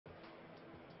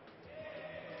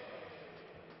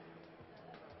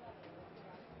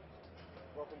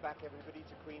Welcome back everybody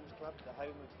to Queen's Club, the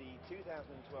home of the 2012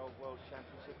 World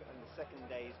Championship and the second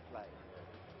day's play.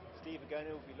 Steve Virgona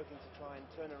will be looking to try and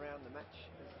turn around the match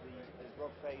as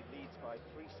Rob Fahey leads by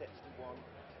 3 sets to 1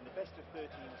 in the best of 13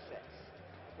 sets.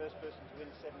 The first person to win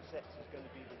 7 sets is going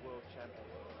to be the world champion.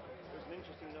 It was an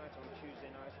interesting night on Tuesday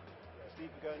night.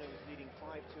 Steve Virgona was leading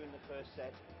 5-2 in the first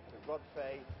set, but Rob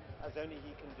Fahey, as only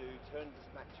he can do, turned this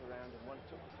match around and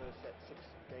took the first set 6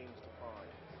 games to 5.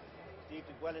 Steve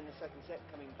did well in the second set,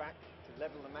 coming back to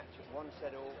level the match at 1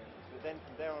 set all, but then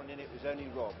from there on in it was only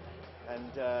Rob.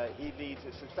 And he leads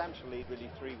a substantial lead, really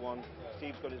 3-1.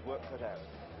 Steve's got his work cut out.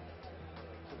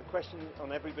 So the question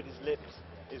on everybody's lips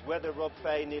is whether Rob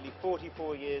Fahey, nearly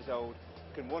 44 years old,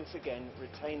 can once again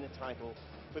retain the title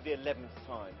for the 11th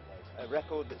time, a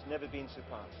record that's never been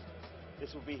surpassed.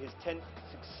 This will be his 10th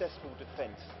successful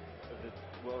defence of the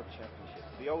World Championship,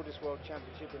 the oldest World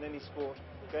Championship in any sport,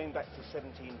 going back to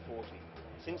 1740.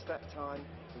 Since that time,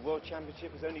 the World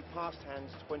Championship has only passed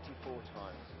hands 24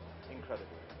 times.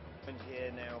 Incredible. I'm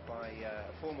here now by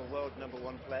a former world #1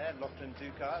 player, Lachlan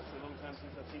Ducat. It's a long time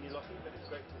since I've seen you, Lachlan, but it's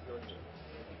great that you're here.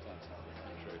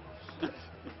 True.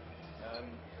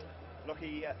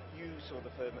 Lockie, you saw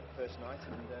the first night,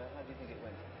 and how do you think it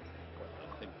went?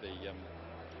 I think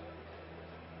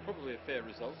probably a fair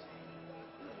result.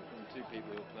 From 2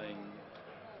 people who were playing,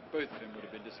 both of them would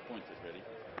have been disappointed, really.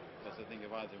 Because I think if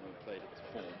either of them had played at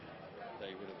form,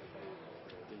 they would have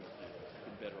been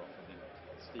better off. I think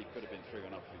Steve could have been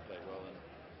 3-1 up if he played well, and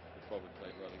if Rob had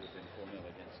played well, he would have been 4-0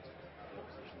 against the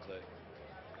opposition. So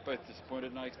both disappointed,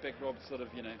 and I expect Rob sort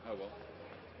of, oh well,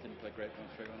 didn't play great,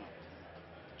 went 3-1 up.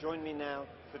 Join me now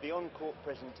for the on-court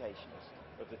presentations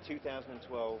of the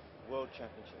 2012 World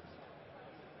Championships.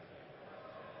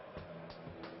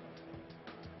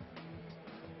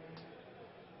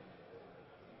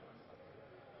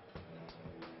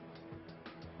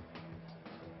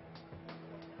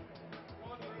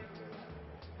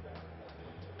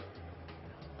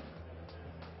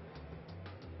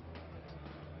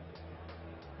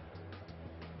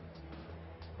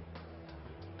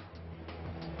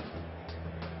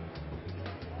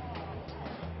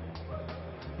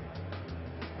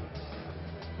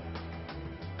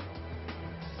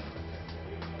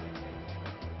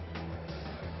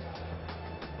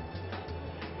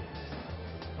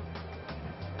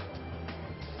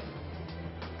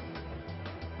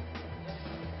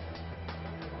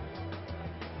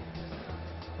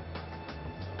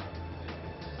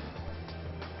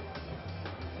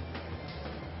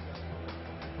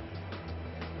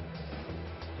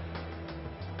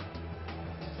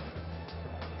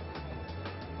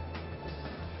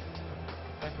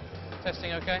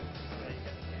 Testing okay?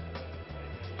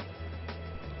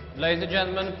 Ladies and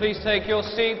gentlemen, please take your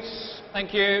seats.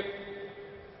 Thank you.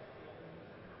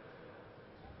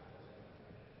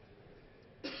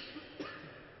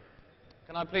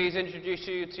 Can I please introduce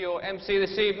you to your MC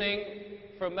this evening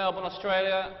from Melbourne,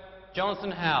 Australia,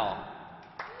 Jonathan Howell.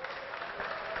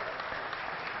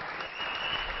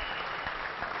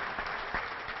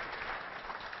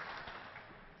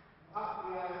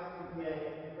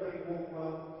 Very warm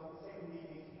welcome to the second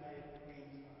evening's play at the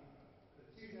Queen's Club, the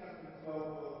 2012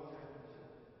 World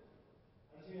Championship.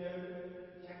 As you know,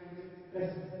 the championship is the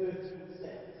best of 13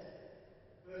 sets.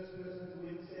 First person to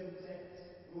win 7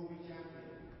 sets will be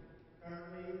champion.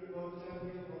 Currently, the world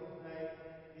champion, Rob Fahey,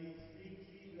 leads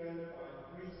Steve Virgona by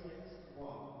 3 sets to 1.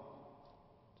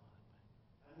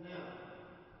 And now,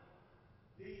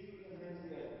 please put your hands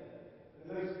together.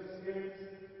 The most experienced,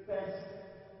 the best,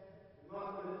 the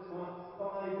marker that's won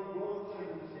 5 World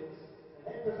Championships,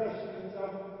 the head professional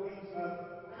himself of the Queen's Club,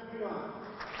 Andrew Ryan.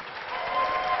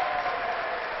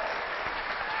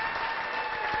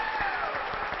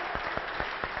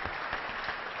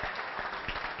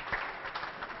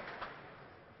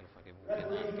 If I can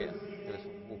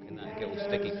walk in that and get all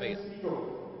sticky feet.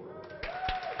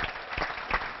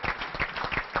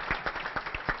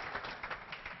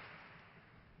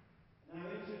 Now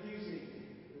introducing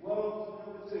the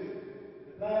world's #2,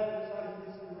 the player that started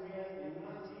his career in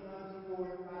 1994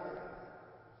 in Paris,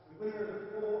 the winner of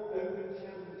 4 Open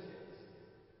Championships.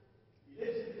 He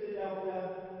lives in Philadelphia,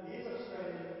 he is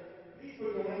Australian. Please put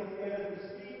your hands together for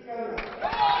Steve Virgona.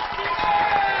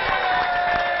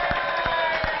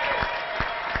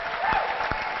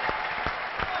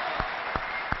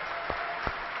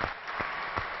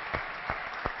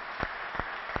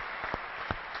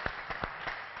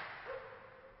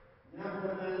 Now for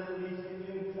a man that needs no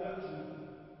introduction,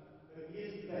 but he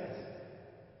is the best.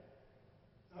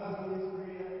 Starting his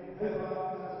career in Hobart,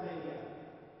 Tasmania,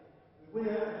 the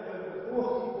winner of over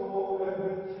 44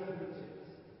 Open Championships,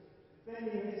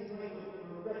 defending his title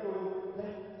for a record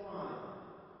 10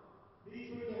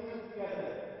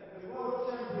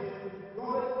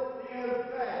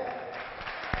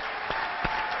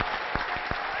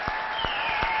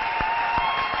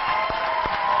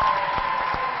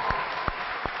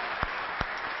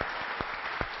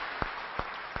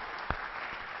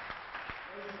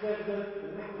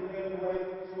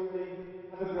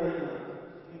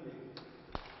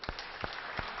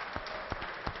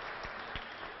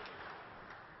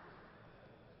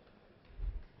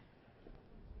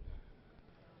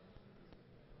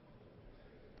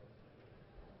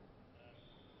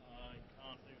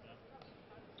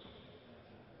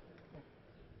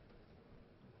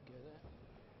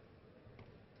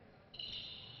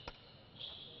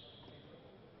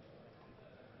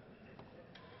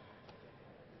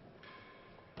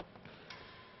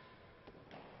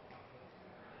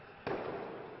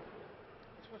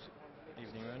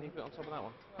 Evening, Ronnie. Bit on top of that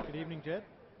one. Good evening, Jed.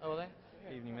 Oh, are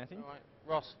they? Evening, Matty. All right.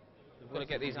 Ross, got to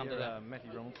get these under there. Matty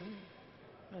Ronaldson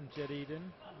and Jed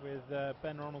Eden, with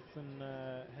Ben Ronaldson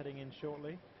heading in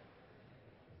shortly.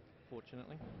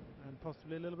 Fortunately. And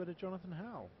possibly a little bit of Jonathan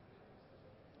Howell.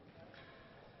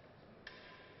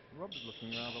 Rob's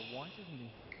looking rather white, isn't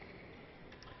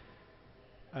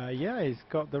he? Yeah, he's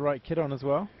got the right kit on as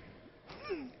well.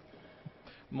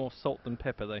 More salt than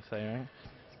pepper, they say, right?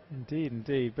 Indeed,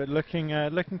 indeed. But looking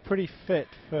pretty fit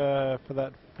for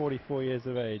that 44 years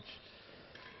of age.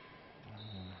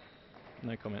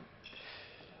 No comment.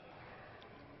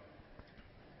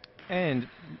 And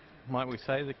might we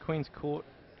say the Queen's Court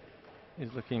is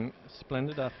looking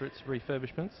splendid after its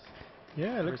refurbishments.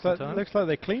 Yeah, it looks like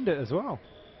they cleaned it as well.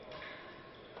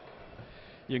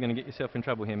 You're going to get yourself in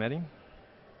trouble here, Matty.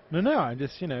 No, I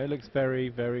just, it looks very,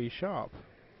 very sharp.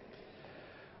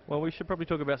 Well, we should probably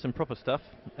talk about some proper stuff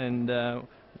and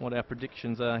what our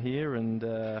predictions are here. And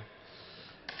at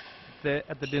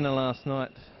the dinner last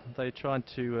night, they tried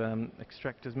to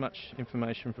extract as much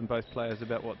information from both players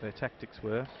about what their tactics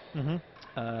were.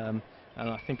 And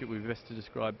I think it would be best to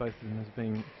describe both of them as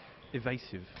being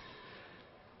evasive.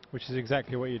 Which is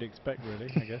exactly what you'd expect,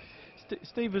 really, I guess.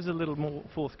 Steve was a little more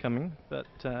forthcoming, but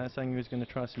saying he was going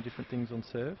to try some different things on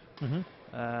serve.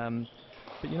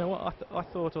 But you know what? I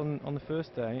thought on the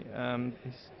first day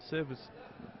his serve was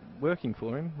working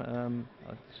for him.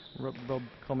 Rob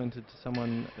commented to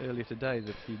someone earlier today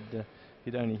that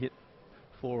he'd only hit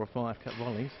 4 or 5 cut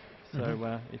volleys.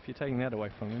 So if you're taking that away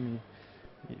from him,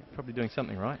 you're probably doing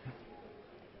something right.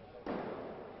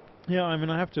 Yeah, I mean,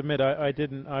 I have to admit,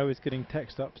 I was getting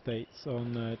text updates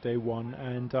on day one,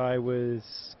 and I was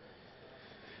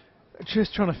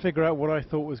just trying to figure out what I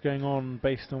thought was going on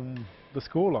based on the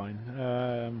scoreline.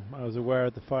 I was aware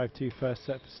of the 5-2 first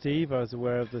set for Steve. I was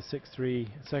aware of the 6-3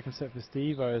 second set for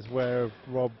Steve. I was aware of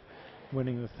Rob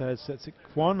winning the third set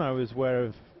 6-1. I was aware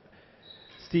of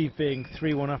Steve being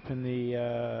 3-1 up in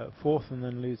the fourth and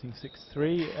then losing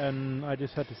 6-3, and I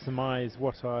just had to surmise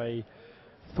what I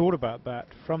thought about that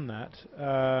from that.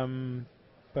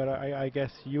 But I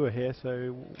guess you were here,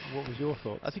 so what was your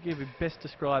thoughts? I think it would be best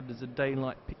described as a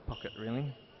daylight pickpocket,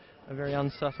 really. A very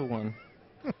unsubtle one.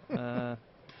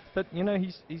 But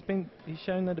he's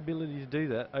shown that ability to do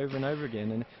that over and over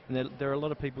again, and there are a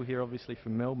lot of people here, obviously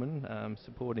from Melbourne,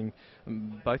 supporting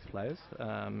both players,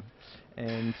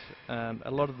 and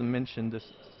a lot of them mentioned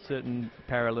certain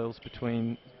parallels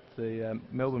between the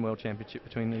Melbourne World Championship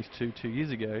between these two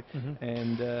years ago,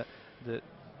 and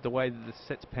the way that the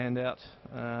sets panned out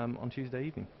on Tuesday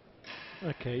evening.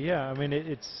 Okay, yeah. I mean,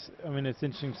 it's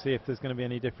interesting to see if there's going to be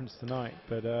any difference tonight,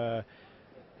 but.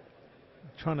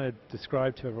 Trying to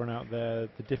describe to everyone out there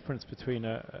the difference between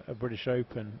a British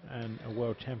Open and a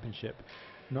World Championship,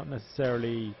 not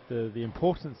necessarily the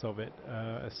importance of it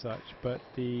as such, but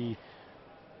the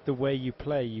way you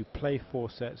play 4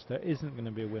 sets. There isn't going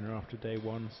to be a winner after day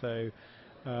one, so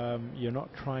you're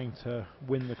not trying to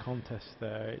win the contest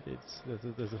there.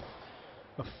 There's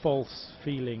a false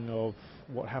feeling of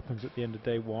what happens at the end of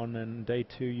day one, and day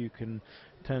two you can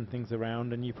turn things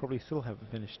around, and you probably still haven't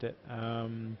finished it.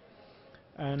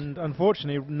 And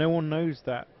unfortunately, no one knows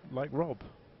that like Rob.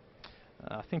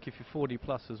 I think if you're 40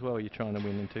 plus as well, you're trying to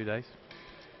win in 2 days.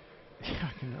 Yeah,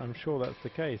 I'm sure that's the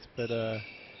case, but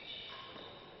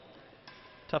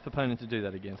tough opponent to do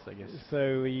that against, I guess. So,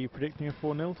 are you predicting a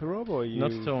 4-0 to Rob, or are you?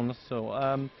 Not at all, not at all.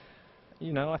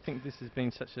 I think this has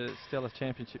been such a stellar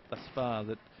championship thus far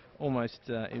that almost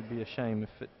it would be a shame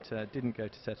if it didn't go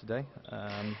to Saturday.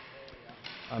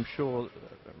 I'm sure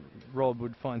Rob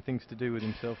would find things to do with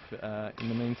himself in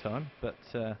the meantime, but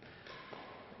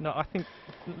no, I think,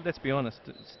 let's be honest,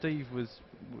 Steve was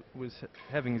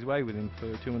having his way with him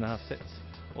for 2.5 sets.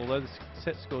 Although the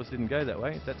set scores didn't go that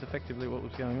way, that's effectively what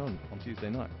was going on Tuesday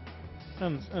night.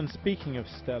 And speaking of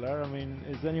stellar, I mean,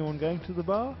 is anyone going to the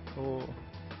bar, or?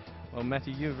 Well,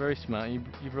 Matty, you're very smart. You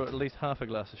brought at least half a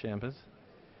glass of champers.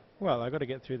 Well, I've got to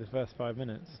get through the first 5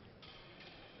 minutes.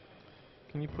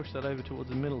 Can you push that over towards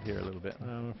the middle here a little bit?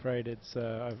 I'm afraid it's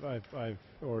I've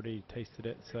already tasted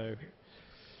it, so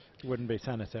it wouldn't be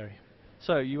sanitary.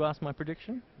 So you asked my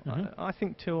prediction. I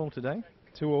think 2-2 today.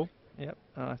 2-2. Yep.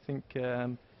 I think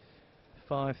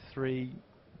 5-3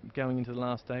 going into the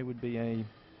last day would be a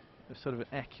sort of an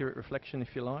accurate reflection,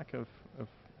 if you like, of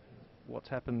what's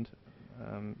happened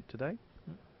today.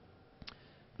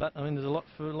 But I mean, there's a lot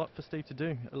for Steve to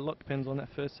do. A lot depends on that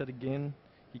first set again.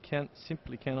 He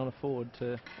simply cannot afford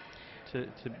to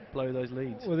blow those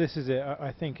leads. Well, this is it.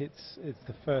 I think it's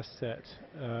the first set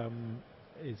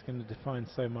is going to define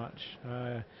so much.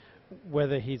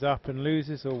 Whether he's up and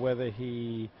loses, or whether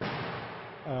he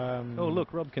Oh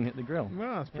look, Rob can hit the grill.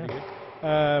 Well, that's pretty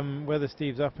Yeah. good. Whether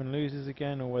Steve's up and loses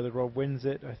again, or whether Rob wins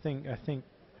it, I think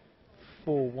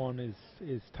 4-1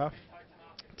 is tough.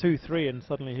 2-3, and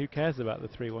suddenly who cares about the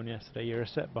 3-1 yesterday? You're a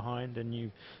set behind, and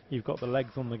you've got the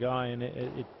legs on the guy,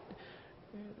 and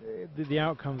the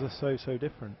outcomes are so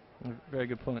different. Very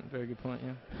good point. Very good point.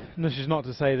 Yeah. And this is not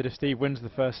to say that if Steve wins the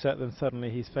first set, then suddenly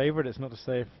he's favoured. It's not to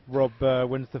say if Rob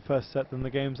wins the first set, then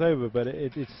the game's over. But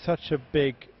it's such a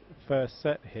big first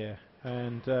set here,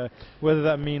 and whether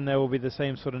that mean there will be the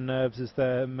same sort of nerves as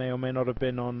there may or may not have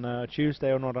been on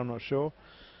Tuesday or not, I'm not sure.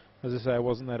 As I say, I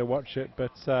wasn't there to watch it,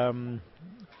 but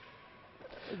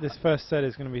this first set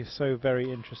is going to be so very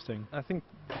interesting. I think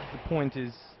the point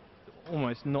is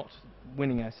almost not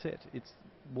winning a set. It's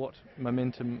what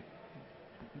momentum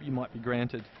you might be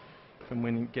granted from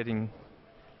getting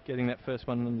that first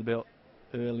one under the belt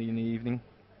early in the evening.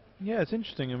 Yeah, it's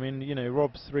interesting. I mean, you know,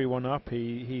 Rob's 3-1 up.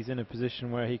 He's in a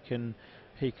position where he can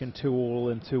 2-all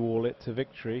and 2-all it to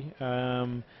victory.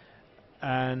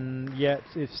 And yet,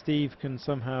 if Steve can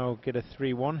somehow get a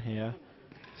 3-1 here,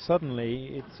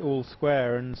 suddenly it's all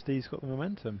square and Steve's got the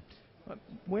momentum.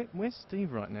 Where's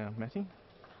Steve right now, Matty?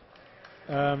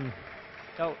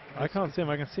 I can't see him.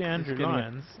 I can see Andrew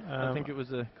Lyons. I think it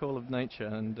was a call of nature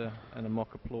and a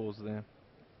mock applause there.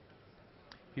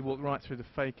 He walked right through the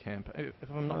Fahey camp. If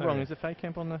I'm not wrong, is the Fahey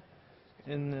camp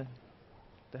in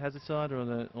the hazard side or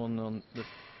on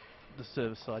the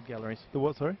service side galleries? The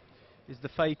what? Sorry. Is the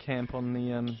Fahey camp on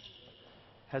the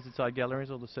hazard side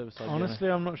galleries or the service side? Honestly,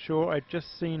 I'm not sure. I've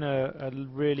just seen a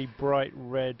really bright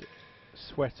red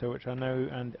sweater, which I know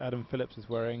and Adam Phillips is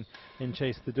wearing, in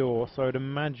Chase the Door. So I'd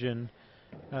imagine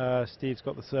Steve's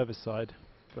got the service side.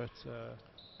 But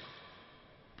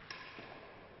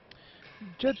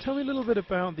Jed, tell me a little bit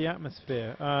about the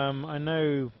atmosphere. I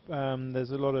know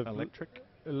there's a lot of electric,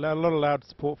 a lot of loud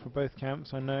support for both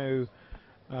camps. I know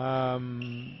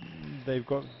they've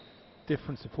got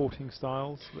different supporting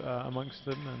styles amongst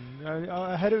them, and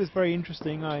I heard it was very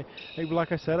interesting.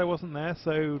 Like I said, I wasn't there,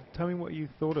 so tell me what you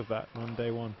thought of that on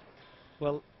day one.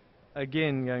 Well,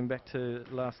 again, going back to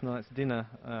last night's dinner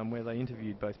where they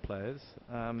interviewed both players,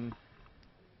 and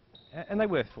they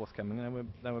were forthcoming.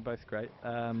 They were both great,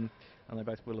 and they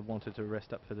both will have wanted to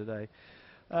rest up for the day.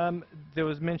 There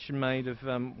was mention made of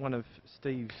one of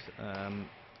Steve's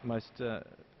most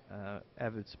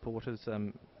avid supporters,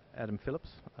 Adam Phillips,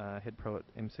 head pro at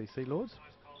MCC Lords,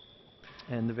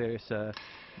 and the various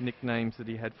nicknames that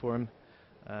he had for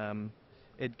him.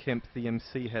 Ed Kemp, the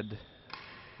MC, had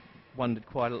wondered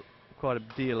quite a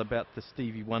deal about the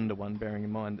Stevie Wonder one, bearing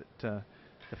in mind that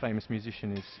the famous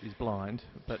musician is blind.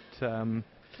 But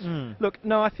look,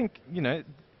 no, I think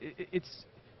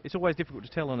it's always difficult to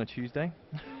tell on a Tuesday.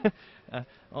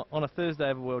 On a Thursday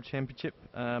of a World Championship,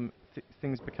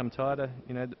 things become tighter.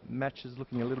 You know, the match is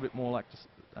looking a little bit more like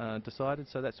decided.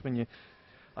 So that's when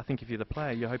I think if you're the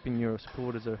player, you're hoping your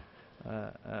supporters are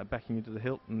backing you to the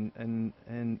hilt and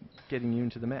getting you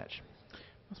into the match.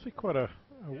 Must be quite a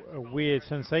weird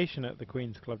sensation at the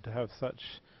Queen's Club to have such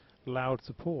loud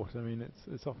support. I mean,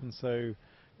 it's often so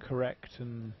correct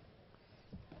and.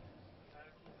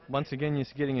 Once again, you're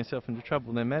getting yourself into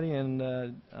trouble there, Matty, and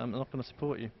I'm not going to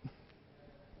support you.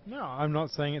 No, I'm not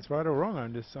saying it's right or wrong.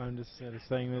 I'm just saying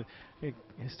that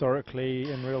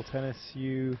historically in real tennis,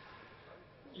 you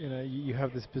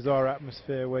have this bizarre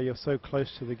atmosphere where you're so close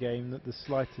to the game that the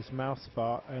slightest mouse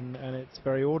fart and it's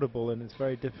very audible, and it's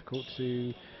very difficult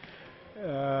to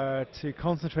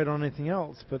concentrate on anything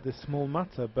else but this small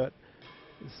matter. But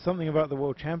something about the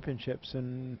World Championships,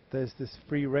 and there's this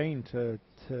free reign to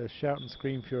shout and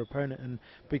scream for your opponent, and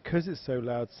because it's so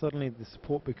loud, suddenly the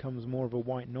support becomes more of a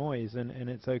white noise, and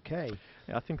it's okay.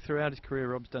 Yeah, I think throughout his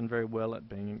career, Rob's done very well at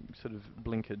being sort of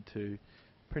blinkered to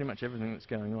pretty much everything that's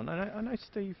going on. I know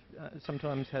Steve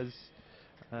sometimes has.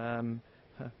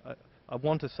 I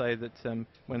want to say that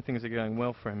when things are going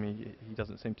well for him, he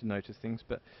doesn't seem to notice things.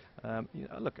 But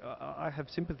look, I have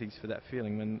sympathies for that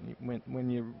feeling when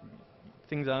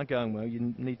things aren't going well.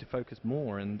 You need to focus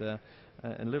more, and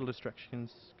little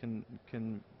distractions can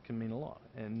mean a lot.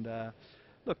 And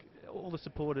look, all the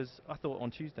supporters, I thought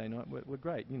on Tuesday night were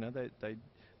great. You know,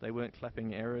 they weren't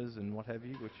clapping errors and what have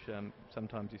you, which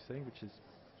sometimes you see, which is.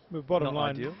 But not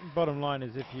ideal. Bottom line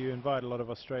is, if you invite a lot of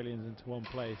Australians into one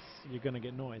place, you're going to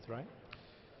get noise, right?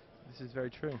 This is very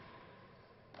true.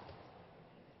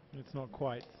 It's not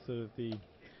quite sort of the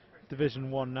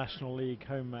Division 1 National League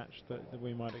home match that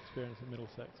we might experience at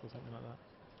Middlesex or something like that.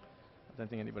 I don't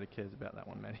think anybody cares about that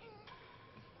one, Matty.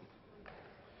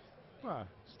 Well,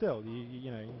 still,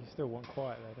 you still want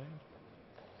quiet there,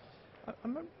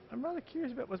 don't you? I'm rather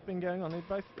curious about what's been going on. Have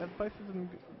both of them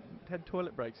had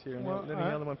toilet breaks here and Well, letting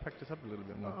the other one practice up a little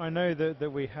bit more. I know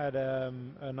that we had a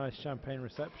nice champagne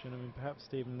reception. I mean, perhaps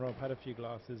Steve and Rob had a few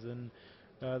glasses and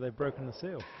they've broken the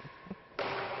seal.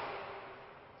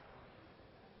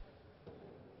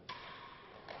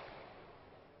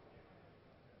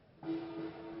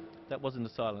 That wasn't a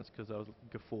silence because I was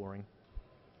guffawing.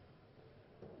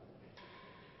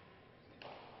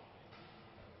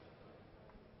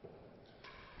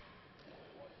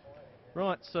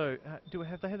 Right, so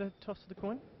have they had a toss of the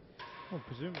coin? Well,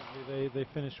 presumably they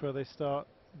finish where they start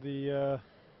the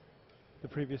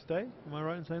previous day. Am I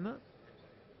right in saying that?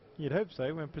 You'd hope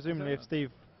so. Well, presumably, if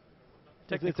Steve,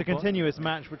 it's a continuous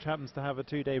match which happens to have a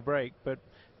 2-day break. But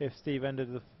if Steve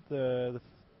ended the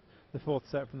fourth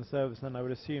set from the service, then I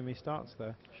would assume he starts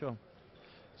there. Sure.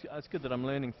 It's good that I'm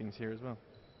learning things here as well.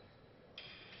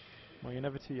 Well, you're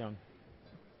never too young.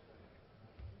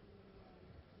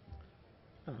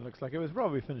 And it looks like it was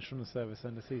Rob who finished from the service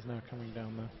end, as he's now coming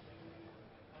down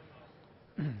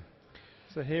there.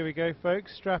 So here we go,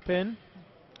 folks. Strap in.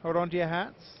 Hold on to your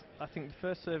hats. I think the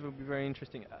first serve will be very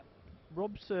interesting.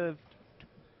 Rob served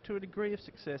to a degree of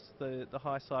success the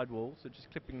high side wall, so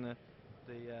just clipping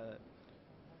the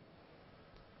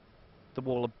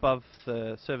wall above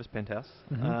the service penthouse.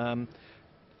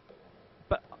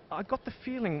 But I got the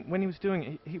feeling when he was doing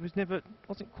it, he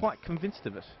wasn't quite convinced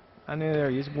of it. And there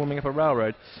he is, warming up a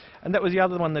railroad. And that was the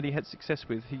other one that he had success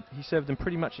with. He served them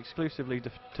pretty much exclusively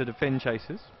to defend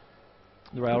chasers,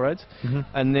 the railroads.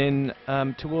 And then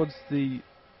towards the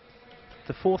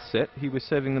fourth set, he was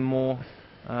serving them more.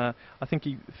 I think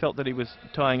he felt that he was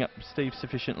tying up Steve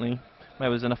sufficiently. There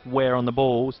was enough wear on the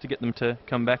balls to get them to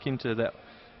come back into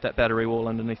that battery wall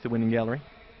underneath the winning gallery.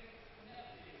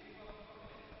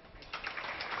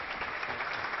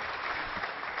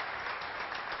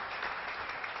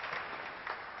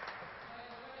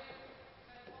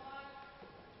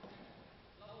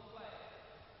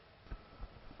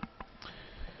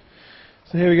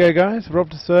 So here we go, guys. Rob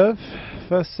to serve.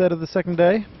 First set of the second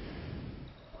day.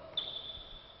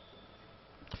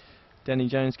 Danny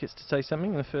Jones gets to say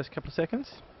something in the first couple of seconds.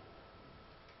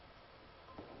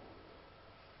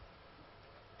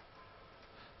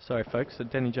 Sorry, folks. So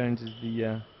Danny Jones is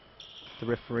the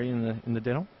referee in the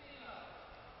dental.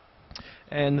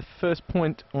 And the first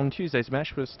point on Tuesday's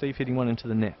match was Steve hitting one into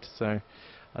the net. So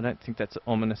I don't think that's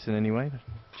ominous in any way. But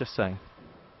just saying.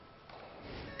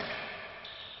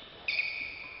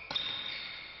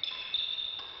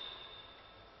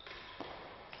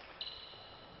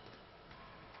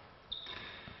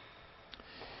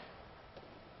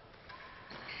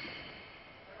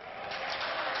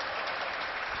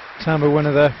 Timbre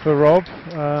winner there for Rob.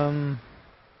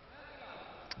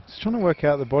 Just trying to work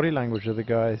out the body language of the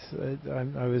guys.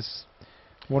 I was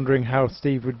wondering how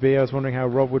Steve would be. I was wondering how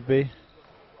Rob would be.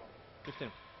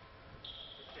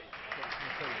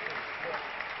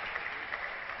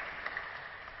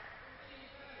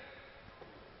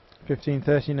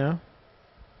 15:30 now.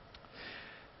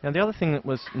 Now the other thing that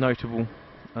was notable,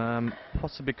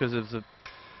 possibly because of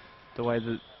the way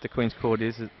that the Queen's Court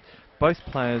is, that both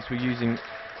players were using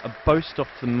a boast off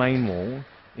the main wall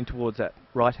in towards that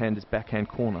right-hander's backhand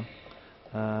corner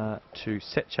to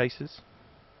set chasers.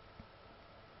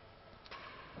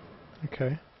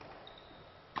 Okay.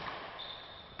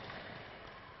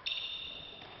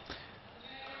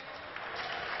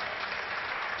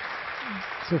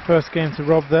 So first game to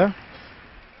Rob there.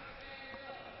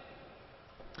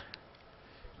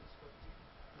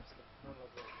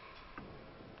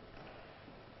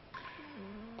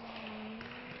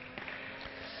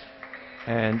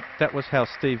 And that was how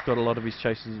Steve got a lot of his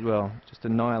chases as well, just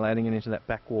annihilating it into that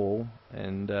back wall.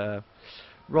 And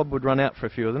Rob would run out for a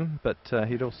few of them, but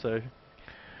he'd also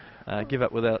give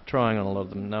up without trying on a lot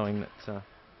of them, knowing that...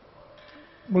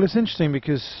 Well, it's interesting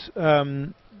because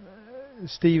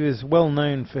Steve is well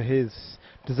known for his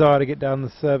desire to get down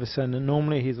the service end, and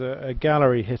normally he's a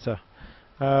gallery hitter.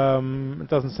 It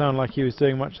doesn't sound like he was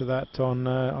doing much of that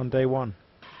on day one.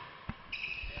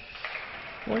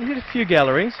 Well, he hit a few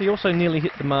galleries. He also nearly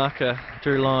hit the marker,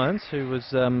 Drew Lyons, who was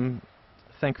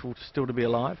thankful still to be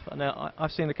alive. Now,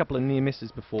 I've seen a couple of near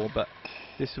misses before, but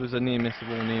this was a near miss of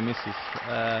all near misses.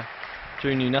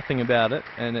 Drew knew nothing about it,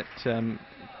 and it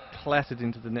clattered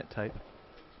into the net tape.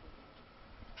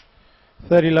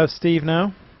 30 love Steve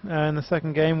now, in the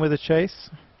second game with a chase.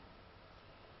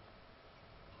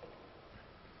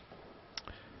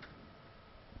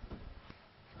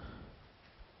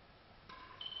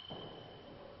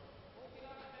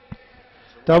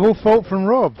 Double fault from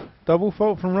Rob. Double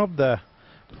fault from Rob there.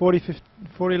 40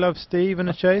 love Steve and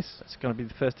a chase. That's going to be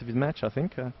the first of his match, I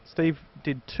think. Steve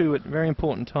did two at very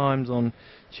important times on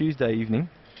Tuesday evening.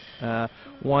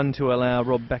 one to allow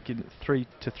Rob back in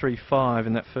 3-5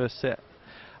 in that first set.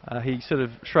 He sort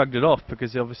of shrugged it off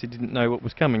because he obviously didn't know what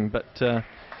was coming, but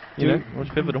you know, it was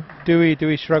pivotal. Do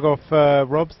we shrug off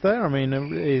Rob's there? I mean,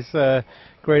 he's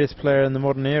greatest player in the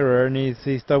modern era, and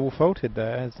he's double faulted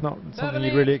there. It's not something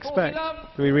you'd really expect.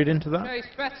 Do we read into that? Chase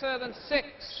better than 6.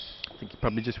 I think he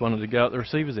probably just wanted to go at the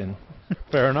receiver's end.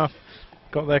 Fair enough.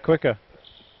 Got there quicker.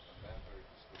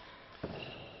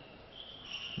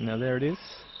 Now there it is.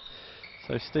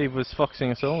 So Steve was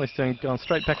foxing us all. He's gone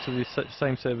straight back to the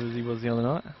same serve as he was the other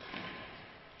night.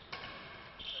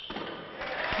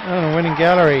 Oh, winning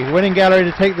gallery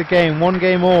to take the game. 1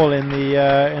 game all in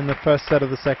the first set of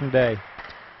the second day.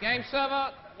 Game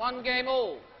server, 1 game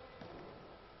all.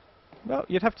 Well,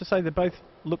 you'd have to say they both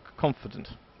look confident.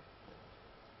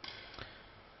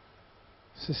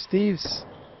 So Steve's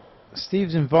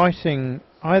inviting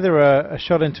either a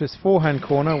shot into his forehand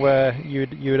corner, where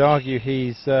you would argue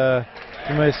he's the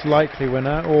most likely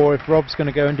winner, or if Rob's going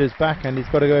to go into his backhand, he's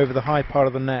got to go over the high part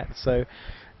of the net. So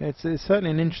it's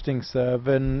certainly an interesting serve,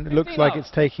 and it looks like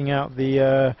it's taking out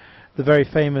the very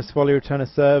famous volley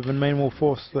returner serve and main wall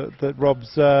force that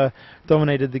Rob's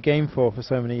dominated the game for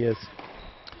so many years.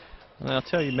 And I'll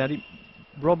tell you, Matty,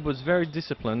 Rob was very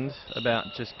disciplined about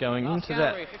just going into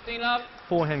that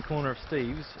forehand corner of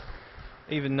Steve's,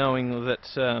 even knowing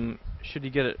that should he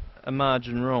get a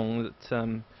margin wrong,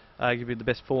 that arguably the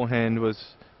best forehand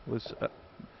was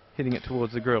hitting it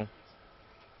towards the grill.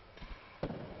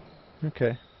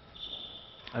 Okay.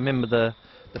 I remember the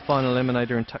final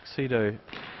eliminator in Tuxedo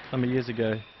a number of years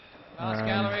ago. Last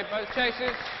gallery, both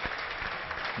chases.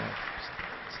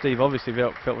 Steve obviously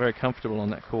felt very comfortable on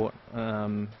that court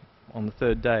on the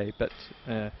third day, but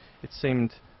it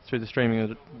seemed through the streaming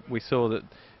that we saw that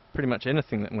pretty much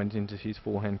anything that went into his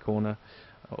forehand corner,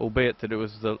 albeit that it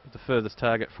was the furthest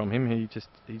target from him, he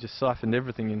just siphoned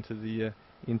everything into the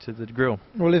grill.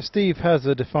 Well, if Steve has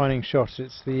a defining shot,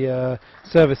 it's the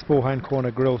service forehand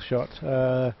corner grill shot.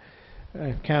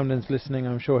 If Camden's listening,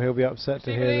 I'm sure he'll be upset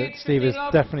to hear that Steve is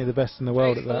definitely the best in the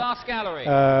world at that. Last gallery.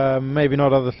 Maybe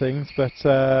not other things, but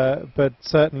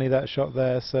certainly that shot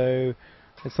there. So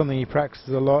it's something he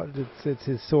practices a lot. It's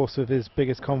his source of his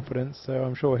biggest confidence. So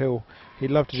I'm sure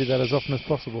he'd love to do that as often as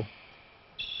possible.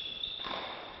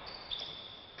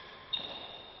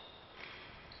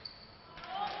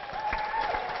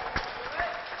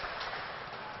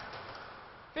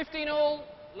 all,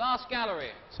 last gallery.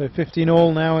 So 15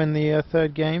 all now in the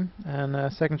third game,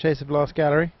 and second chase of last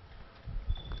gallery.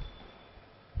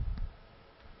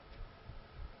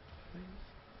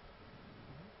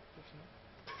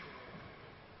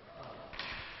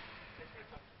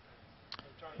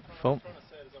 Fault.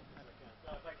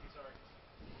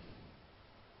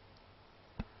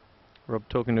 Rob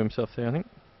talking to himself there, I think.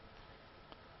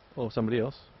 Or somebody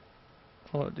else.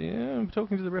 Oh, yeah, I'm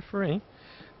talking to the referee.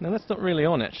 No, that's not really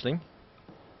on, actually.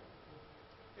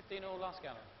 15 all, last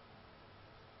gallery.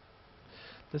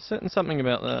 There's something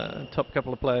about the top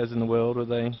couple of players in the world where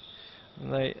they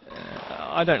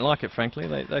I don't like it, frankly.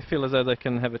 They feel as though they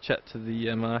can have a chat to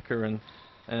the marker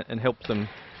and help them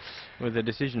with their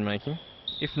decision making,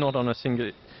 if not on a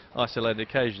single isolated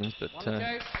occasions, but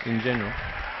in general.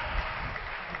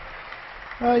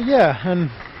 Yeah, and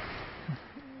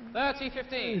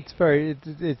 30-15.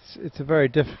 It's a very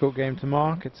difficult game to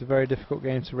mark. It's a very difficult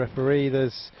game to referee.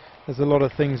 There's a lot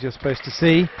of things you're supposed to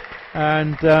see,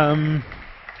 and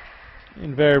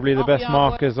invariably the best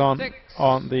markers aren't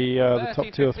the top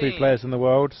 2 or 3 players in the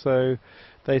world. So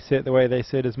they see it the way they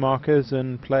see it as markers,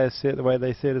 and players see it the way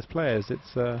they see it as players.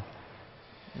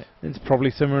 It's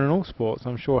probably similar in all sports.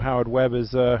 I'm sure Howard Webb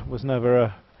was never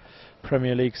a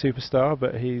Premier League superstar,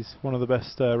 but he's one of the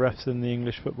best refs in the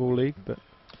English Football League.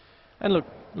 And look,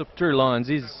 Drew Lyons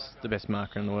is the best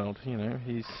marker in the world. You know,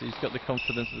 he's got the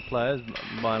confidence of the players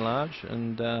by and large,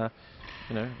 and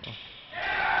you know,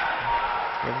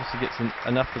 he obviously gets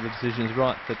enough of the decisions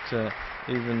right that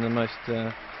even the most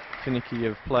finicky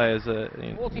of players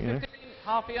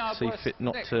see fit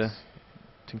not to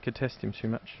contest him too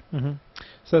much.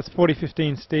 So that's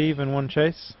 40-15 Steve and 1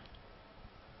 chase.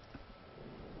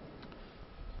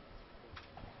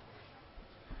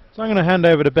 So I'm going to hand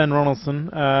over to Ben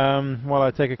Ronaldson while I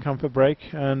take a comfort break,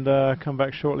 and come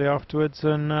back shortly afterwards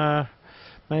and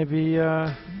maybe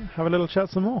have a little chat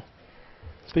some more.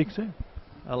 Speak soon.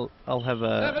 I'll have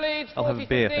a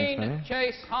beer, thanks, mate.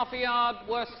 Chase half a yard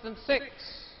worse than 6.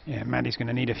 Yeah, Matty's going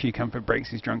to need a few comfort breaks.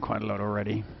 He's drunk quite a lot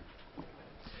already.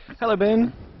 Hello,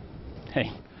 Ben.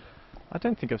 Hey. I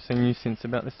don't think I've seen you since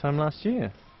about this time last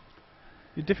year.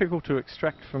 You're difficult to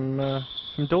extract from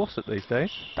Dorset these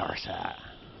days. Dorset.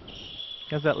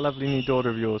 How's that lovely new daughter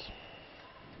of yours?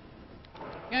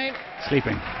 Game.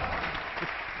 Sleeping.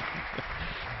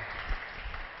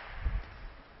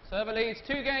 Server leads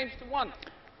 2-1.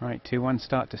 Right, 2-1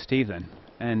 start to Steve then.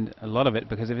 And a lot of it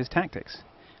because of his tactics,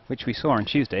 which we saw on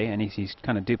Tuesday, and he's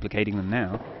kind of duplicating them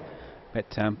now, but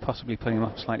possibly putting them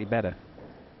off slightly better.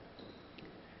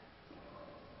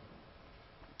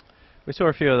 We saw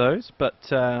a few of those, but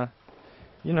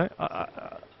you know,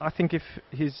 I think if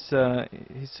his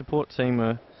support team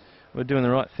were doing the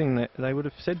right thing, they would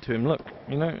have said to him, look,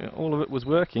 you know, all of it was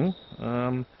working.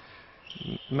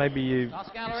 Maybe you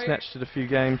snatched at a few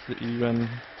games that you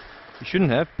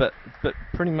shouldn't have, but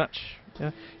pretty much,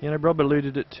 you know, Rob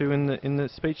alluded it to in the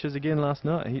speeches again last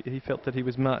night. He felt that he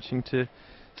was marching to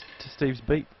Steve's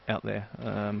beat out there.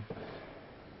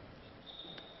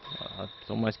 It's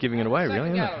almost giving it away, really,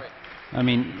 isn't it? I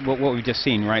mean, what we've just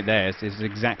seen right there is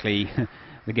exactly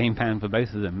the game plan for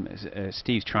both of them.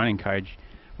 Steve's trying to encourage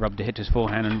Rob to hit his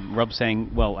forehand, and Rob saying,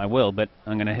 well, I will, but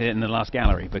I'm going to hit it in the last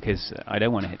gallery because I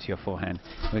don't want to hit to your forehand.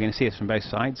 We're going to see this from both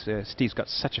sides. Steve's got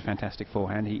such a fantastic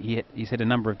forehand. He's hit a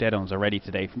number of dead-ons already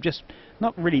today from just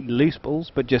not really loose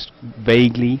balls, but just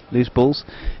vaguely loose balls,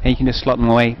 and he can just slot them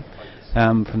away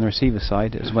from the receiver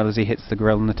side, as well as he hits the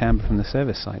grill and the timbre from the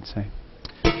service side. So.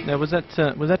 Now, was that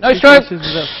no strokes?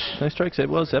 No strokes. It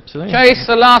was absolutely. Chase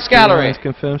the last gallery.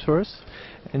 Confirms for us,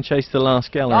 and chase the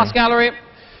last gallery. Last gallery.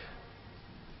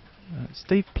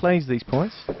 Steve plays these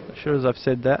points. Sure as I've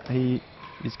said that, he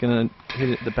is going to hit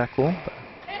it at the back wall.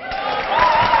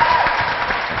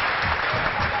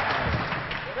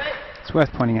 It's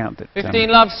worth pointing out that 15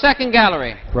 love, second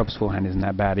gallery. Rob's forehand isn't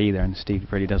that bad either, and Steve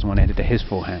really doesn't want to hit it to his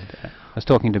forehand. I was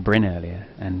talking to Bryn earlier,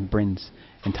 and Bryn's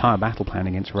entire battle plan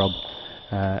against Rob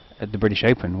at the British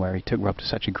Open, where he took Rob to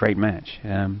such a great match,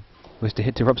 was to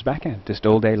hit to Rob's backhand just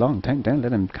all day long. Don't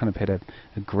let him kind of hit a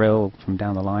grill from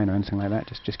down the line or anything like that.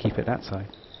 Just keep it that side.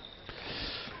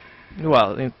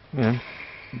 Well, you know,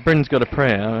 Bryn's got a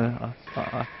prayer.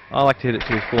 I like to hit it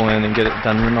to his forehand and get it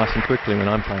done nice and quickly when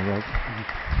I'm playing Rob.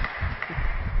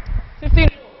 15.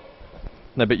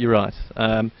 No, but you're right.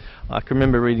 I can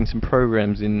remember reading some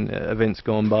programs in events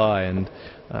gone by, and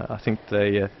I think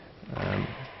they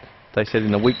said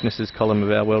in the weaknesses column of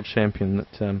our world champion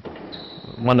that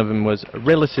one of them was a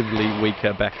relatively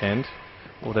weaker backhand,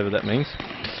 whatever that means,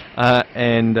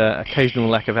 and occasional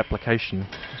lack of application.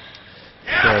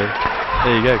 So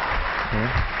there you go.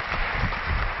 Yeah.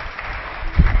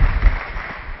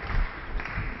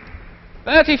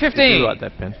 30-15. You like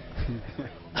that, Ben?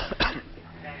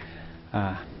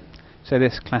 So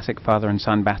this classic father and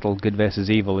son battle, good versus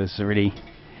evil, is really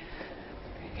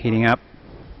heating up.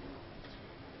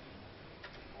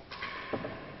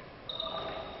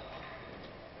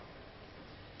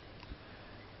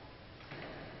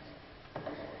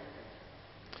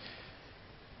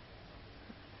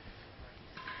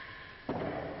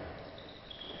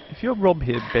 If you're Rob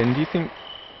here, Ben, do you think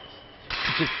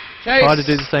you just try to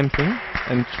do the same thing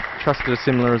and trust that a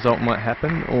similar result might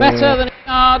happen, or better than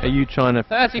are you trying to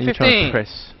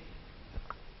press?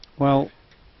 Well,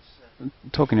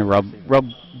 talking to Rob, Rob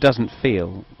doesn't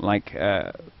feel like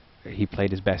he played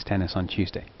his best tennis on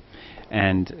Tuesday,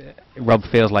 and Rob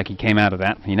feels like he came out of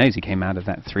that. He knows he came out of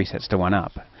that 3-1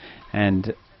 up,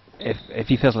 and if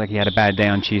he feels like he had a bad day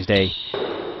on Tuesday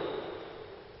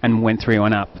and went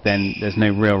 3-1 up, then there's no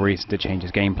real reason to change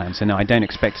his game plan. So no, I don't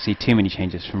expect to see too many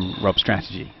changes from Rob's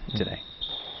strategy today.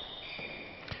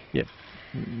 Yep.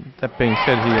 That being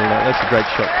said, that's a great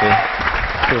shot there.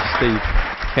 Poor Steve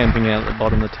camping out at the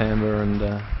bottom of the timbre and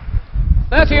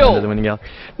 30 all. The winning gallery.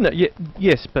 No,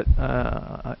 yes, but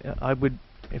I would,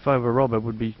 if I were Rob,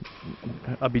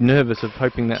 I'd be nervous of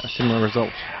hoping that a similar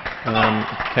result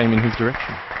came in his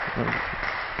direction.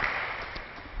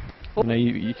 You know,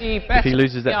 if he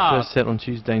loses that first set on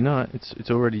Tuesday night, it's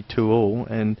already 2-all,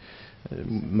 and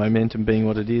momentum being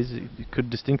what it is, it could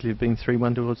distinctly have been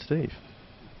 3-1 towards Steve.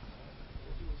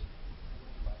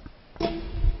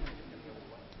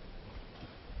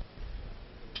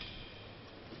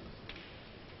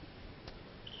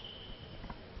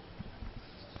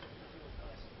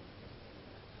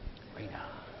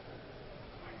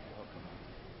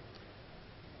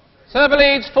 Server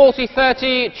leads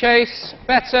 40-30, chase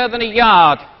better than a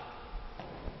yard.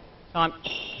 Time.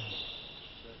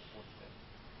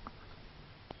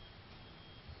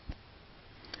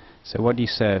 So what do you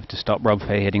serve to stop Rob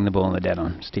Fahey hitting the ball in the dead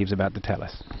on? Steve's about to tell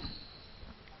us.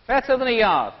 Better than a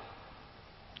yard.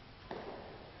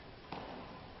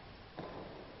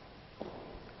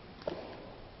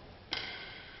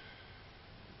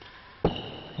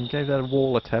 He gave that a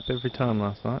wall a tap every time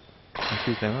last night, on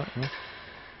Tuesday night. Yeah.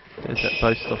 There's that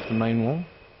post off the main wall.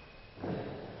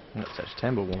 Not such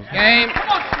timbre wall. Game.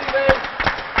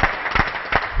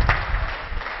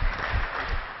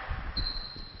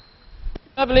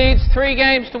 Serve leads 3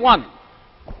 games to 1.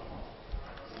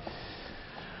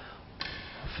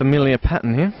 Familiar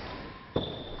pattern here.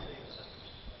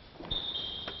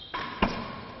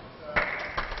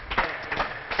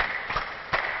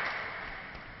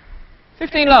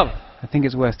 Love. I think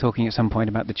it's worth talking at some point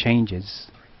about the changes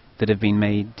that have been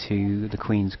made to the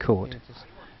Queen's Court,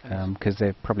 because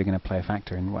they're probably going to play a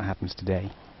factor in what happens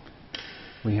today.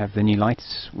 We have the new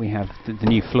lights, we have the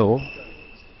new floor,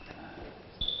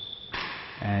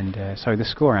 and so the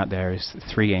score out there is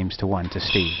 3 games to 1 to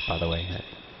Steve, by the way.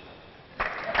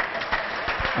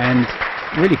 And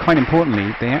really quite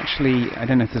importantly, they actually, I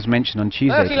don't know if this was mentioned on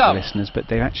Tuesday to the listeners, but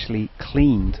they've actually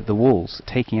cleaned the walls,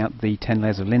 taking out the 10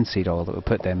 layers of linseed oil that were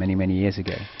put there many, many years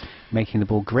ago, making the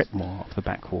ball grip more off the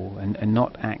back wall and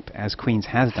not act as Queen's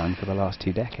has done for the last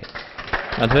 2 decades.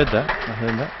 I'd heard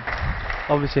that.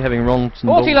 Obviously having Ronaldson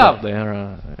balls up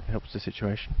there helps the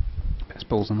situation. Best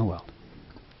balls in the world.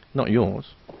 Not yours.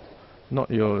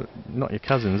 Not your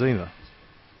cousins either.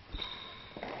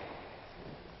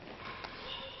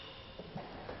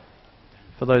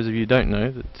 For those of you who don't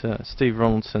know, that Steve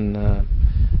Ronaldson,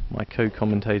 my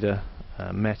co-commentator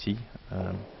Matty,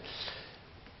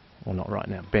 well not right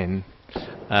now, Ben,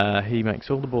 he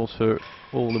makes all the balls for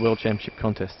all the World Championship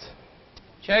contests.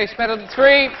 Chase better than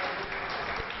 3.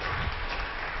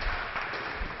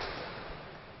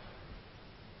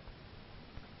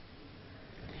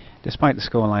 Despite the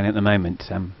scoreline at the moment,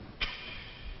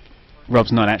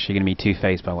 Rob's not actually going to be too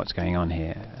fazed by what's going on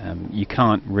here. You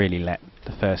can't really let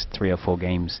the first 3 or 4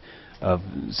 games of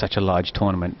such a large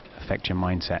tournament affect your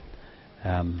mindset.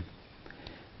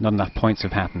 Not enough points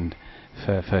have happened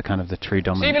for kind of the true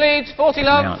dominant Steve leads 40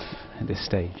 love out at this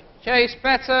stage. Chase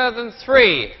better than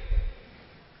 3.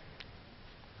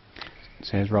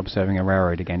 So here's Rob serving a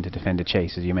railroad again to defend a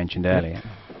chase, as you mentioned earlier.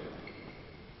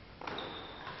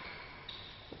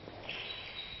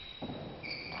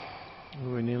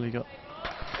 We nearly got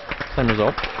same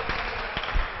result.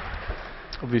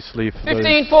 Obviously, for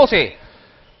 15-40.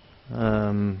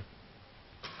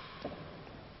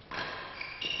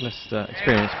 Less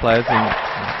experienced players, and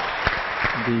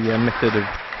the method of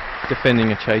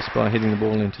defending a chase by hitting the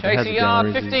ball into the hazard yard,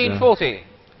 areas 15-40.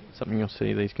 Something you'll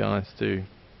see these guys do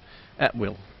at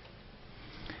will.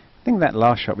 I think that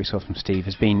last shot we saw from Steve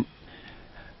has been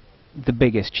the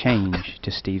biggest change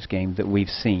to Steve's game that we've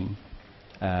seen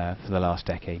for the last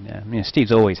decade.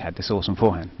 Steve's always had this awesome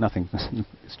forehand. Nothing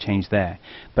has changed there.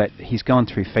 But he's gone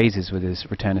through phases with his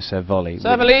return to serve volley.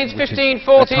 Server leads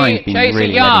 15-40. Been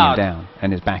really letting him down,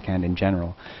 and his backhand in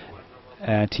general.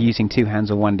 To using 2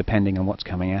 hands or 1 depending on what's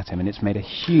coming at him, and it's made a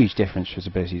huge difference for his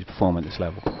ability to perform at this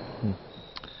level.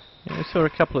 Yeah, we saw a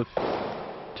couple of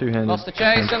 2-handed. Lost the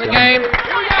chase in the game.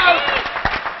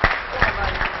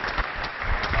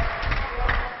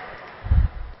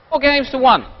 4 games to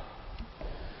 1.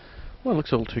 Well, it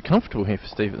looks all too comfortable here for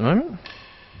Steve at the moment.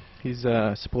 His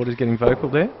supporters getting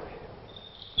vocal there.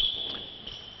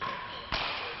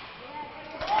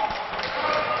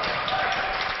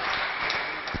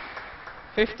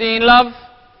 Love.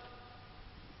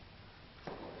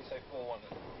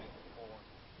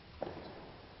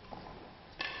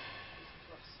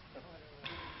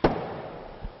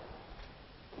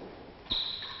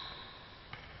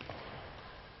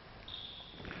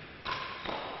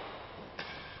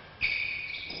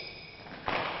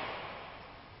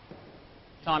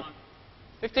 Time.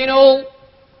 15 all.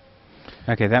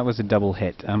 Okay, that was a double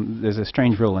hit. There's a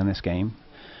strange rule in this game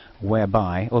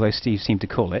whereby, although Steve seemed to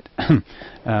call it,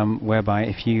 whereby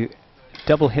if you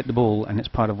double hit the ball and it's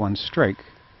part of one stroke,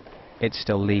 it's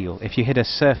still legal. If you hit a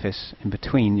surface in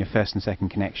between your first and second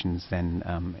connections, then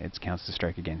it counts as a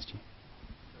stroke against you.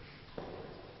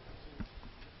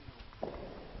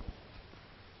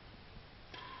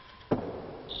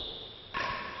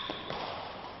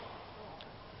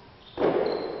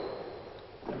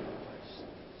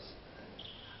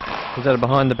 Was that a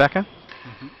behind the backer?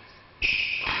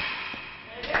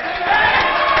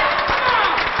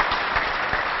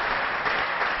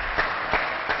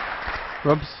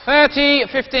 Rob's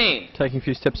 30-15. taking a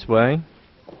few steps away.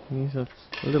 He's a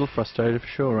little frustrated for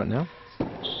sure right now.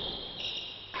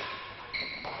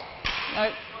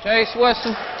 No, chase worse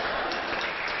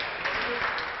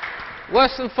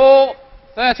than 4.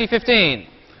 30-15.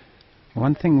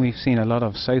 One thing we've seen a lot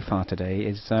of so far today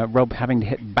is Rob having to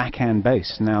hit backhand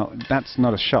boasts. Now, that's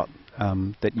not a shot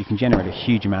that you can generate a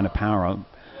huge amount of power on,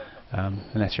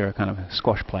 unless you're a kind of a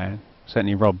squash player.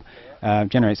 Certainly Rob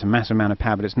generates a massive amount of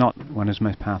power, but it's not one of his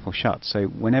most powerful shots. So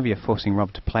whenever you're forcing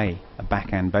Rob to play a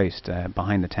backhand boast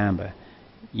behind the timbre,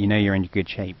 you know you're in good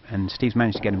shape. And Steve's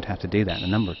managed to get him to have to do that a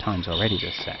number of times already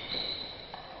this set.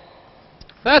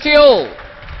 30 all.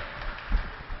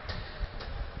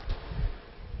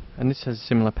 And this has a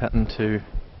similar pattern to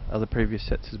other previous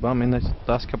sets as well. I mean, those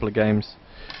last couple of games,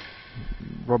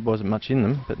 Rob wasn't much in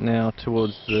them, but now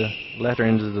towards the latter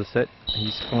end of the set,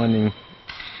 he's finding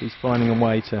a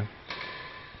way to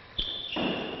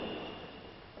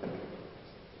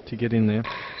get in there.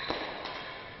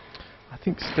 I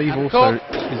think Steve also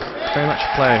is very much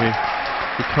a player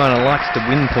who kind of likes to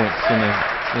win points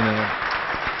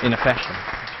in a fashion.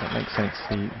 If that makes sense.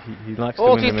 He likes to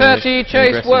win them in an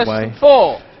Chase worse way. than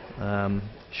 4.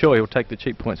 Sure, he'll take the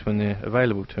cheap points when they're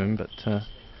available to him, but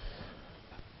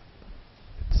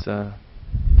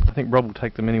I think Rob will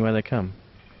take them any way they come.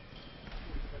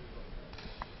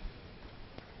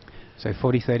 So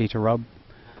 40-30 to Rob.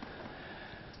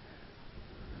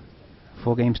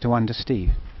 4 games to 1 to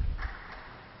Steve.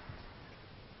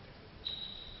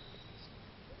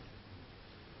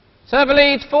 Server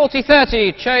leads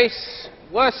 40-30. Chase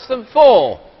worse than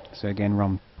 4. So again,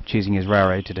 Rob choosing his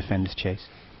railroad to defend his chase.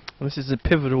 Well, this is a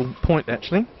pivotal point,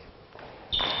 actually.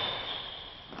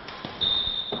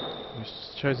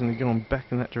 He's chosen to go on back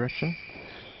in that direction.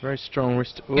 Very strong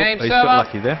wrist. Oh, he's got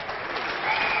lucky there.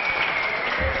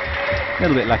 A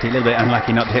little bit lucky, a little bit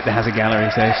unlucky not to hit the hazard gallery,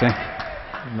 so.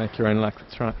 Make your own luck,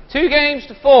 that's right. 2 games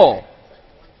to 4.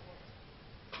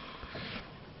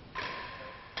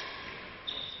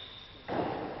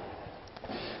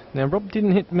 Now, Rob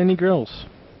didn't hit many grills.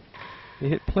 He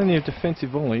hit plenty of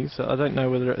defensive volleys. So I don't know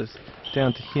whether it was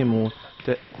down to him or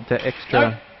that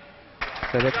extra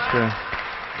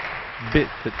bit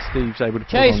that Steve's able to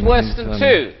put Chase on worse his than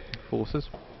 2. forces.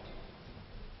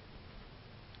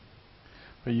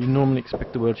 But you normally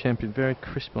expect the world champion very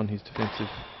crisp on his defensive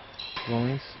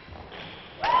volleys.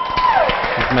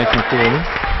 He's making clearly.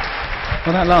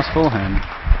 Well, that last forehand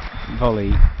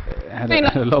volley had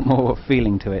a lot more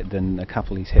feeling to it than a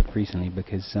couple he's hit recently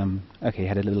because, okay, he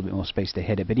had a little bit more space to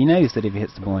hit it, but he knows that if he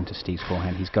hits the ball into Steve's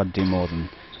forehand, he's got to do more than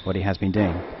what he has been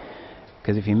doing.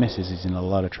 Because if he misses, he's in a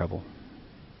lot of trouble.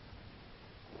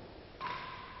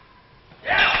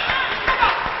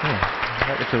 Yeah,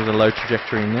 that was a low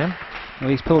trajectory in there. Well,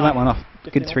 he's pulled that one off a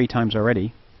good 3 times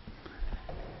already.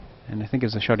 And I think it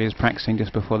was a shot he was practicing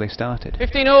just before they started.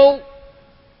 15 all.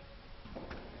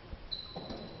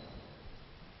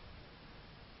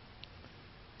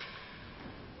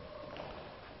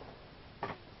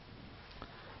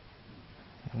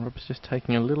 And Rob's just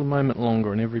taking a little moment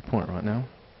longer on every point right now.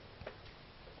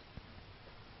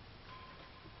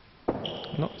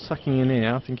 Not sucking in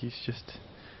air, I think he's just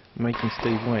making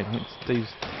Steve wait. I think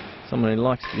Steve's someone who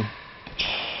likes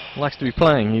to be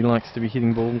playing. He likes to be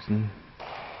hitting balls and.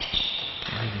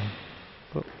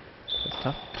 Oh, that's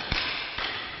tough.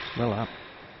 Well up.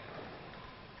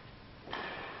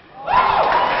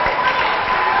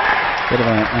 Bit of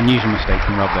an unusual mistake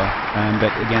from Rob there,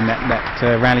 but again, that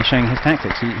rally showing his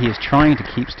tactics. He is trying to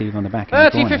keep Steve on the back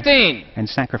end 30-15 and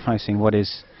sacrificing what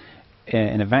is,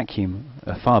 in a vacuum,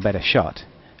 a far better shot,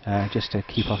 just to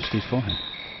keep off Steve's forehand.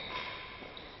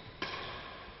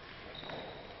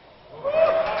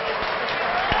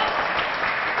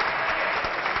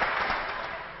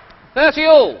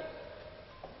 all.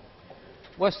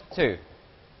 Worst 2.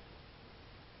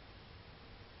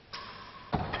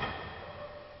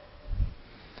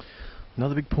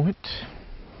 Another big point.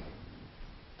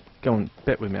 Go on,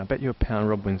 bet with me. I bet you £1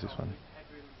 Rob wins this one.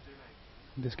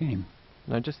 This game?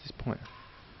 No, just this point.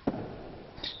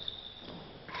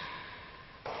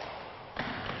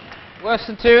 Worse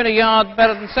than 2 and a yard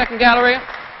better than second gallery.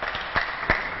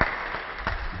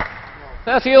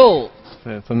 30 all.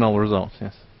 It's a null result,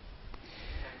 yes.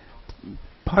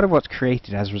 Part of what's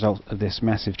created as a result of this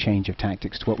massive change of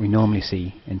tactics to what we normally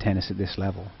see in tennis at this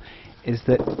level is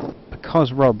that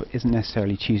because Rob isn't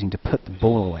necessarily choosing to put the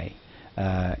ball away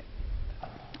as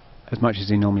much as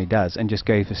he normally does and just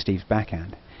go for Steve's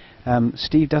backhand,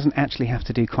 Steve doesn't actually have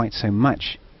to do quite so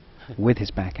much with his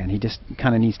backhand. He just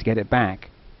kind of needs to get it back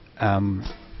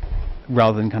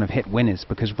rather than kind of hit winners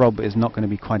because Rob is not going to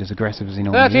be quite as aggressive as he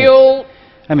normally 30 is. all.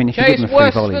 I mean, if you give him a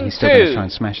free volley, he's still going to try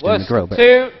and smash it in the grill,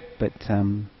 but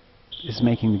it's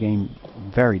making the game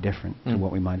very different to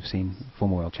what we might have seen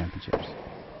former World Championships.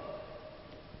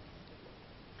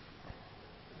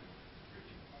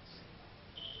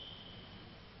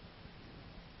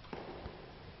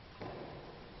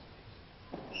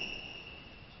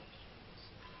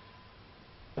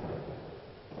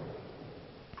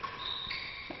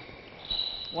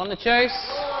 Won the chase.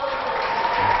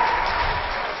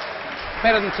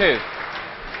 Better than 2.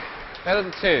 Better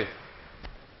than 2.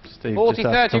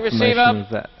 40-30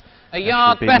 receiver. A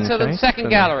yard better than second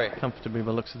gallery. Comfortably by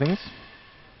the looks of things.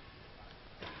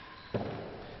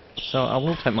 So I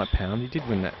will take my £1. He did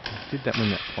win that. He did win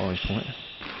that following point.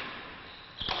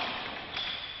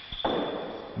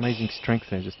 Amazing strength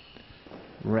there, just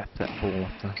wrap that ball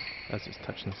after as it's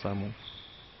touching the sidewall.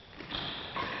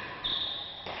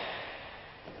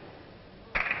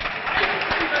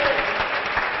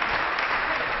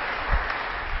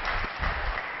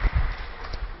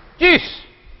 Deuce!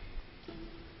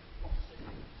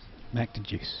 Back to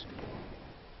deuce.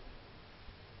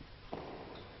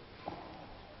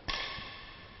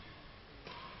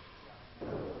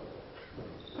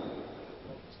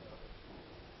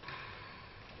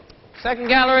 Second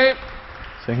gallery.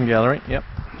 Second gallery, yep.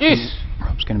 Deuce!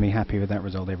 Rob's going to be happy with that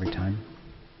result every time.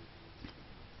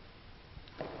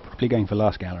 Probably going for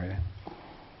last gallery there.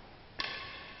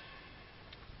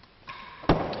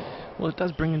 Well, it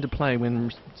does bring into play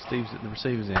when Steve's at the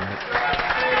receiver's end.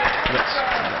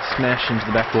 That smash into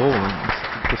the back wall,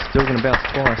 and it's still going to bounce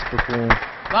twice before...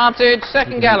 Advantage,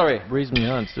 second gallery. Reasonably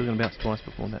hard, still going to bounce twice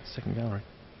before that second gallery.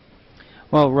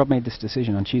 Well, Rob made this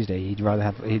decision on Tuesday. He'd rather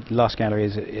have last gallery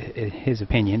is his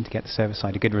opinion to get the service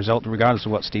side a good result, regardless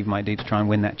of what Steve might do to try and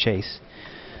win that chase.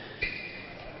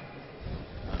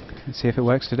 Let's see if it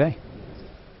works today.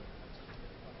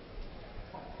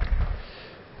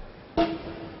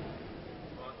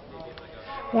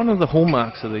 One of the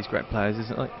hallmarks of these great players is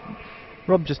that, like,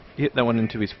 Rob just hit that one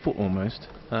into his foot almost,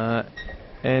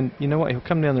 and you know what? He'll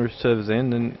come down the server's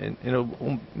end, and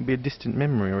it'll be a distant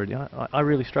memory already. I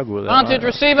really struggle with that. Advantage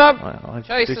receiver. I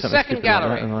Chase do the something second stupid like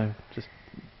gallery. that and I just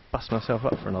bust myself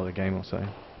up for another game or so.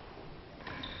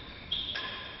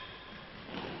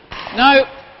 No.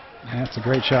 That's a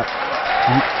great shot.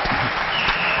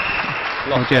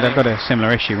 Oh, Jed, I've got a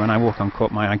similar issue. When I walk on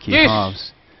court, my IQ Yes.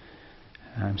 halves.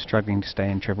 I'm struggling to stay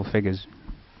in triple figures.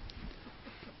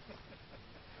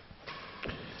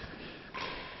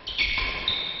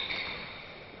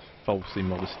 False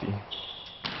immodesty.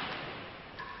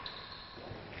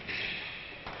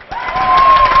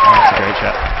 That's a great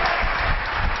shot.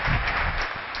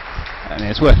 I mean,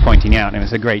 it's worth pointing out, and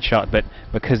it's a great shot, but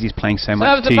because he's playing so much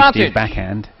Serves to advantage. Steve's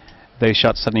backhand, those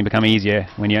shots suddenly become easier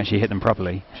when you actually hit them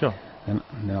properly. Sure. They're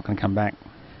not going to come back.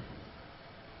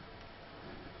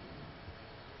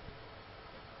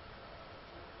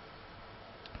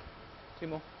 Two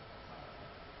more.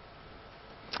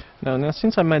 Now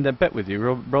since I made that bet with you,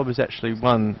 Rob has actually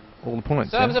won all the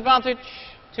points. Serves advantage,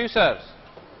 two serves.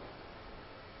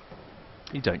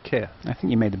 You don't care. I think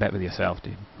you made the bet with yourself,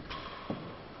 dude.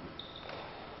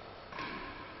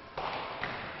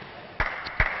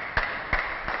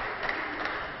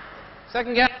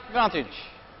 Second gallery advantage.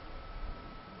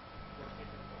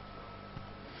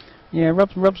 Yeah,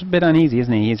 Rob's a bit uneasy,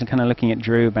 isn't he? He's kind of looking at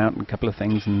Drew about a couple of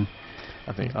things, and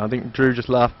I think Drew just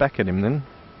laughed back at him then.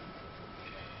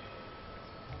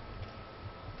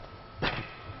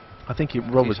 I think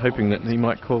Rob was hoping that he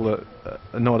might call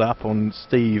a nod up on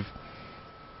Steve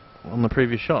on the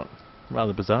previous shot.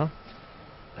 Rather bizarre.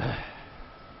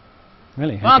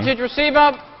 really. Advantage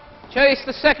receiver. Chase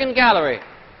the second gallery.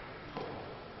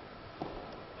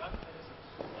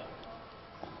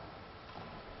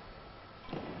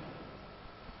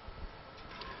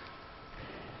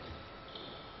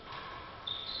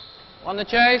 On the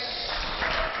chase.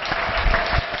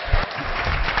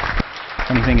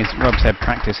 Funny thing is, Rob said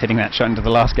practice hitting that shot into the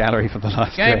last gallery for the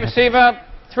last Game player. receiver.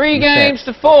 3 Reset. games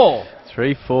to 4.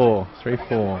 3-4.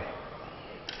 3-4.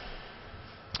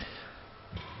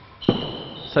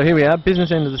 So here we are,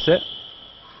 business end of the set.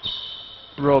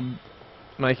 Rob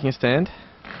making a stand.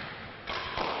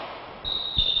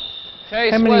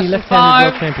 Chase How many worse than left-handed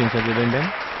 5. world champions have there been, Ben?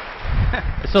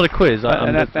 It's not a quiz.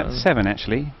 That's 7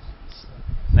 actually.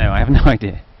 No, I have no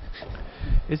idea.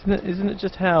 Isn't it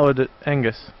just Howard at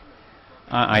Angus?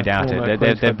 I doubt former it.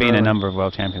 Queensland There've been a rower. number of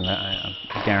world champions.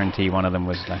 I guarantee one of them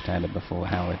was left-handed before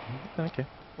Howard. Okay.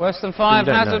 Worse than 5.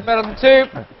 don't Hazard know. better than 2.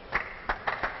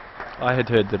 I had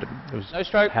heard that it was No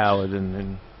stroke. Howard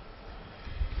and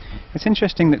It's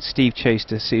interesting that Steve chose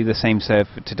to see the same serve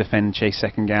to defend Chase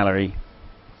second gallery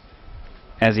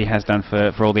as he has done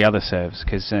for all the other serves,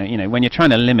 because you know, when you're trying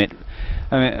to limit,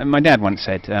 I mean, my dad once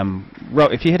said,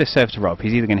 if you hit a serve to Rob,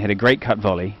 he's either going to hit a great cut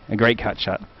volley, a great cut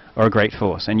shot, or a great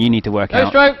force, and you need to work No out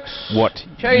strokes. what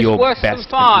Chase you're worse than best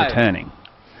 5. at returning.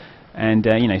 And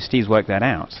you know, Steve's worked that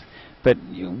out. But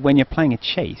when you're playing a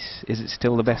chase, is it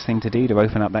still the best thing to do to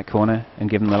open up that corner and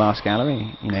give them the last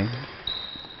gallery? You know.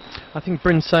 I think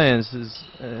Bryn Sayers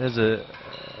has a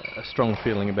strong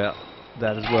feeling about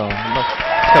that as well. It must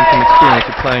come from experience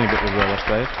of playing a bit with Rob, I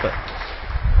suppose. But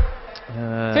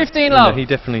 15 you know, love. he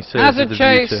definitely serves Hazard with a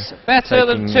view chase to better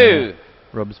than taking, 2.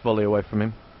 Rob's volley away from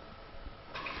him.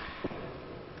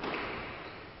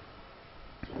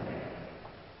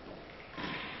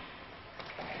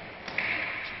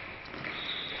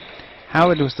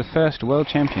 Howard was the first world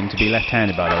champion to be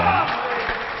left-handed, by the way.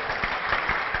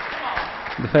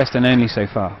 The first and only so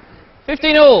far.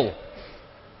 15 all.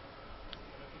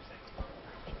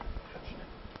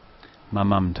 My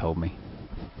mum told me.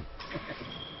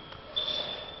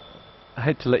 I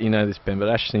hate to let you know this, Ben, but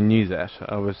I actually knew that.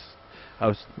 I was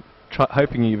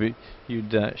hoping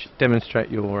you'd demonstrate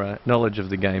your knowledge of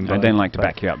the game. I don't like to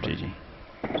back you up, Gigi.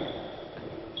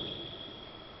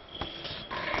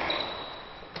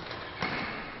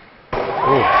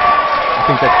 Oh, I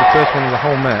think that's the first one of the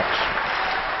whole match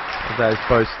of those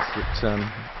boasts that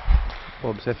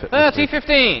Bob's effort.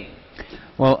 30-15.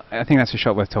 Well, I think that's a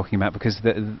shot worth talking about because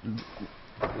the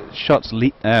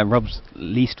Rob's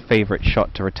least favourite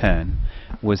shot to return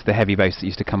was the heavy boast that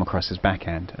used to come across his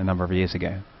backhand a number of years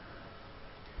ago.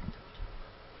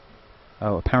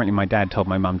 Oh, apparently my dad told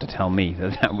my mum to tell me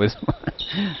that that was...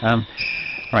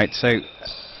 right, so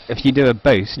if you do a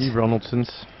boast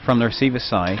from the receiver's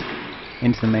side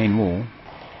into the main wall,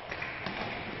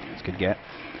 that's a good get.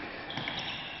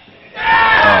 Oh,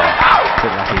 a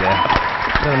bit lucky there.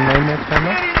 Is that a main wall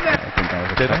camera? I think that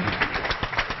was a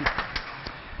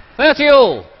 30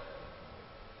 all.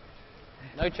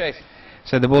 No chase.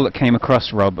 So the ball that came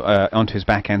across Rob onto his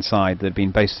backhand side that had been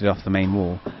boasted off the main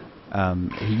wall,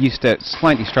 he used to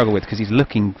slightly struggle with because he's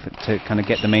looking to kind of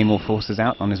get the main wall forces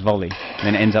out on his volley and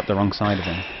then it ends up the wrong side of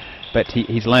him. But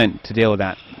he's learnt to deal with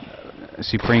that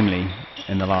supremely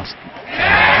in the last,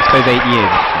 I suppose, 8 years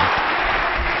actually.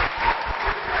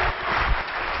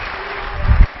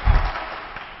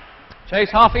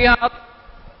 Chase half a yard.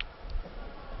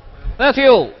 30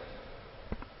 all.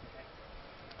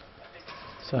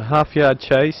 So half-yard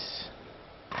chase.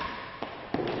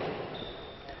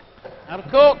 Out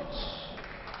of court.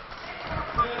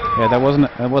 Yeah, that wasn't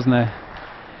a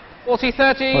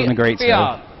 40-30. Wasn't a great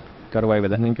yard. serve. Got away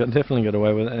with it. And definitely got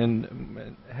away with it.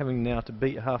 And having now to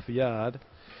beat half a yard,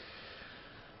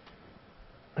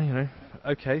 you know,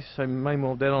 okay. So main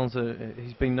wall dead-ons,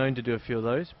 he's been known to do a few of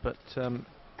those, but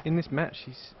in this match,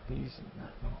 he's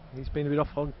been a bit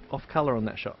off colour on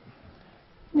that shot.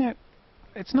 Yeah,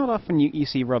 it's not often you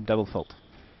see Rob double fault.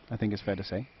 I think it's fair to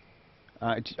say.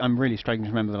 I'm really struggling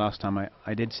to remember the last time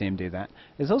I did see him do that.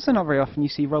 It's also not very often you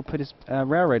see Rob put his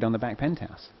railroad on the back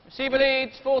penthouse. Receiver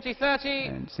leads 40-30.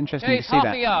 And it's interesting to see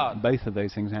that both of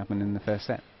those things happen in the first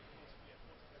set.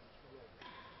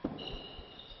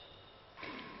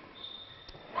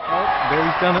 Oh, there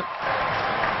he's done it.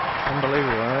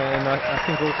 Unbelievable. And I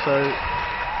think also,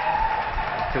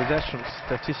 if there was actual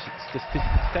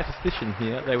statistician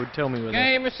here, they would tell me whether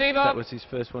that was his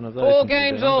first one of those. 4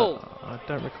 games all. I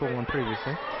don't recall one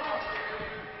previously.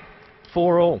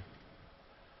 4 all.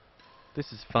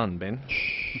 This is fun, Ben.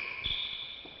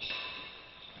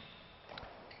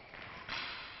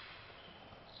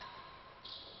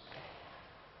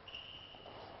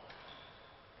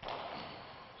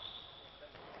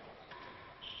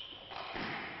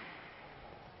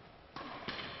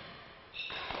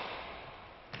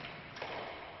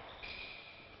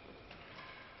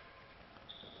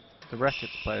 The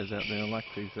rackets players out there like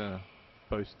these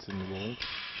boasts in the wall.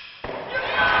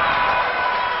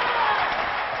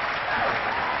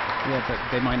 Yeah, but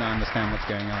they might not understand what's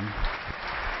going on.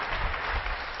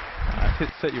 I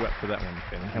could set you up for that one,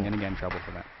 Ben. I'm going to get in trouble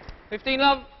for that. 15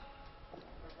 love.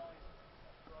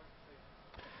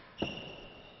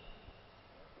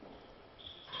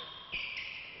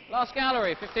 Last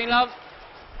gallery, 15 love.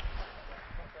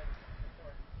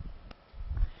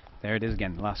 There it is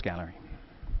again, last gallery.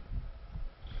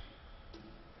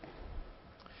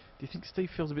 Do you think Steve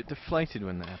feels a bit deflated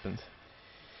when that happens?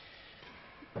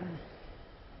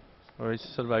 Or he's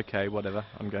sort of okay, whatever,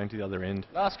 I'm going to the other end.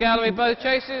 Last gallery, both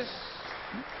chases.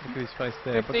 Look at his face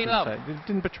there. 15 up. It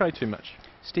didn't betray too much.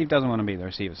 Steve doesn't want to be the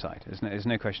receiver side. There's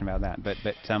no question about that. But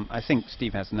I think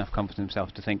Steve has enough confidence in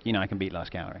himself to think, you know, I can beat last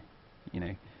gallery. You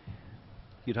know,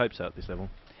 you'd hope so at this level.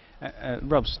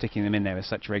 Rob's sticking them in there with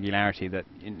such regularity that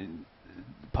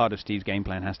part of Steve's game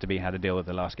plan has to be how to deal with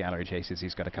the last gallery chases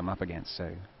he's got to come up against.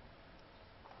 So.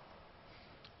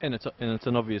 And it's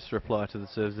an obvious reply to the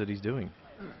serves that he's doing.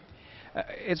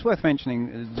 It's worth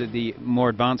mentioning the more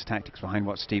advanced tactics behind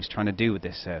what Steve's trying to do with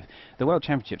this serve. The World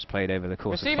Championships played over the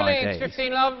course of 5 days.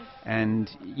 15 love. And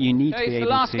you need to be able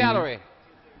last to gallery.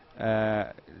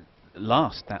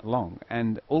 Last that long.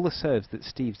 And all the serves that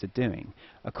Steve's are doing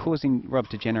are causing Rob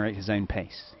to generate his own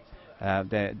pace.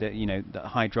 They're you know, the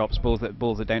high drops, balls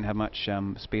that don't have much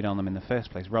speed on them in the first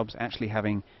place. Rob's actually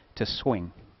having to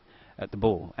swing at the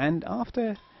ball. And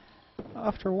after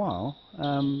a while,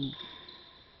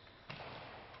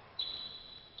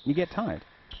 you get tired.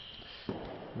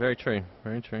 Very true,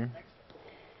 very true.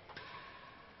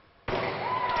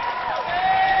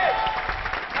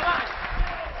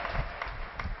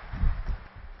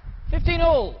 15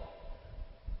 all.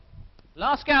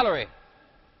 Last gallery.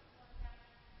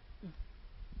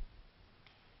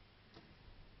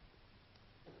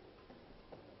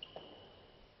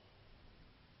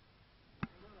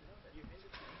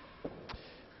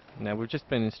 Now, we've just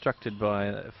been instructed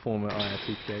by former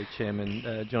IRTPA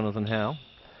chairman Jonathan Howe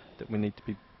that we need to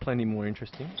be plenty more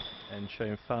interesting and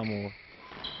show far more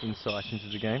insight into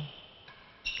the game.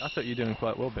 I thought you were doing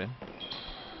quite well, Ben.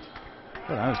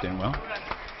 Well, I was doing well.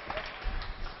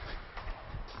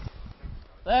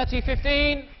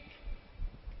 30-15.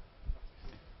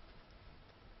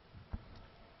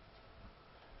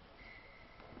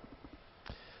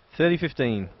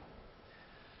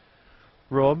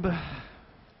 Rob, what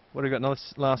have we got? Another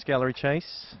last gallery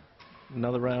chase.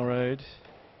 Another railroad.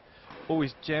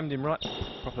 Always jammed him right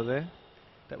proper there.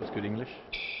 That was good English.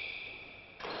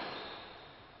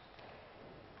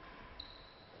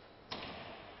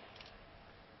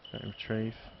 Don't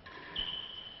retrieve.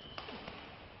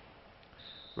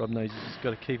 Rob knows he's got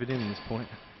to keep it in this point.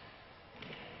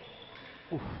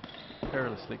 Oof,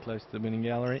 perilously close to the winning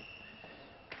gallery.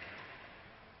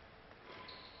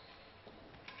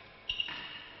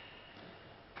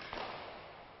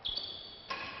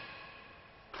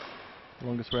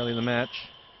 Longest rally of the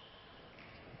match.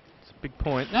 It's a big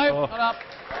point. No, not up.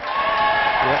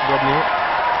 Yeah, Rob knew it.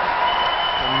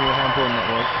 Rob knew how important that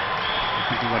was. I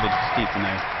think he wanted Steve to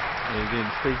know. Yeah, he did.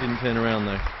 Steve didn't turn around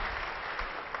though.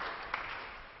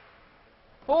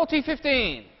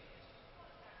 40-15.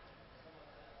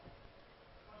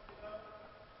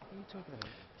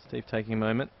 Steve taking a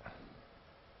moment.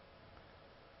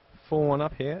 4-1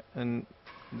 up here, and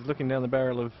he's looking down the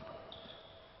barrel of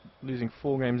losing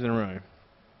 4 games in a row.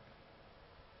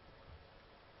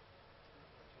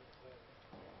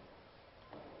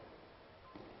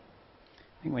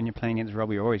 I think when you're playing against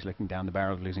Rob, you're always looking down the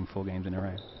barrel of losing 4 games in a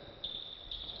row.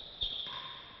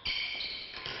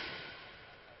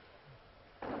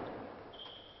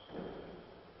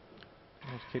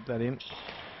 Let's keep that in.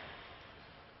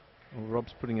 Well,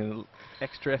 Rob's putting in a little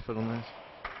extra effort on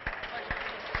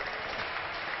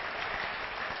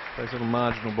those little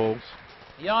marginal balls.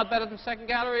 A yard better than second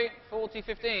gallery.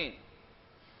 40-15.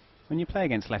 When you play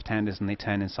against left-handers and they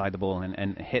turn inside the ball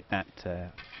and hit that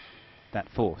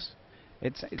force,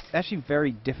 it's actually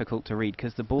very difficult to read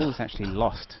because the ball is actually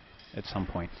lost at some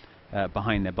point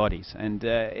behind their bodies, and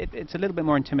it's a little bit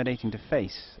more intimidating to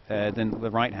face than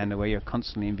the right-hander where you're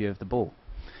constantly in view of the ball.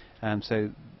 So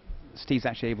Steve's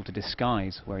actually able to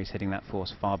disguise where he's hitting that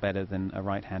force far better than a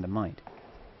right-hander might.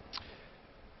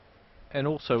 And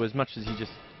also, as much as he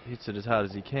just hits it as hard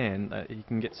as he can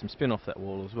get some spin off that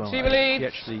wall as well. Receiver leads. He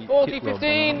actually hit 40-15. Rob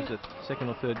on the second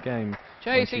or third game.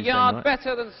 Chase a yard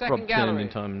better than second Rob gallery. turned in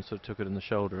time and sort of took it in the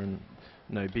shoulder, and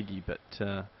no biggie. But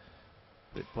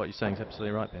what you're saying is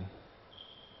absolutely right, Ben.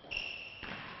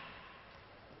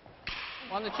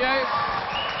 Won the chase.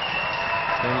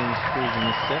 Ben cruising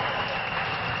this set.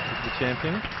 Is the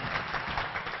champion.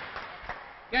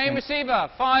 Game receiver.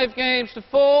 5 games to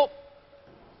 4.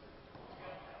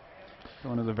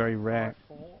 One of the very rare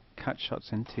cut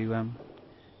shots into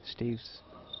Steve's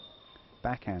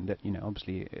backhand that,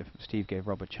 obviously if Steve gave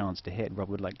Rob a chance to hit, Rob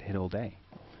would like to hit all day.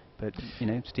 But,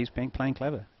 Steve's playing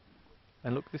clever.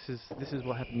 And look, this is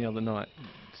what happened the other night.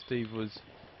 Steve was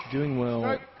doing well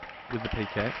with the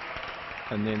PK,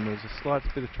 and then there was a slight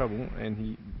bit of trouble, and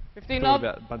he thought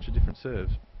about a bunch of different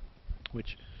serves,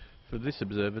 which for this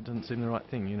observer doesn't seem the right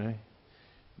thing.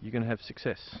 You're going to have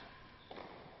success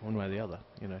one way or the other.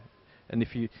 And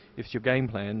if it's your game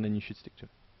plan, then you should stick to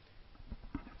it.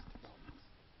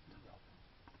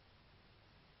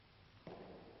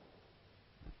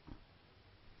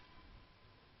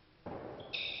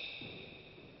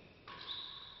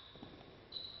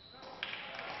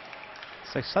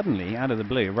 So suddenly, out of the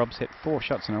blue, Rob's hit 4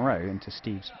 shots in a row into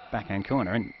Steve's backhand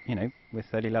corner, and with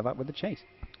 30 love up with the chase.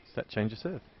 Does that change the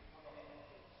serve?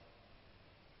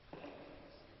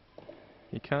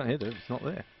 You can't hit it; it's not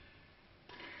there.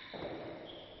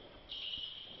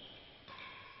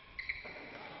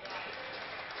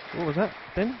 What was that,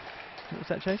 Ben? What was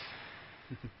that, Chase?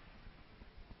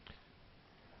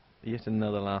 Yet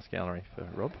another last gallery for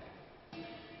Rob.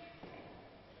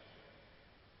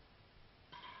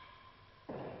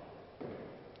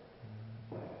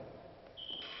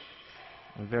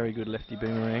 A very good lefty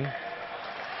boomerang.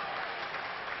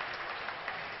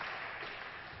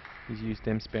 He's used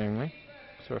them sparingly.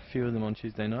 Saw a few of them on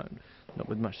Tuesday night, not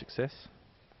with much success.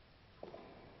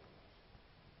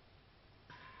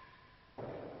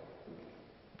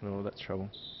 Oh, that's trouble.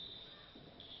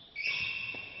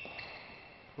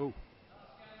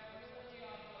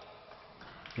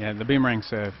 Yeah, the boomerang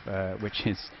serve, which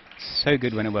is so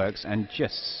good when it works and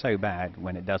just so bad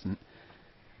when it doesn't.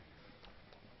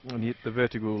 And hit the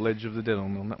vertical ledge of the dead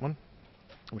on that one,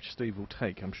 which Steve will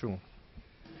take, I'm sure.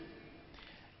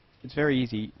 It's very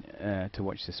easy to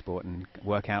watch this sport and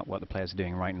work out what the players are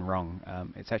doing right and wrong.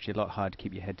 It's actually a lot hard to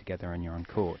keep your head together when you're on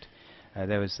court.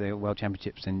 There was the World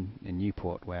Championships in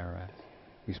Newport where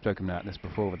we've spoken about this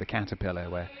before with the Caterpillar,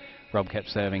 where Rob kept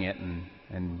serving it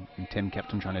and Tim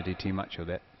kept on trying to do too much of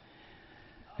it.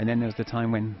 And then there was the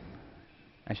time when,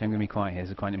 actually I'm going to be quiet here,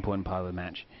 it's a quite important part of the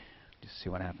match, just see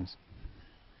what happens.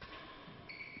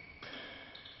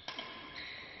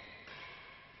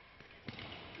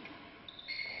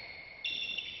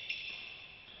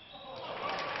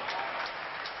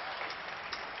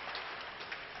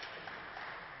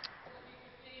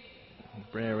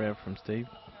 Rare error from Steve.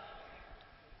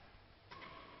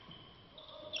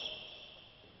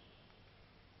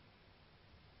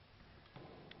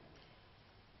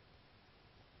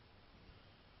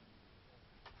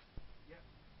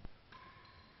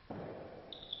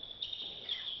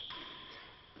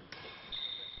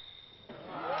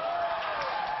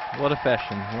 What a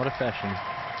fashion, what a fashion.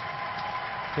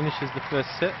 Finishes the first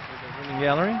set with a winning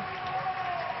gallery.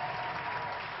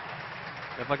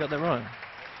 Have I got that right?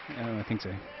 I think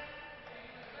so.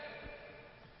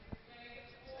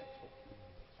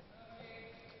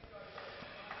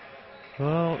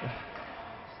 Well,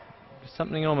 there's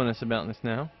something ominous about this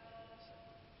now.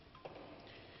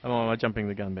 Oh, am I jumping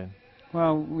the gun, Ben?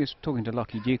 Well, we were talking to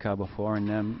Lockie Ducar before,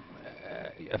 and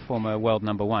a former world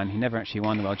 #1. He never actually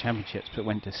won the World Championships, but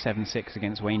went to 7-6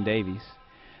 against Wayne Davies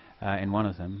in one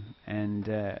of them. And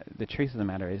the truth of the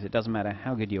matter is, it doesn't matter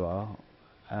how good you are,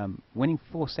 winning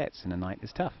 4 sets in a night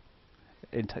is tough.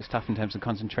 It's tough in terms of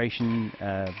concentration,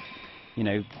 you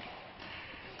know,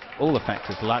 all the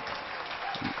factors, luck.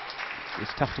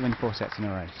 It's tough to win 4 sets in a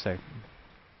row. So.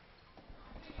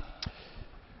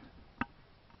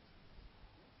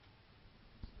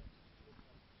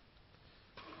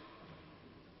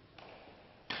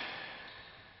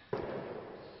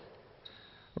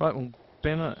 Right, well,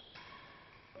 Ben,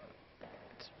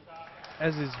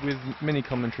 as is with many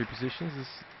commentary positions,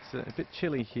 it's a bit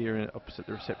chilly here opposite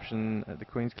the reception at the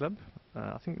Queen's Club.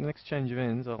 I think the next change of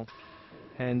ends, I'll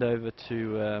hand over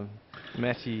to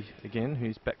Matty again,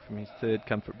 who's back from his 3rd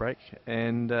comfort break,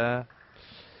 and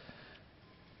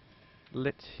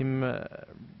let him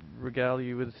regale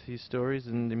you with his stories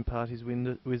and impart his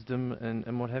wisdom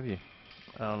and what have you.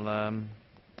 I'll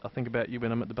think about you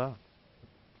when I'm at the bar.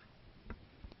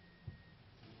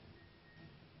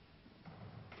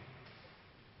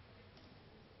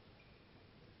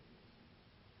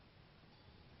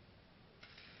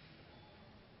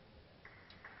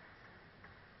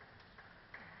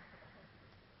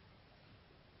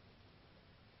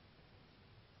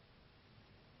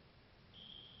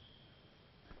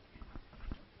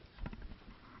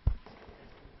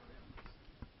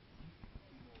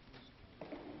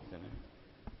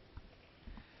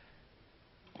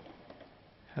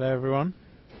 Hello everyone.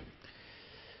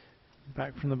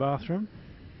 Back from the bathroom.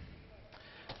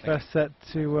 First set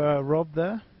to Rob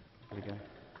there. Here we go.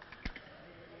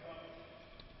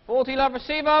 40 love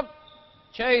receiver.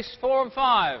 Chase 4 and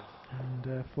 5.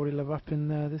 And 40 love up in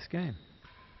this game.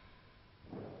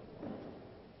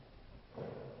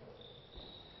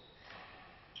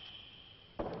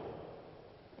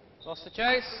 Lost the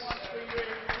chase.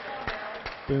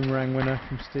 Boomerang winner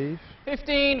from Steve.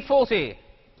 15-40.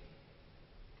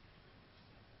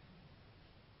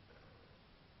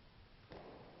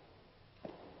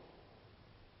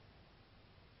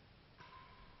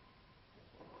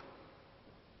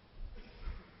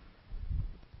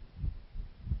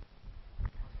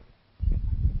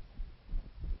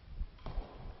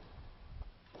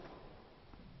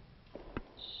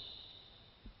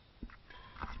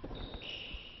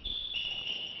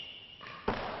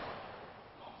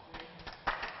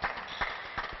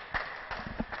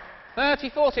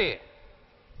 $30-40.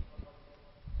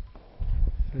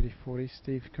 30-40.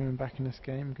 Steve coming back in this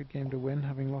game. Good game to win,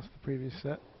 having lost the previous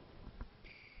set.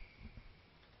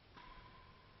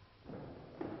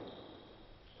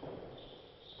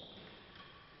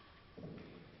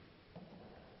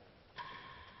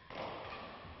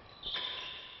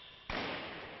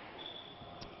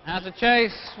 Has a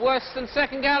chase, worse than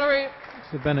second gallery.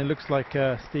 So Ben, it looks like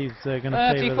Steve's going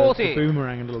to favour the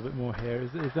boomerang a little bit more here.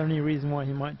 Is there any reason why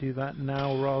he might do that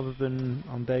now rather than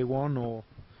on day 1 or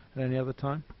at any other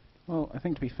time? Well, I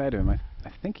think to be fair to him, I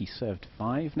think he served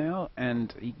 5 now,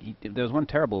 and there was one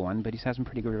terrible one, but he's had some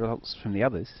pretty good results from the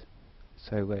others.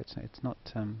 So it's not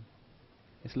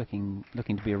it's looking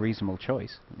to be a reasonable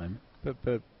choice at the moment.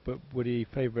 But but would he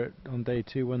favour it on day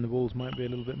 2 when the balls might be a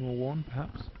little bit more worn,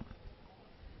 perhaps?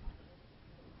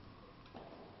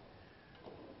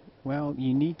 Well,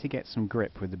 you need to get some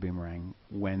grip with the boomerang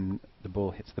when the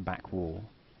ball hits the back wall,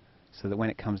 so that when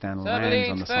it comes down and lands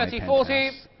on the side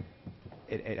penthouse,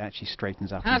 it actually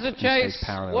straightens up and stays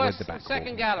parallel with the back second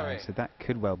wall. gallery. So that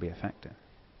could well be a factor.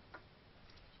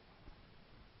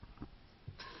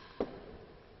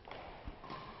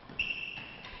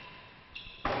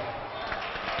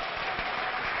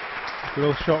 Good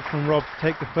old shot from Rob to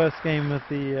take the first game of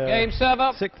the game serve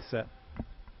up. 6th set.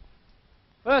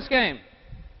 First game.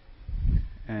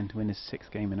 And to win his 6th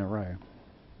game in a row.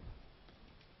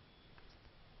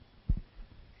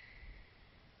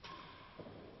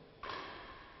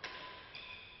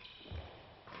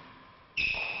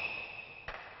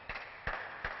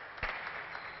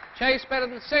 Chase better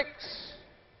than 6.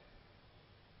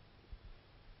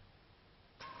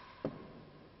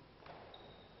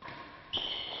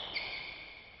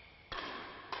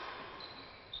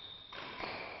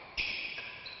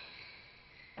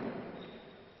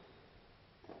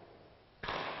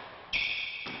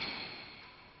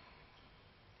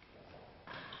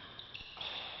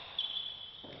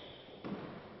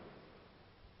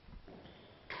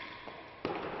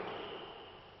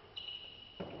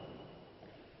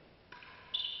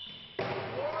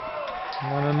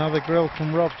 And another grill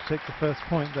from Rob to take the first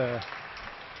point there.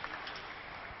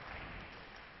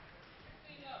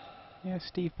 Yeah,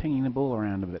 Steve pinging the ball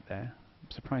around a bit there.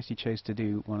 I'm surprised he chose to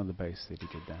do one of the both that he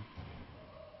did there.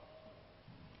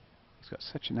 He's got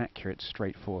such an accurate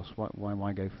straight force.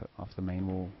 Why go for off the main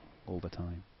wall all the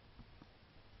time?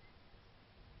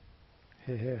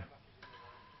 Here, here.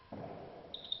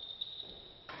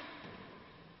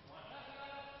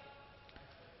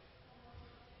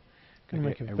 Going to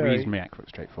make a reasonably accurate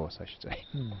straight force, I should say.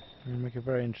 Going to make a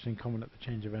very interesting comment at the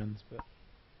change of ends, but.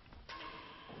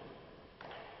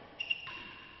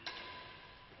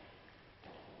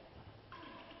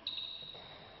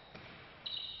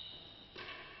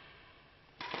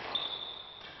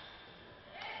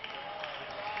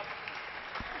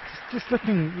 Just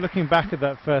looking back at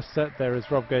that first set there, as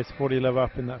Rob goes 40 love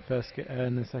up in that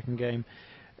in the second game,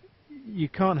 you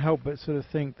can't help but sort of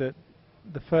think that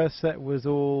the first set was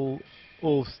all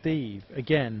Steve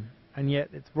again, and yet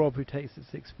it's Rob who takes it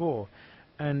 6-4,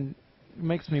 and it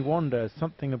makes me wonder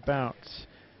something about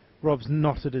Rob's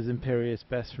not at his imperious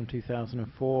best from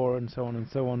 2004 and so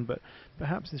on, but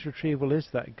perhaps his retrieval is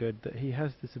that good that he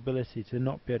has this ability to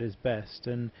not be at his best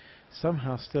and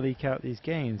somehow still eke out these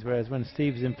games, whereas when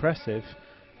Steve's impressive,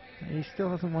 he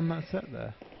still hasn't won that set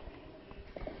there.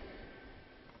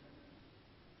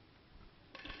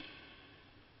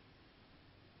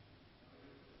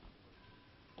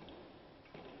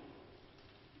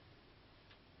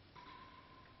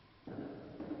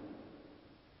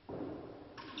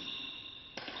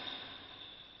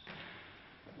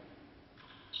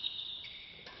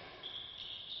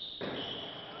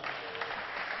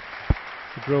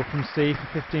 The drill from Steve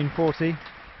for 15-40.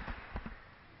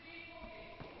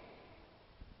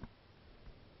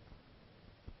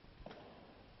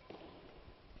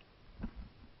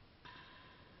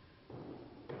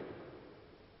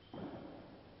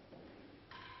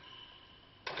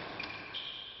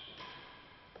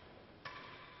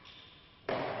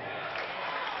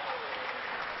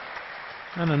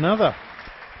 And another.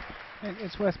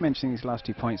 It's worth mentioning these last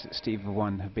 2 points that Steve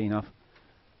won have been off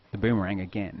the boomerang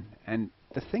again. And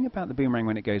the thing about the boomerang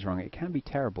when it goes wrong, it can be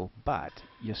terrible, but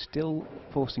you're still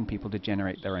forcing people to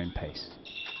generate their own pace.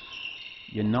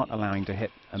 You're not allowing to hit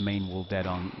a main wall dead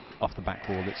on off the back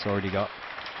wall that's already got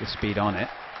the speed on it.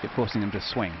 You're forcing them to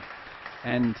swing.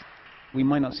 And we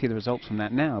might not see the results from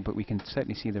that now, but we can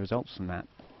certainly see the results from that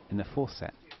in the 4th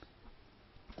set.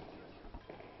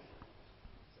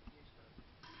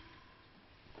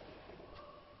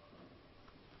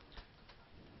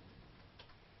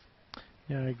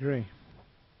 Yeah, I agree.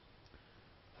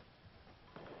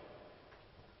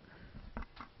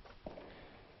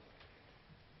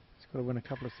 He's got to win a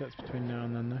couple of sets between now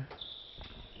and then, though.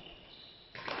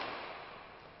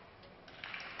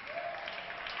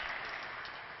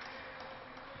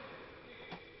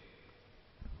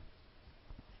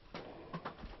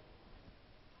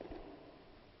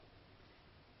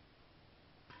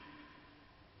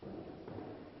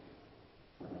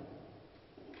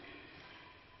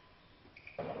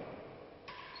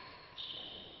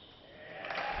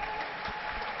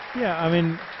 Yeah, I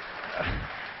mean,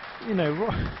 you know,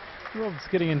 Rob's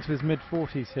getting into his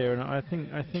mid-40s here, and I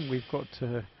think we've got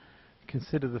to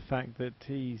consider the fact that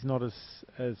he's not as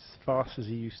fast as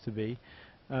he used to be.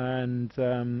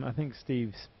 And I think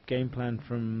Steve's game plan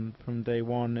from day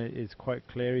one is quite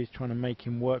clear. He's trying to make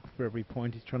him work for every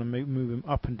point. He's trying to move him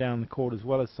up and down the court as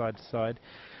well as side to side.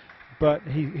 But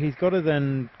he's got to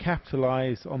then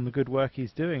capitalise on the good work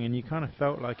he's doing, and you kind of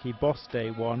felt like he bossed day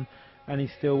one, and he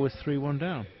still was 3-1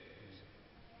 down.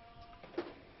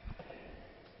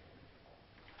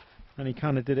 And he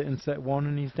kind of did it in set one,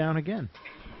 and he's down again.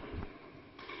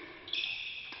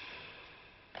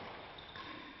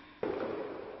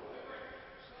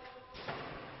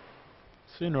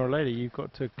 Sooner or later, you've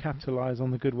got to capitalise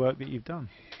on the good work that you've done.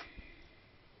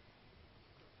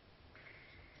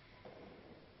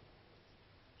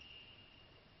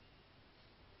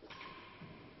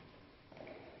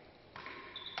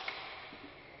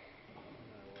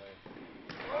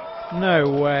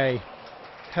 No way.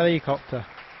 Helicopter.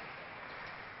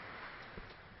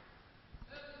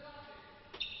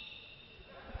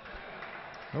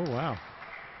 Oh wow.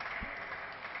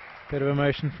 Bit of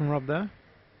emotion from Rob there.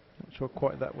 Not sure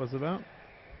quite that was about.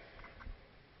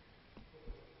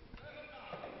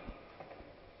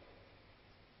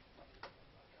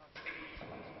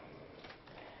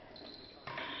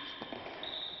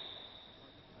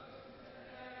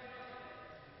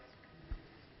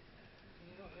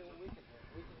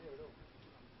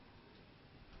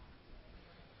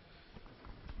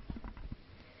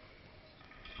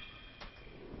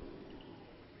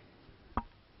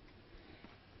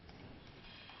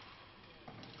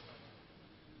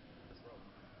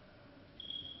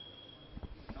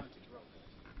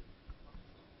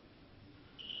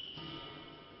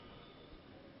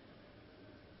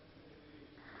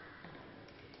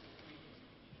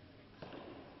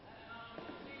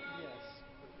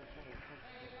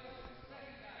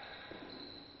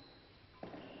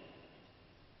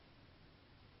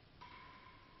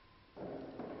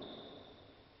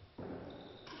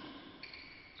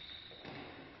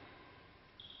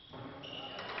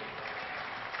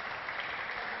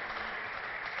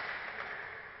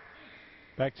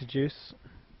 Back to Juice.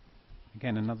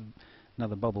 Again,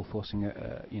 another bobble forcing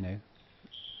a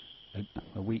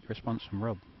weak response from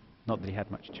Rob. Not that he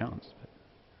had much chance.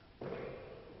 But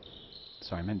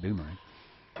sorry, I meant boomerang.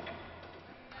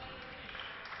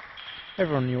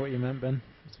 Everyone knew what you meant, Ben.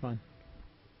 It's fine.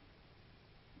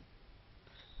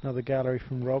 Another gallery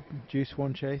from Rob. Juice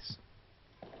one chase.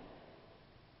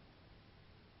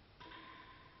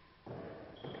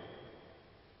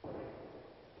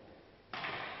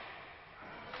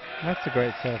 That's a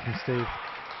great serve from Steve.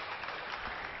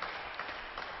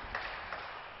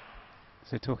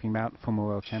 So talking about former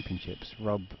World Championships,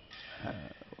 Rob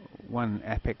won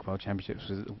epic World Championships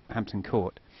with Hampton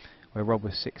Court, where Rob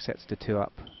was 6-2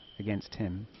 up against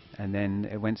Tim, and then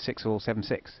it went 6-all,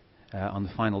 7-6 on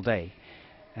the final day.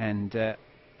 And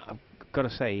I've got to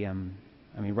say, I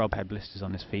mean, Rob had blisters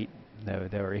on his feet. There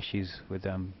were issues with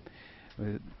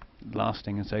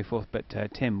lasting and so forth, but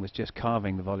Tim was just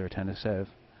carving the volley returner serve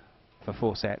for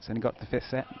 4 sets, and he got the 5th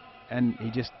set, and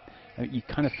he just, you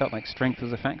kind of felt like strength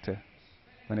was a factor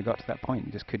when it got to that point.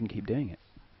 He just couldn't keep doing it.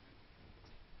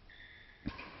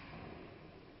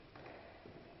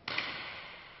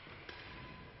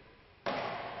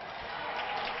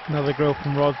 Another grill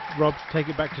from Rob to take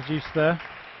it back to Juice there.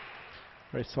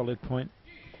 Very solid point.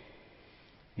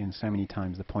 And so many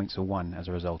times the points are won as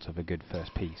a result of a good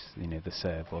first piece, you know, the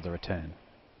serve or the return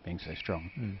being so strong.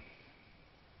 Mm.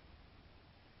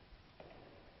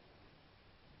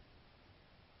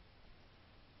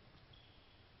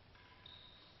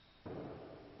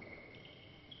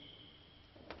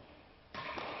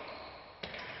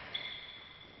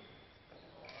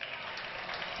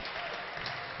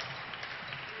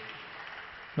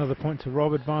 Another point to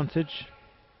Rob advantage.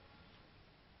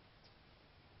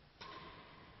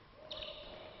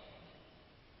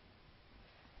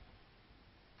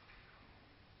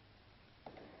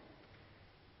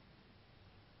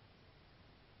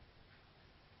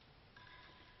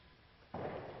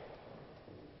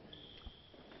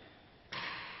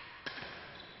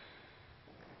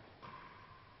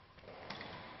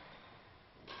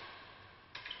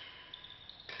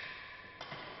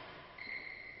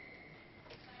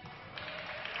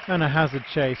 And a hazard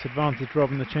chase, advantage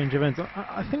Rob in the change of ends.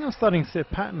 I think I'm starting to see a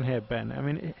pattern here, Ben. I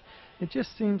mean, it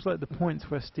just seems like the points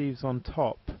where Steve's on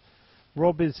top,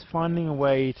 Rob is finding a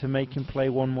way to make him play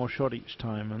one more shot each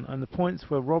time. And the points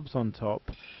where Rob's on top,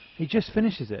 he just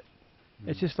finishes it.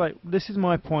 It's just like, this is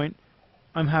my point,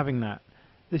 I'm having that.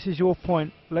 This is your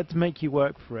point, let's make you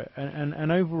work for it.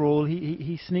 And overall,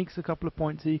 he sneaks a couple of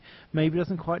points he maybe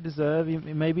doesn't quite deserve,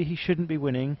 maybe he shouldn't be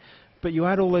winning. But you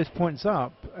add all those points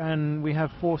up, and we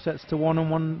have 4-1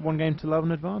 and one game to love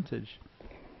an advantage.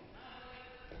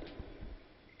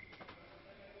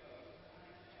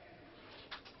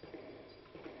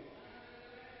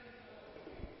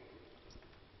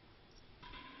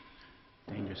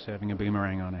 dangerous serving a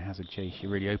boomerang on a hazard chase. You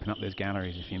really open up those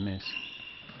galleries if you miss.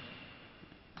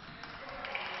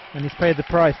 And he's paid the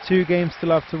price. 2 games to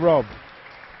love to Rob.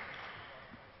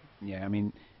 Yeah, I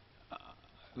mean,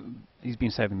 he's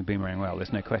been serving the boomerang well,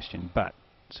 there's no question, but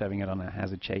serving it on a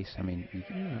hazard chase, I mean...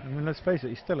 I mean, let's face it,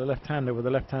 he's still a left-hander with a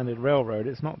left-handed railroad.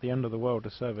 It's not the end of the world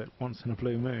to serve it once in a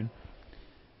blue moon.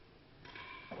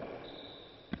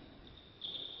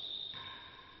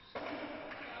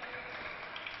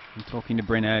 I'm talking to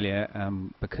Bryn earlier,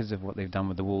 because of what they've done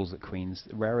with the walls at Queen's,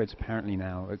 railroads apparently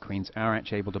now at Queen's are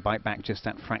actually able to bite back just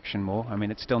that fraction more. I mean,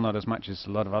 it's still not as much as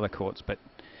a lot of other courts, but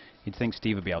you'd think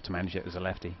Steve would be able to manage it as a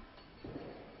lefty.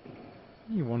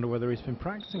 You wonder whether he's been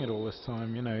practicing it all this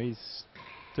time. You know, he's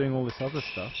doing all this other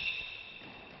stuff.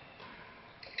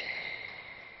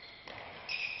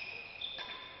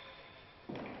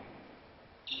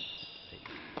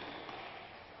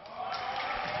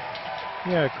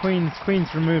 Yeah, Queen's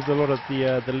removed a lot of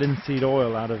the linseed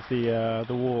oil out of the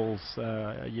walls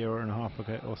a year and a half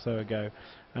ago or so ago,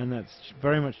 and that's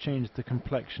very much changed the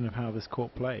complexion of how this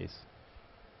court plays.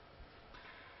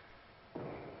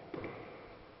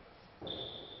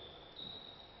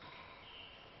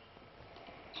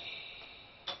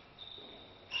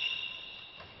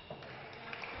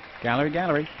 Gallery,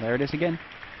 gallery, there it is again.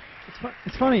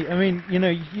 It's funny, I mean, you know,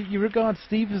 you regard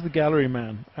Steve as the gallery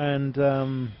man, and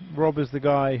Rob is the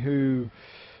guy who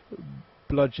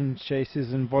bludgeons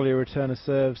chases and volley returner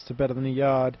serves to better than a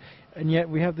yard, and yet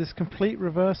we have this complete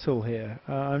reversal here.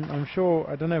 I'm sure,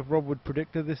 I don't know if Rob would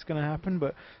predict that this is going to happen,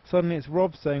 but suddenly it's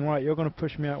Rob saying, right, you're going to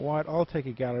push me out wide, I'll take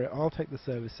a gallery, I'll take the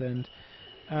service end,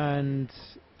 and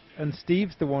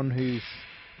Steve's the one who's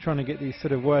trying to get these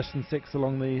sort of worse than 6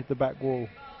 along the back wall.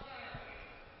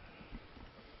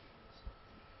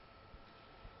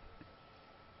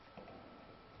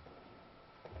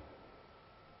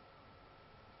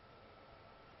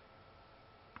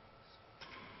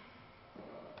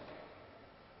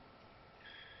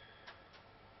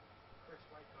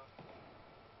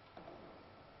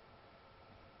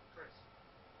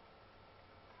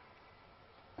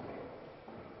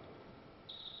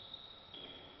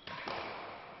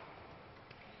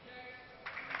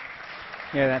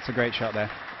 Yeah, that's a great shot there.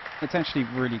 It's actually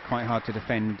really quite hard to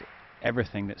defend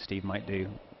everything that Steve might do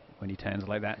when he turns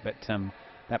like that, but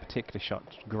that particular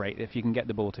shot's great. If you can get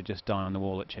the ball to just die on the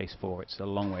wall at chase 4, it's a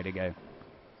long way to go.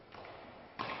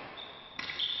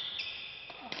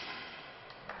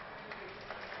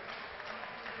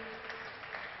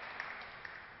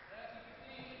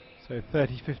 So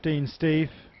 30-15, Steve.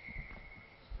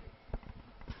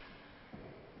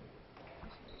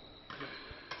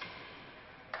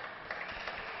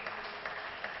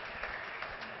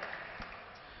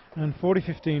 And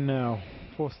 40-15 now.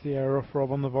 Force the error off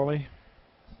Rob on the volley.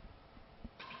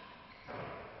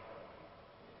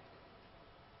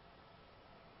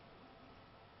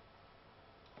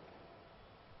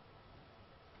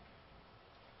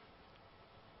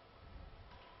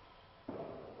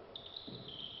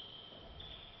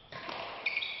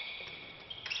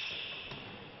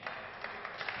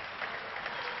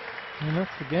 And that's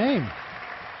the game.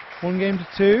 1 game to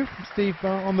 2. Steve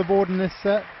on the board in this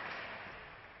set.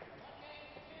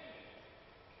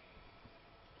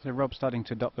 So Rob's starting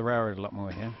to adopt the railroad a lot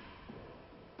more here.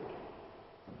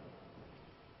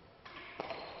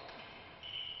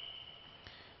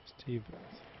 Steve,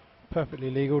 perfectly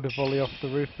legal to volley off the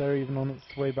roof there, even on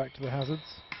its way back to the hazards.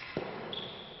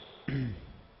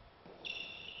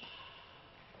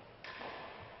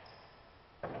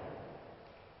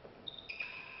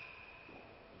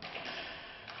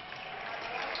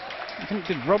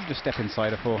 Did Rob just step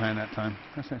inside a forehand that time?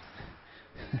 That's it.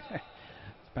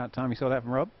 It's about time you saw that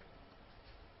from Rob.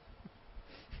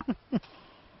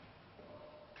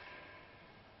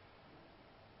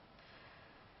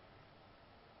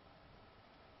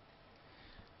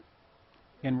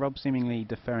 Again, Rob seemingly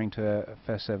deferring to a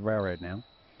first serve railroad now.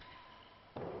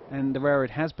 And the railroad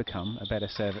has become a better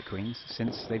serve at Queen's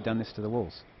since they've done this to the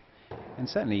walls. And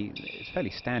certainly it's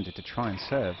fairly standard to try and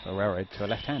serve a railroad to a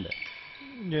left-hander.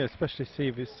 Yeah, especially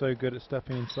Steve is so good at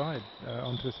stepping inside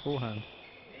onto his forehand.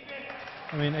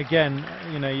 I mean, again,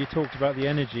 you know, you talked about the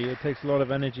energy. It takes a lot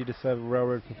of energy to serve a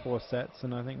railroad for 4 sets,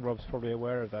 and I think Rob's probably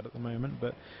aware of that at the moment.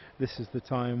 But this is the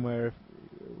time where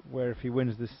if he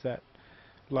wins this set,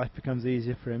 life becomes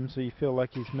easier for him. So you feel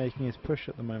like he's making his push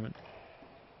at the moment.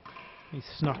 He's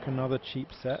snuck another cheap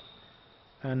set,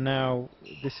 and now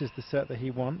this is the set that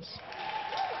he wants.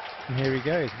 And here he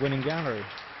goes, winning gallery.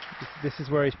 This is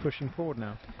where he's pushing forward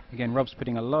now. Again, Rob's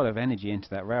putting a lot of energy into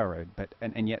that railroad, but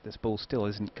and yet this ball still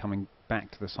isn't coming back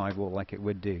to the sidewall like it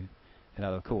would do in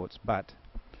other courts. But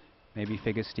maybe he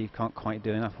figures Steve can't quite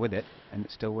do enough with it, and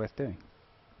it's still worth doing.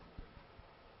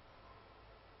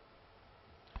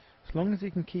 As long as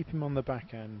he can keep him on the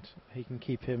backhand, he can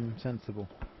keep him sensible.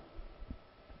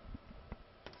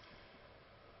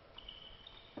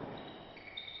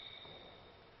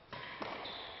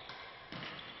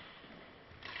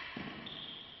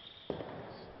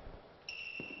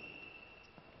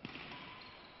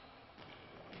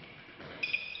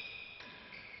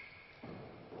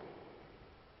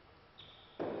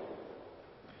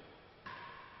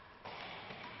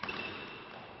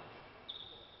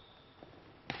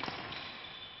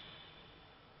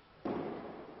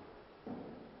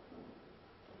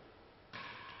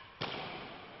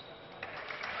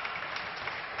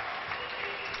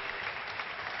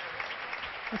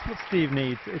 That's what Steve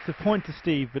needs. It's a point to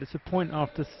Steve, but it's a point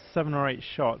after 7 or 8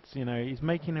 shots. You know, he's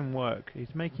making him work.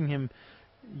 He's making him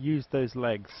use those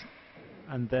legs,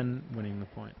 and then winning the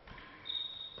point.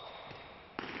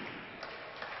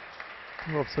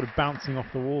 Rob's sort of bouncing off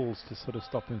the walls to sort of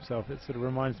stop himself. It sort of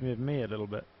reminds me of me a little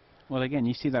bit. Well, again,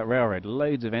 you see that railroad,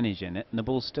 loads of energy in it, and the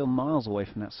ball's still miles away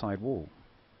from that side wall.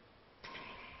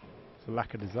 It's a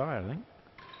lack of desire, I think.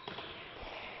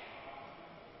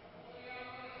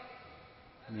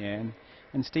 Yeah,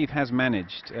 and Steve has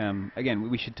managed, again,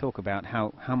 we should talk about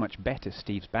how much better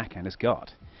Steve's backhand has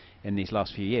got in these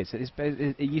last few years.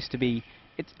 It used to be,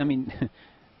 I mean,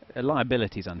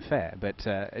 liability is unfair, but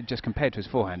just compared to his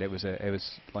forehand, it was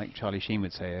like Charlie Sheen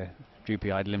would say, a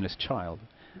droopy-eyed, limbless child.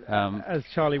 As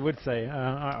Charlie would say,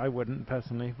 I wouldn't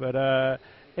personally, but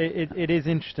it is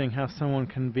interesting how someone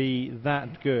can be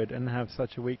that good and have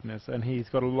such a weakness, and he's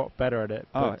got a lot better at it.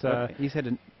 Oh, but he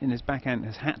said in his backhand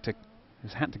has had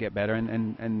to get better,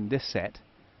 and this set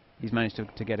he's managed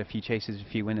to get a few chases,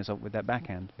 a few winners up with that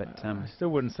backhand. But I still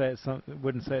wouldn't say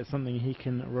it's something he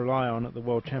can rely on at the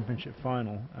World Championship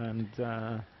final.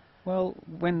 And well,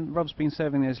 when Rob's been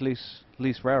serving those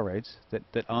loose railroads that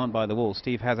aren't by the wall,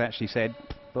 Steve has actually said,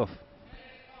 "Boof."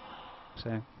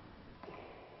 So.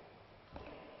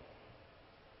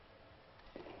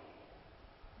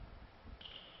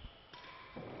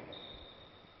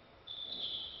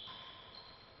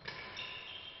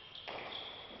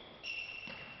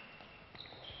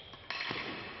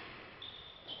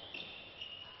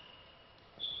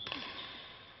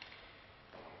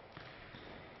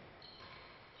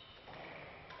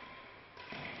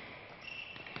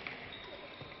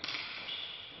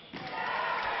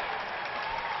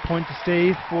 Point to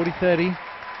Steve, 40-30.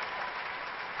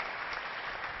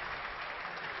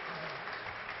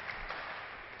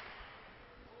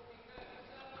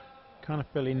 Kind of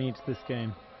feel he needs this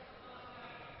game.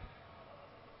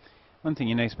 One thing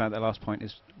you notice about that last point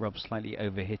is Rob slightly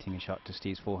over-hitting a shot to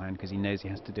Steve's forehand because he knows he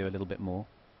has to do a little bit more.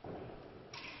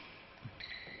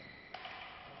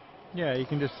 Yeah, he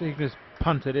can just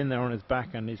punt it in there on his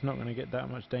backhand. He's not going to get that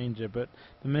much danger, but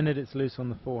the minute it's loose on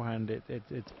the forehand,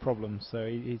 it's problems. So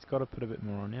he's got to put a bit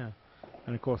more on, yeah.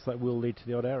 And of course, that will lead to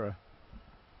the odd error.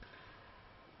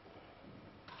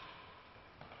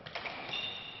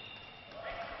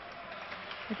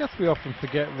 I guess we often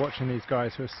forget, watching these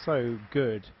guys who are so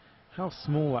good, how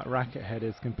small that racket head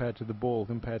is compared to the ball,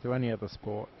 compared to any other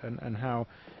sport, and how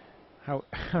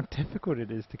difficult it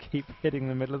is to keep hitting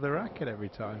the middle of the racket every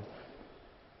time.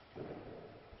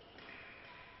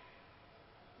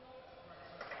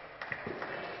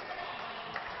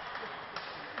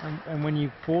 And when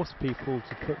you force people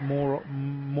to put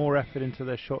more effort into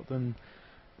their shot than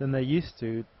they're used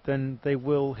to, then they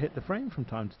will hit the frame from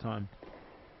time to time.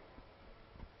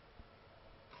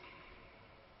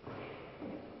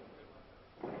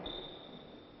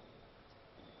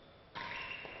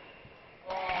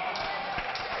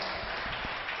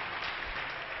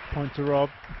 Point to Rob.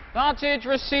 Advantage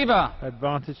receiver.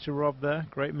 Advantage to Rob there.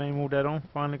 Great main wall dead on.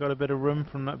 Finally got a bit of room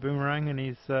from that boomerang, and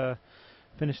he's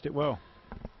finished it well.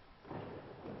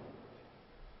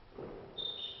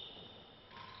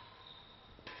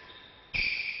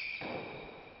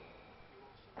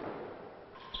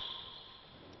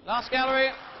 Last gallery.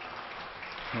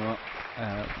 Well,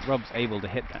 Rob's able to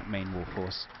hit that main wall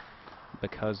force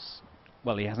because,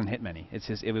 well, he hasn't hit many.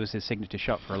 It was his signature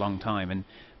shot for a long time, and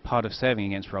part of serving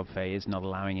against Rob Fahey is not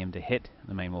allowing him to hit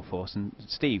the main wall force. And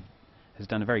Steve has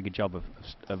done a very good job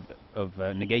of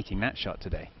negating that shot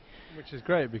today. Which is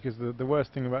great, because the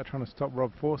worst thing about trying to stop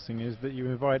Rob forcing is that you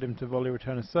invite him to volley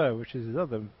return a serve, which is his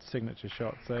other signature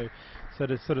shot. So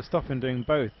to sort of stop him doing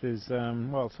both is,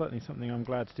 well, certainly something I'm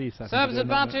glad Steve's having Serves to do,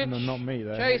 advantage. not me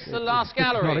there. Chase the last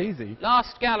gallery. It's not easy.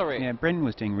 Last gallery. Yeah, Bryn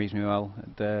was doing reasonably well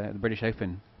at the British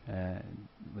Open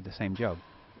with the same job.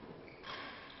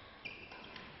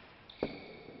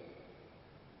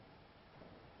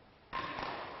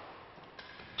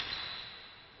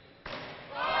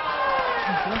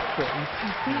 left it. You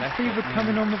think Steve would come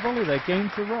in on the volley there.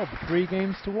 Game to Rob. 3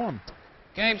 games to 1.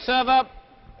 Game serve up.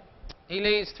 He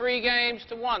leads 3 games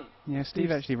to 1. Yeah,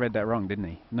 Steve actually read that wrong, didn't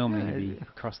he? Normally he'd be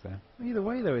across there. Either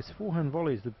way, though, his forehand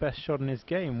volley is the best shot in his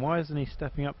game. Why isn't he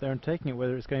stepping up there and taking it,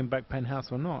 whether it's going back penthouse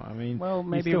or not? I mean, well,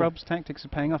 maybe Rob's tactics are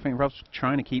paying off. I mean, Rob's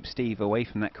trying to keep Steve away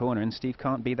from that corner, and Steve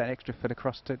can't be that extra foot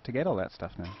across to get all that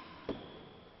stuff now.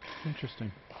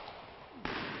 Interesting.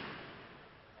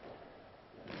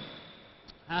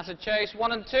 Hazard chase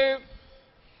 1 and 2.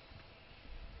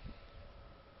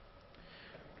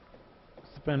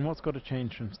 So Ben, what's got to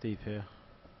change from Steve here?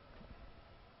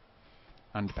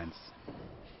 Underpants.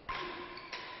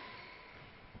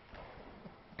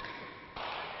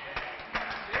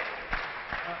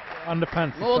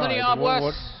 Underpants More than a yard what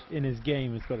worse. in his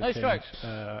game has got to No change strokes.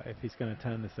 if he's going to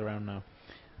turn this around now.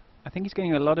 I think he's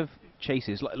getting a lot of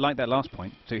chases, like that last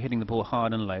point. So hitting the ball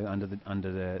hard and low under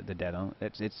the dead on.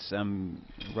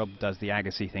 Rob does the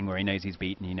Agassi thing where he knows he's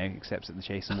beaten, accepts the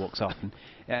chase and walks off. And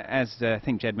as I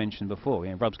think Jed mentioned before,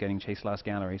 Rob's getting chased last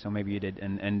gallery, so maybe you did,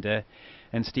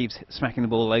 and Steve's smacking the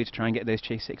ball low to try and get those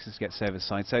chase sixes to get service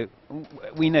side. So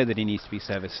we know that he needs to be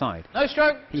service side. No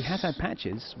stroke. He has had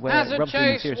patches where Hazard Rob's been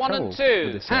in chase serious 1 trouble and 2.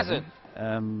 with the serve,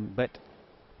 Hazard. but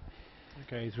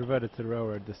Okay, he's reverted to the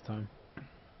railroad this time.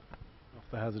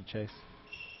 The hazard chase,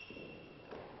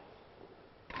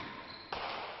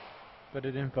 but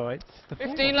it invites the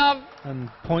 15 love and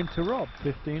point to Rob.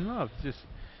 15 love. Just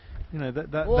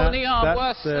that's than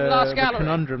last the gallery.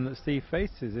 conundrum that Steve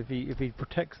faces. If he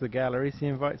protects the galleries, he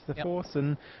invites the force,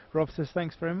 and Rob says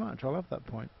thanks very much. I love that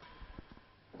point.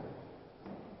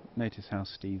 notice how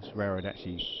Steve's railroad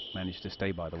actually managed to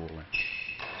stay by the wall there.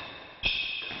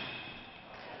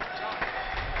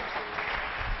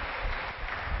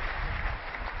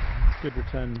 Good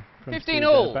return from 15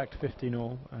 all. Back to 15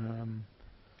 all.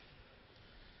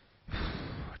 I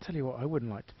tell you what, I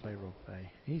wouldn't like to play Rob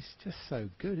Fahey. He's just so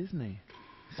good, isn't he?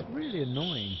 It's really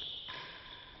annoying.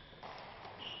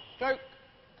 Stroke.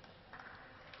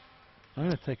 I'm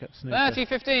going to take up snooker.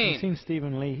 30-15. You've seen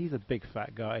Stephen Lee. He's a big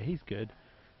fat guy. He's good.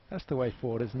 That's the way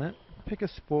forward, isn't it? Pick a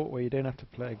sport where you don't have to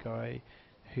play a guy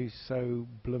who's so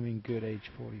blooming good, age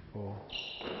 44.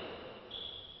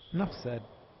 Enough said.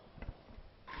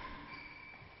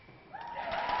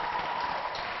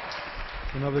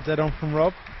 Another dead on from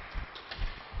Rob.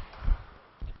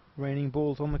 Raining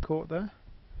balls on the court there.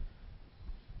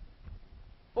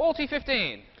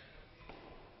 40-15.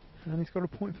 And he's got a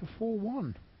point for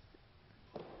 4-1.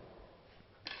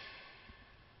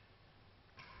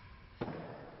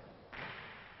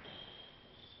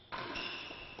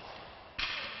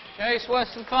 Chase worse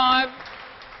than 5.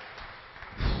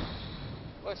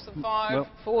 Worse than 5.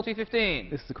 Well,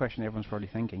 40-15. This is the question everyone's probably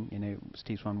thinking. You know,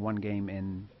 Steve's won one game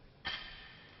in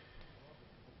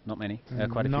not many,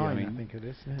 quite a few. I think it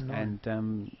is. Yeah, 9.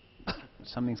 And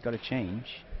something's got to change.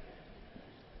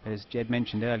 As Jed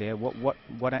mentioned earlier,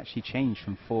 what actually changed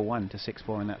from 4-1 to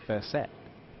 6-4 in that first set?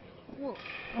 Well,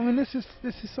 I mean, this is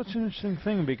such an interesting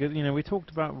thing because we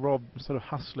talked about Rob sort of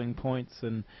hustling points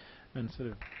and sort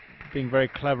of being very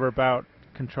clever about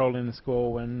controlling the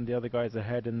score when the other guy's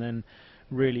ahead, and then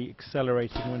really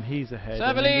accelerating when he's ahead.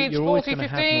 Serve leads, you're always going to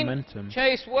have 40-15. momentum.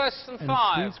 Chase worse than And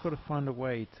 5. Steve's got to find a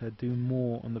way to do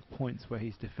more on the points where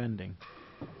he's defending.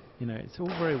 It's all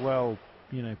very well,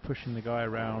 pushing the guy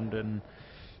around and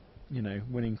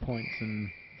winning points and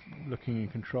looking in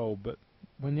control, but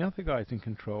when the other guy's in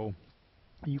control,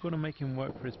 you've got to make him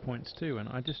work for his points too. And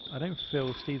I don't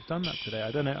feel Steve's done that today.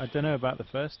 I don't know about the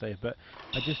first day, but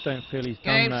I just don't feel he's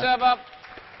done that serve up.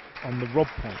 on the Rob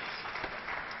points.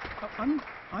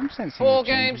 I'm sensing 4 a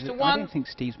change. games to I 1. don't think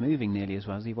Steve's moving nearly as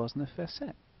well as he was in the first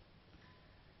set.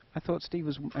 I thought Steve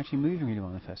was actually moving really well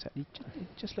in the first set. He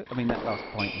just looked. I mean, that last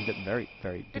point he looked very,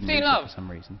 very. Didn't 15 move love. for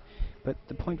some reason. But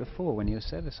the point before, when he was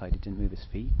service side, he didn't move his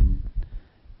feet,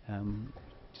 and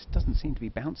just doesn't seem to be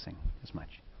bouncing as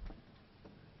much.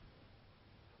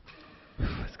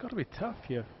 It's got to be tough.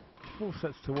 You're 4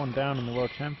 sets to 1 down in the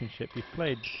World Championship. You've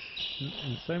played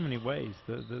in so many ways.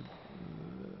 The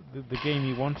game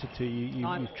you wanted to.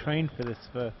 You've trained for this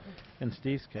for, in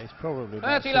Steve's case, probably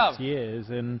about 6 years,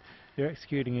 and you're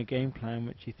executing a game plan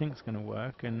which you think's going to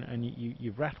work, and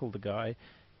you've rattled the guy.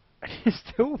 You're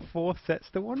still 4 sets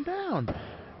to 1 down.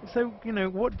 So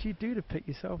what do you do to pick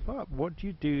yourself up? What do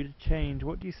you do to change?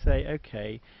 What do you say?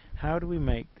 Okay, how do we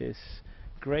make this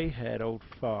grey-haired old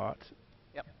fart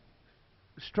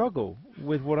struggle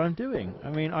with what I'm doing? I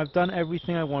mean, I've done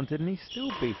everything I wanted, and he's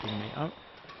still beating me.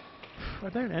 I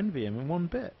don't envy him in one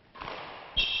bit.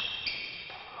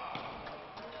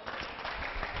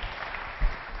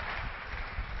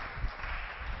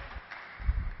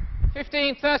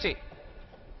 15-30.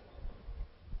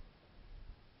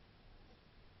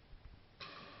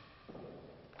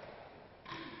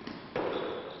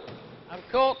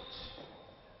 Uncorked.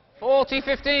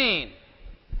 40-15.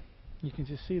 You can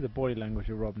just see the body language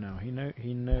of Rob now.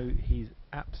 He's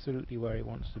absolutely where he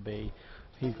wants to be.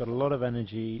 He's got a lot of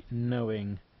energy,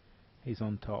 knowing he's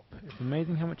on top. It's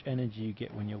amazing how much energy you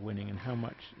get when you're winning and how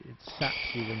much it saps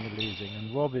you when you're losing.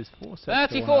 And Rob is 4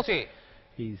 sets 30-40.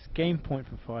 He's game point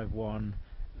for 5-1.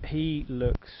 He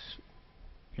looks,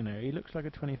 he looks like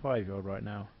a 25-year-old right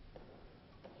now.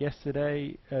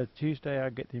 Yesterday, Tuesday, I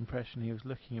get the impression he was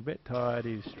looking a bit tired.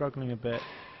 He was struggling a bit.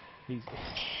 He's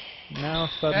now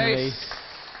suddenly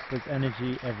there's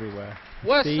energy everywhere.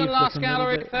 Worse Steve than last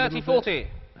gallery. 30-40.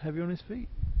 Heavy on his feet.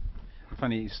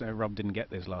 Funny, so Rob didn't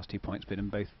get those last 2 points, but in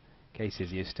both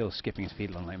cases he is still skipping his feet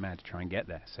along like mad to try and get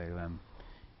there. So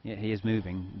yeah, he is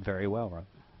moving very well, Rob.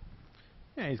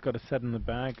 Yeah, he's got a set in the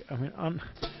bag. I mean,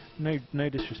 no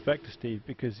disrespect to Steve,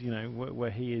 because where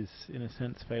he is in a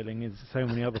sense failing is so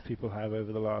many other people have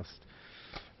over the last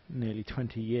nearly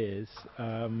 20 years.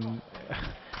 Rob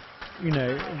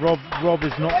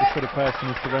is not the sort of person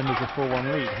who surrenders a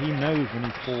 4-1 lead. He knows when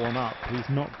he's 4-1 up, he's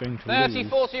not going to lose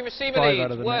 30-40 receiver 5 lead,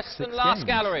 out of the worse next than 6 last games.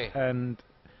 gallery. And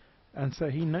so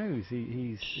he knows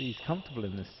he's comfortable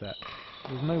in this set.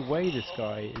 There's no way this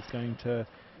guy is going to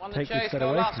take this set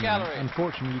away from him.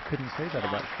 Unfortunately, you couldn't say that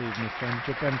about Steve in this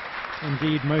championship, and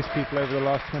indeed most people over the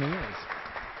last 20 years.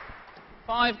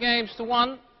 5 games to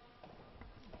 1.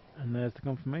 And there's the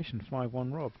confirmation,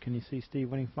 5-1 Rob. Can you see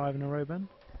Steve winning 5 in a row, Ben?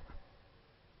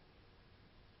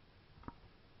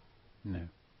 No.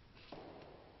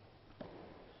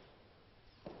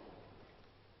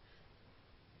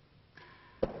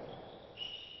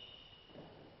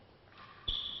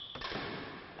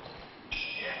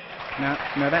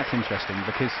 Now that's interesting,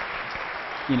 because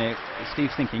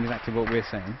Steve's thinking exactly what we're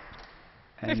saying.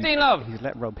 15 love. He's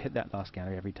let Rob hit that last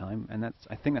gallery every time, and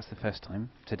I think that's the first time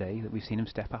today that we've seen him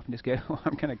step up and just go, oh,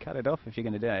 I'm going to cut it off if you're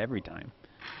going to do that every time.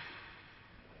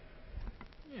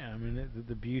 Yeah, I mean,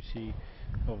 the beauty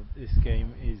of this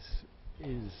game is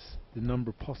the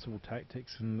number of possible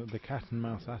tactics and the cat and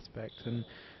mouse aspect. And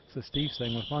so Steve's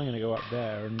saying, well, if I'm going to go up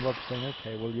there, and Rob's saying,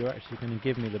 okay, well, you're actually going to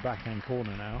give me the backhand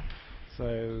corner now.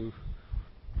 So,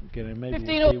 maybe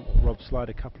we'll see Rob slide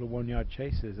a couple of 1-yard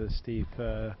chases as Steve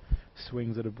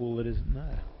swings at a ball that isn't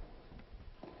there.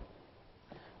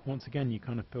 Once again, you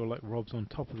kind of feel like Rob's on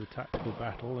top of the tactical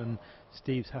battle and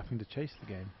Steve's having to chase the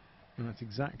game. And that's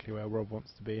exactly where Rob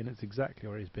wants to be, and it's exactly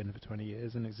where he's been for 20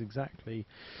 years, and it's exactly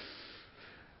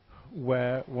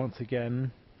where, once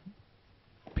again,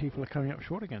 people are coming up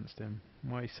short against him.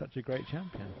 Why he's such a great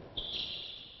champion.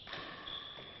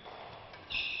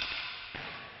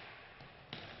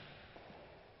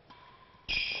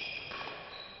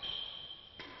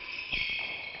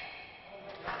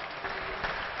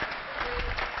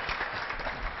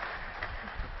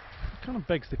 Kind of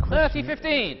begs the question.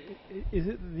 30-15. Is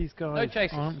it that these guys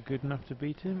aren't good enough to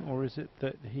beat him, or is it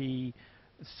that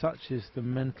such is the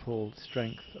mental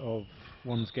strength of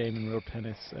one's game in real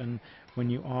tennis, and when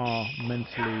you are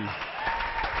mentally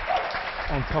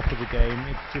on top of the game,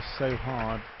 it's just so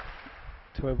hard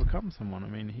to overcome someone. I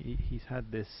mean, he's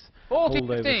had this hold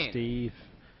over Steve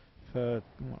for,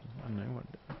 I don't know,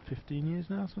 15 years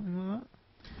now, something like that?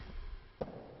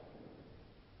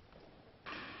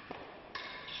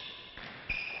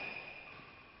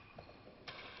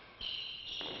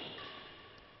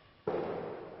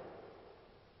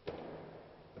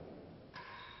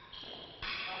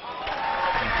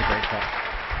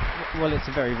 Well, it's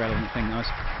a very relevant thing. I was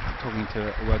talking to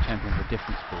a world champion of a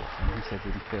different sport, and he said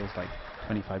that he feels like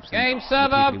 25% game of the people he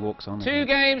serve walks on 2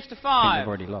 games to 5. think they've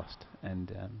already lost.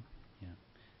 And yeah,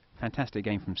 fantastic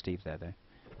game from Steve there, though.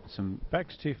 Back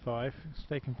to 2-5.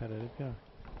 Stay competitive. Go.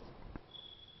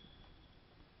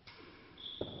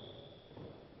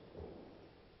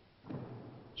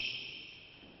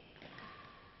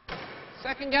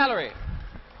 Second gallery.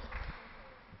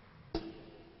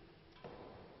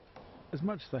 As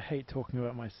much as I hate talking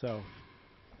about myself,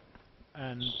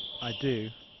 and I do,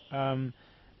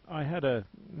 I had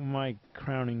my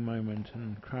crowning moment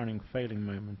and crowning failing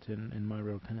moment in my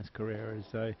real tennis career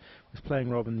is I was playing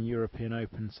Rob in the European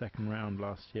Open second round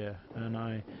last year, and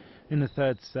in the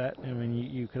third set, I mean,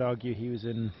 you could argue he was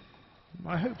in,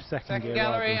 I hope, second gear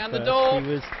gallery rather and than the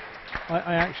first. door.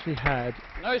 I actually had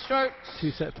no strokes.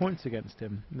 2 set points against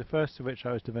him. The first of which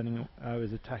I was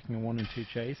attacking a 1-2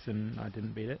 chase, and I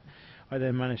didn't beat it. I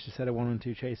then managed to set a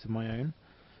 1-2 chase of my own.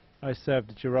 I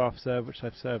served a giraffe serve, which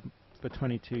I've served for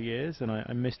 22 years, and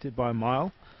I missed it by a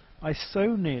mile. I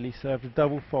so nearly served a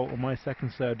double fault on my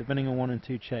second serve, depending on 1 and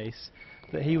 2 chase,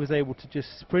 that he was able to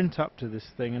just sprint up to this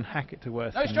thing and hack it to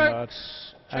worse than yard.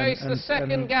 Chase the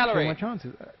second gallery. My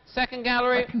chances. Second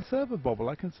gallery. I can serve a bobble,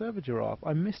 I can serve a giraffe.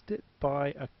 I missed it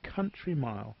by a country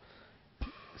mile.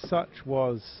 Such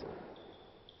was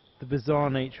the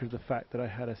bizarre nature of the fact that I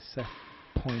had a set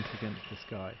point against this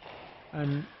guy.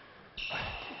 And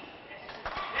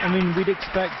I mean, we'd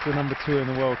expect the number 2 in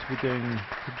the world to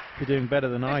be doing better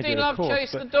than I did, of course.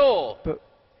 Chase the door. But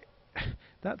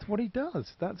that's what he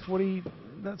does. That's what he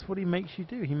makes you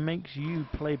do. He makes you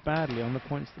play badly on the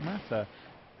points that matter,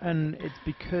 and it's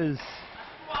because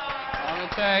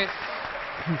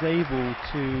he's able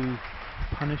to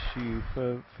punish you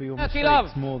for your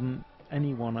mistakes more than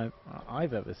anyone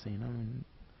I've ever seen. I mean,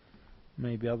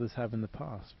 maybe others have in the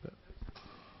past, but.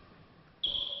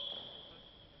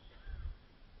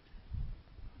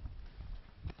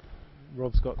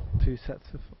 Rob's got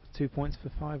 2 points for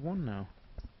 5-1 now.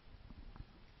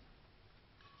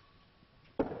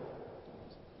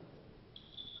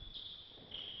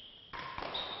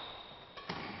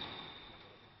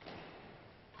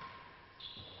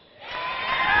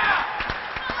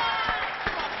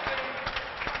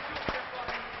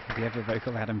 Have you ever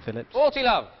vocal Adam Phillips? 40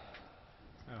 love.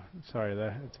 Oh, sorry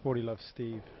there. It's 40 love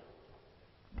Steve.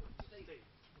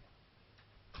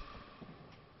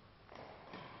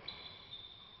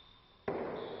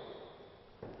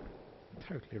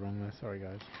 Totally wrong there, sorry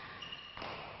guys.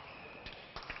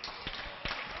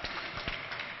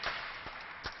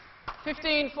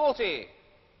 $15.40.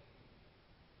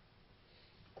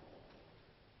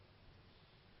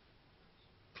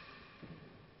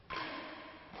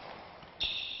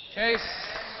 Chase.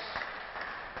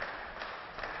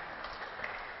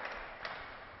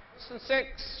 And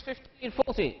 6,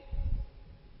 15.40.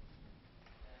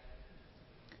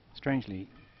 Strangely,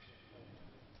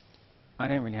 I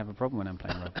don't really have a problem when I'm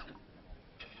playing Rob.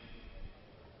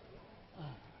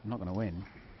 I'm not going to win.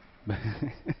 But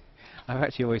I've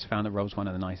actually always found that Rob's one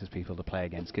of the nicest people to play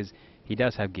against, because he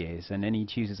does have gears, and then he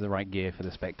chooses the right gear for the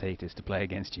spectators to play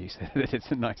against you, so that it's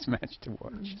a nice match to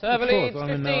watch. Serve leads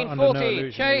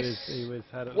 15-40. Chase. He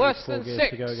had at worse least 4 than gears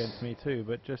 6 to go against me too,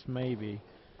 but just maybe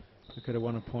I could have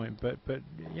won a point. But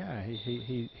yeah,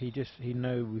 he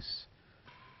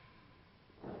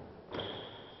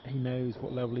knows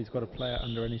what level he's got to play at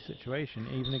under any situation.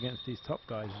 Even against these top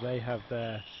guys, they have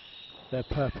their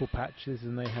purple patches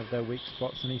and they have their weak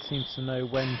spots, and he seems to know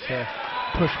when to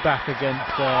push back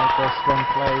against their strong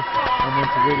play and when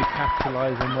to really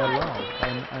capitalise on their lull.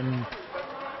 And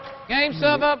game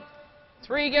serve up,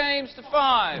 3 games to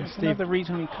 5. It's another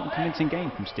reasonably convincing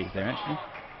game from Steve there, actually.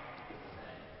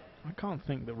 I can't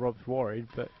think that Rob's worried,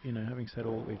 but you know, having said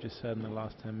all that we've just said in the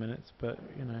last 10 minutes, but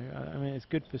you know, I mean, it's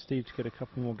good for Steve to get a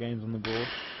couple more games on the board.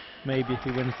 Maybe if he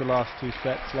wins the last 2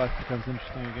 sets, life becomes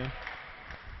interesting again.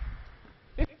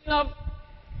 15 love.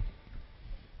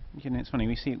 You know, it's funny,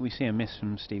 we see a miss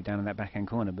from Steve down in that backhand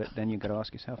corner, but then you've got to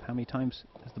ask yourself, how many times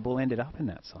has the ball ended up in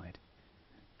that side?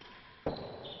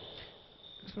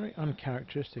 It's very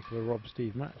uncharacteristic of a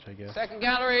Rob-Steve match, I guess. Second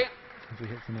gallery.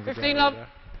 15 love. There.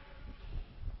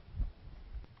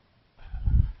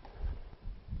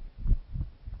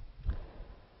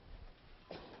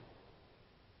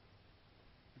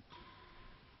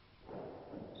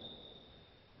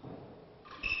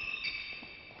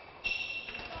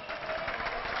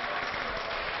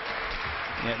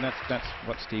 Yeah, that's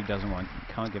what Steve doesn't want.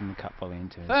 You can't give him a cut volley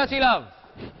into it. 30 love.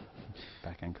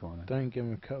 Backhand corner. Don't give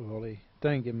him a cut volley,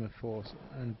 don't give him a force,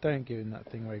 and don't give him that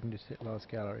thing where he can just hit last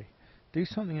gallery. Do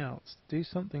something else. Do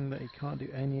something that he can't do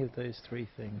any of those 3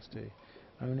 things to.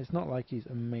 I mean, it's not like he's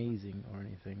amazing or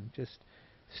anything. Just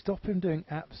stop him doing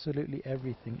absolutely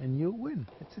everything and you'll win.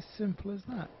 It's as simple as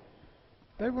that.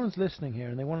 If everyone's listening here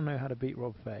and they want to know how to beat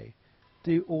Rob Fahey,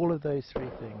 do all of those 3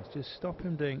 things. Just stop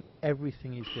him doing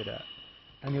everything he's good at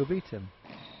and you'll beat him.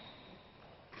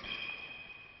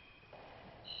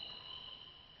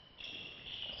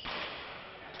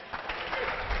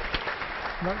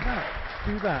 Like that.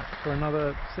 Do that for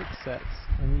another 6 sets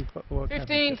and you've got the World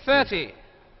Championship. 15-30.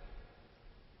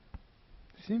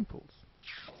 Simples.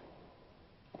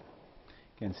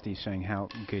 Again, Steve's showing how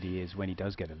good he is when he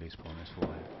does get a loose ball in his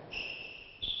forehand.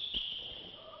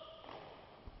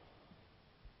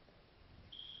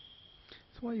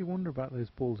 That's why you wonder about those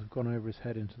balls that have gone over his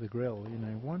head into the grill. You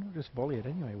know, why not just volley it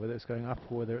anyway? Whether it's going up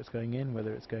or whether it's going in,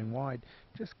 whether it's going wide,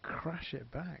 just crash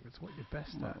it back. That's what you're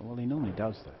best at. Well, he normally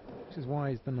does, though. Which is why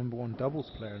he's the #1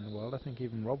 doubles player in the world. I think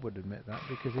even Rob would admit that,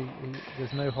 because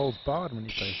there's no holds barred when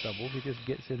he plays doubles. He just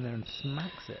gets in there and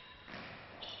smacks it.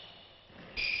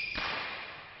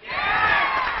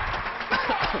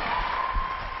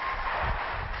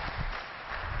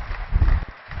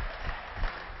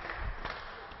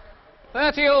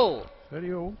 30 all.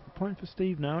 30 all. Point for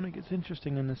Steve now, and it gets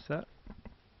interesting in this set.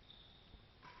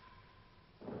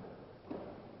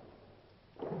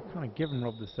 Kind of given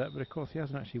Rob the set, but of course he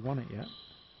hasn't actually won it yet.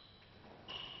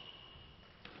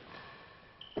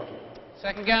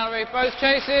 Second gallery, both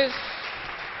chases.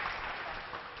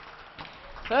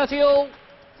 30 all.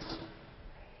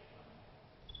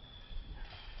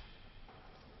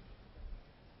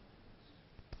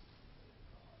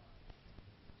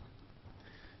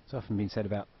 It's often been said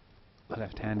about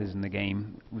left-handers in the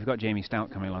game. We've got Jamie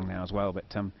Stout coming along now as well, but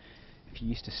if you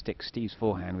used to stick Steve's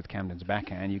forehand with Camden's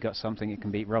backhand, you've got something that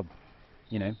can beat Rob.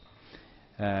 You know,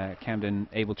 Camden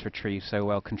able to retrieve so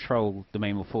well, control the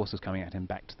main forces coming at him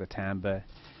back to the timbre,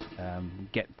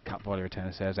 get cut volley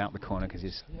returner serves out the corner because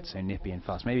he's so nippy and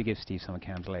fast. Maybe give Steve some of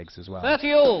Cam's legs as well.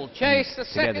 30 all. Chase the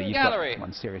together second you've gallery. got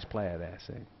one serious player there.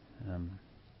 So,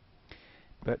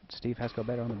 but Steve has got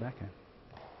better on the backhand.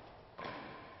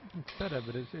 It's better,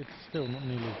 but it's still not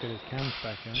nearly as good as Cam's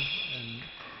backhand,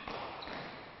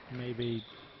 and maybe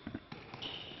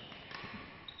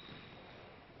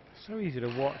so easy to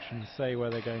watch and say where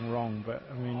they're going wrong. But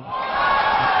I mean,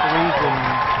 the reason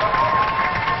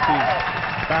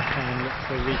Steve's backhand looks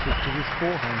so weak is because his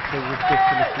forehand so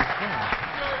ridiculously strong.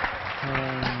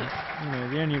 You know,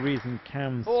 the only reason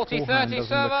Cam's forehand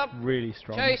doesn't look really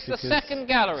strong is Chase the second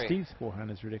gallery. Steve's forehand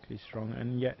is ridiculously strong,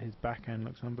 and yet his backhand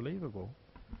looks unbelievable.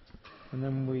 And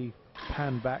then we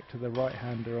pan back to the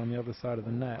right-hander on the other side of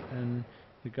the net, and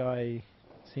the guy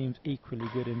seems equally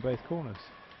good in both corners.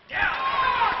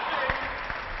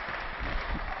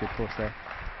 Good force there.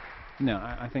 No,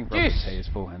 I think Rob would say his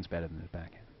forehand's better than his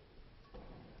backhand.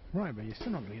 Right, but you're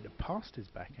still not going to get it past his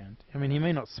backhand. I mean, he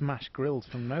may not smash grills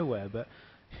from nowhere, but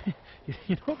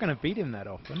you're not going to beat him that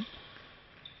often.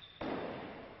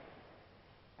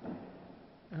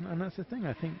 And that's the thing,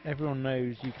 I think everyone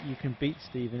knows you can beat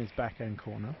Steve in his backhand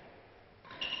corner.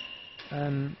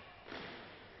 And,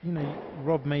 you know,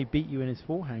 Rob may beat you in his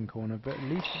forehand corner, but at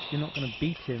least you're not going to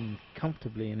beat him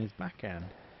comfortably in his backhand.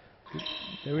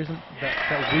 There isn't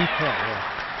that weak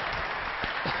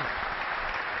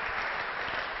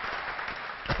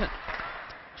area.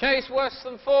 Chase worse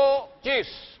than 4,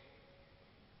 deuce.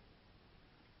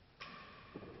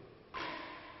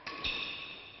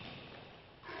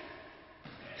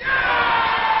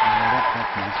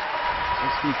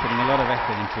 Steve putting a lot of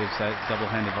effort into his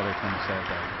double-handed volley return serve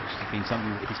there, which has been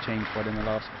something that he's changed in the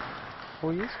last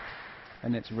 4 years,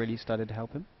 and it's really started to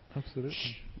help him.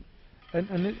 Absolutely.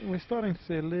 And we're starting to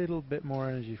see a little bit more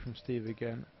energy from Steve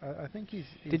again. I think he's.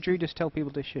 Did Drew just tell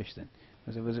people to shush then?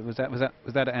 Was that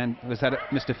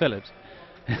Mr. Phillips?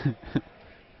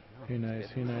 Who knows?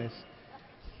 Who knows?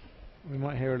 We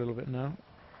might hear a little bit now.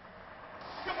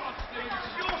 Come on, Steve,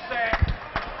 it's your set.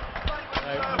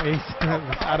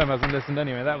 Adam hasn't listened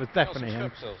anyway. That was definitely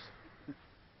him.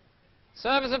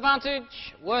 Service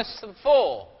advantage worse than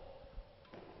 4.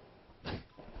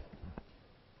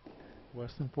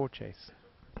 Worse than 4, Chase.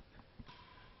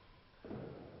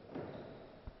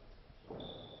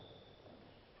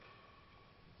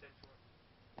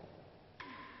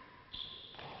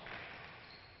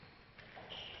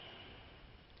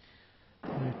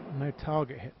 No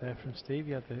target hit there from Steve.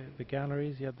 You had the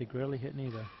galleries, you had the grill, he hit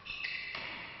neither.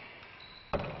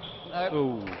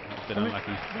 Oh, that's a bit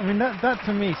unlucky. I mean that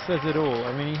to me says it all.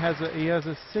 I mean he has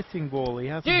a sitting ball. He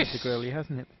hasn't hit the grill. He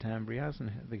hasn't hit the timbre. He hasn't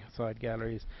hit the side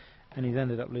galleries, and he's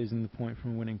ended up losing the point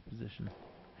from a winning position.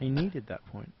 He needed that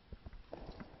point.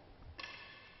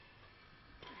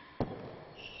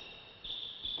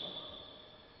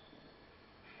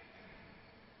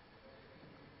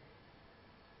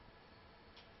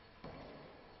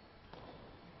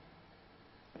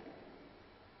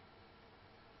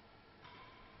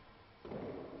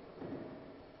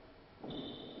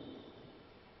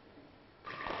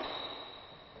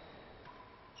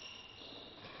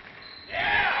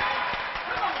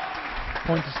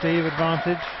 Point to Steve,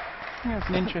 advantage. Yeah, it's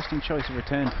an interesting choice of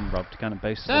return from Rob to kind of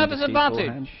boast Service advantage.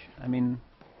 Forehand. I mean,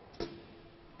 it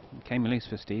came loose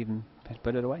for Steve and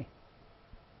put it away.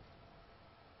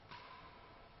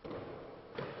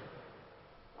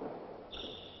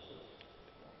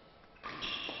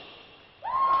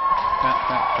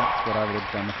 That's what I would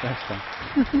have done the first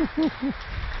time.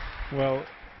 Well,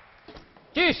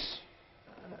 deuce.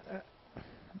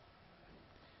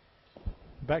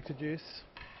 Back to deuce.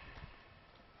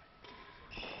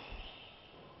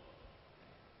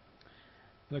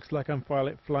 Looks like I'm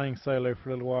flying solo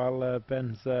for a little while.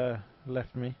 Ben's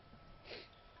left me.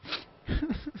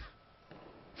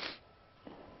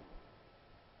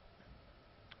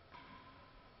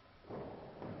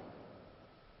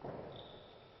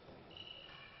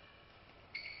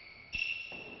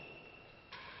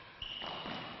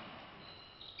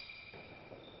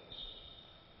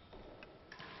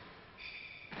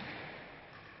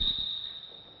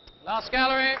 Last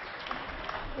gallery.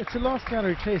 It's a last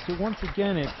gallery chase, but once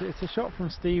again, it's a shot from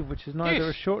Steve, which is neither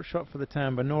a short shot for the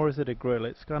timbre, nor is it a grill.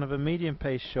 It's kind of a medium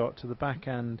pace shot to the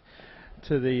backhand,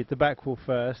 to the back wall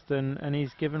first, and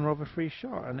he's given Rob a free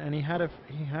shot, and he had a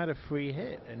free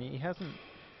hit, and he hasn't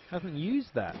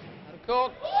used that.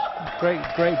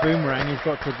 Great boomerang. He's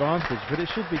got to advantage, but it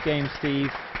should be game Steve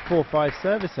 4-5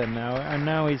 service end now, and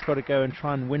now he's got to go and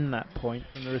try and win that point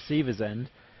from the receiver's end.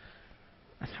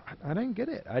 I don't get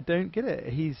it. I don't get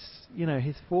it. He's, you know,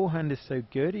 his forehand is so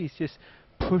good. He's just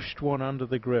pushed one under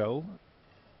the grill,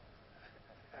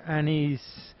 and he's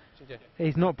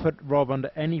not put Rob under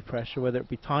any pressure, whether it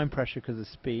be time pressure because of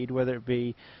speed, whether it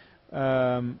be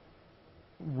room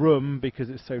because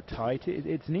it's so tight.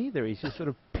 It's neither. He's just sort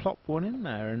of plopped one in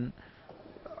there, and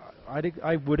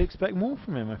I would expect more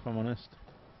from him, if I'm honest.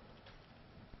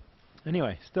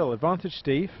 Anyway, still advantage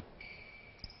Steve.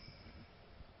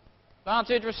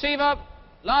 Advantage receiver.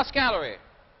 Last gallery.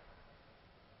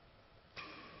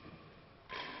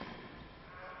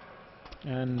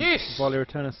 And Juice. volley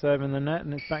return a serve in the net,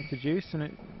 and it's back to Juice, and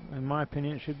it, in my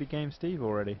opinion, it should be game Steve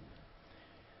already.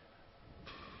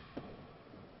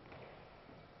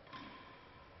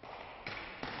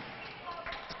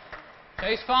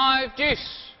 Chase 5,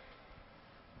 Juice.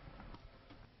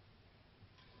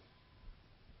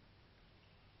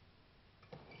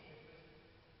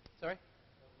 Sorry?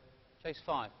 Chase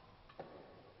 5.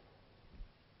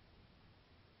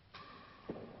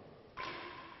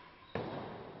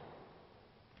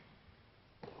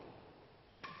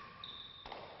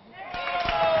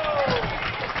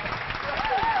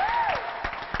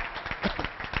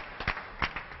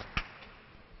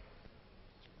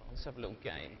 Let's have a little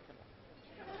game.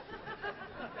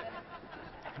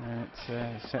 It's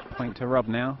a set point to Rob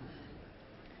now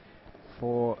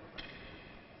for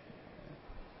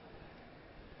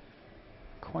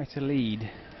quite a lead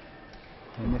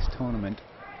in this tournament.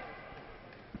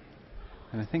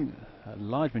 And I think a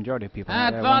large majority of people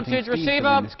are wanting Steve to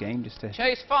win this game just to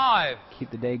Chase 5.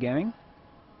 keep the day going.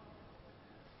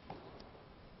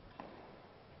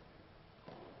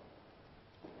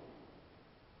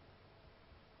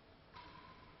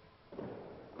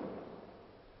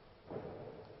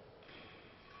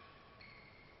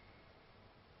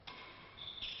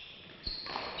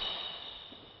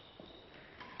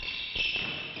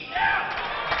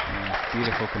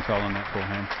 Beautiful control on that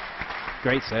forehand.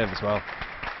 Great serve as well.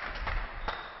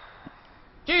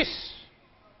 Juice.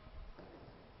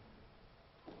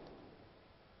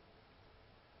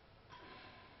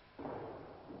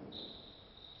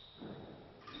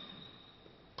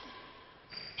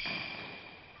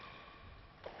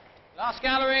 Last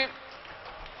gallery.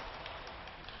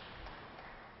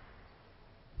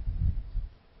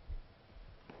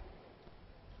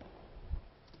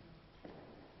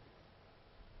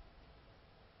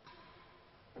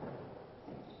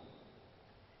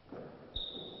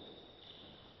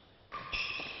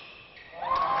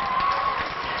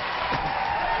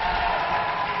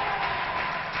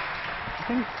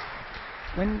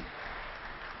 When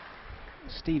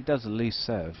Steve does a loose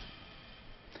serve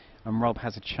and Rob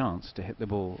has a chance to hit the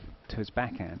ball to his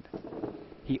backhand,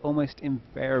 he almost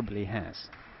invariably has.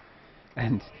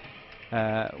 And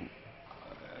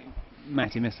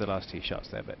Matty missed the last two shots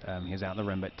there, but he was out of the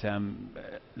rim. But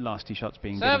last two shots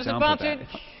being a good example of that.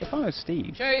 If I was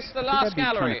Steve, Chase the I'd last be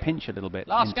gallery. trying to pinch a little bit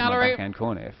Last into gallery. my backhand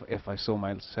corner if I saw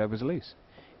my serve was loose,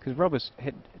 because Rob has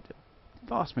hit the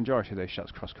vast majority of those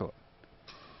shots cross court.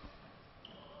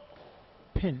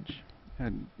 Pinch.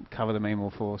 And cover the main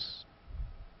wall force.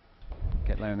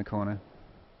 Get low in the corner.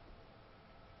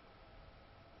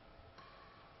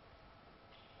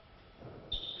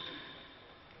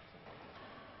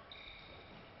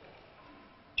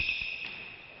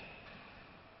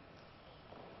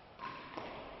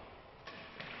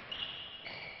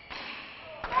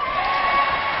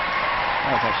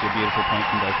 That was actually a beautiful point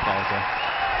from both players there.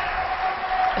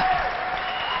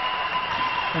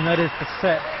 And that is the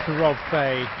set to Rob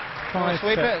Fahey. 5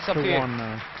 sweep it? sets It's up to to you. 1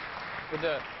 now. We'll do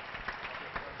it.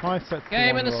 5 sets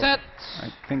Game to 1, in the Rob. set. I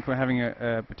think we're having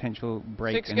a potential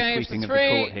break 6 and games sweeping to of the 3.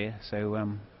 court here.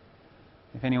 So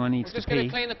if anyone needs We're to just going pee,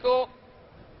 to clean the court.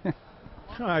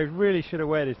 Oh, I really should have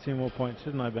waited 2 more points,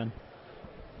 shouldn't I, Ben?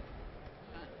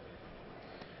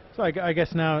 So I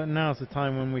guess now's the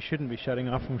time when we shouldn't be shutting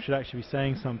off and we should actually be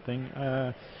saying something.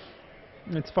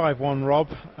 It's 5-1 Rob.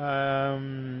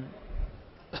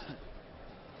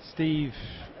 Steve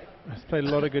has played a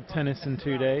lot of good tennis in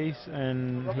 2 days,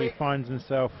 and he finds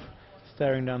himself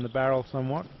staring down the barrel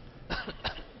somewhat.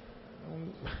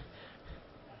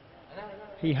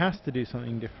 He has to do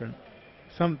something different.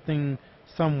 something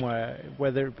somewhere,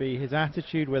 whether it be his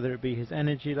attitude, whether it be his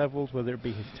energy levels, whether it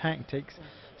be his tactics,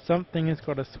 something has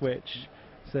got to switch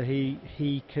so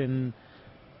he can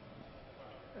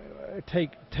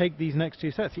take these next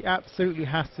two sets. He absolutely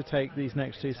has to take these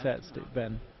next two sets,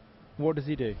 Ben. What does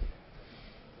he do?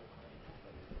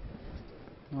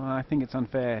 Well, I think it's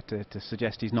unfair to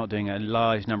suggest he's not doing a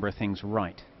large number of things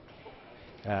right.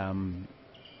 In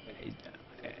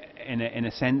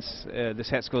a sense, the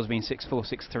set score's been 6-4,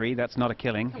 6-3. That's not a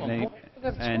killing, and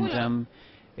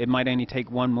it might only take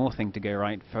one more thing to go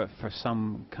right for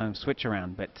some kind of switch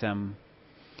around. But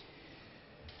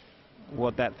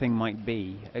what that thing might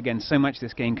be, again, so much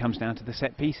this game comes down to the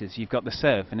set pieces. You've got the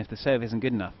serve, and if the serve isn't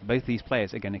good enough, both these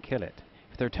players are going to kill it.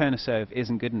 If the return of serve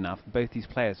isn't good enough, both these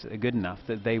players are good enough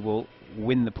that they will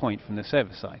win the point from the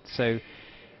server side. So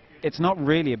it's not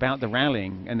really about the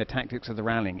rallying and the tactics of the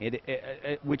rallying,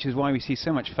 which is why we see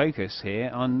so much focus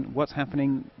here on what's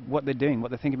happening, what they're doing,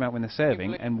 what they're thinking about when they're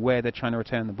serving, and where they're trying to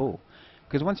return the ball.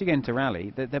 Because once you get into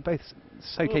rally, they're both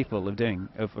so capable of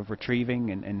retrieving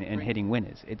and hitting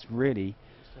winners. It's really,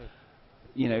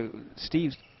 you know,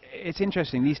 Steve's. It's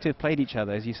interesting, these two have played each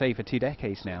other, as you say, for 2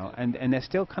 decades now, and they're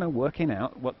still kind of working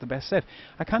out what the best serve.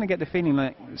 I kind of get the feeling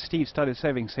like Steve started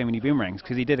serving so many boomerangs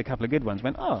because he did a couple of good ones,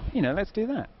 went, oh, you know, let's do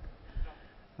that.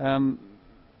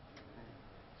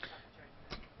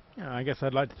 Yeah, I guess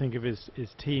I'd like to think of his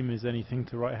team as anything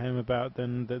to write home about,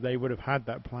 then that they would have had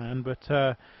that plan, but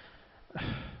I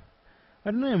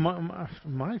don't know,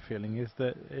 my feeling is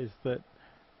that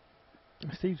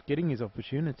Steve's getting his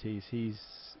opportunities. He's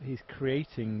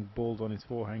creating balls on his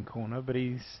forehand corner, but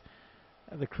he's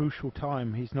at the crucial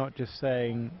time. He's not just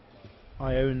saying,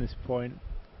 "I own this point.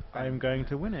 I am going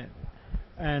to win it,"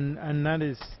 and that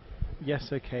is,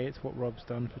 yes, okay. It's what Rob's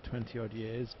done for 20-odd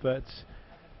years, but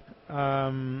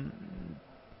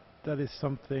that is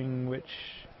something which,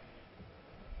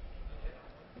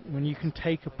 when you can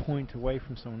take a point away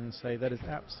from someone and say that is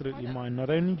absolutely mine, not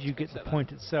only do you get the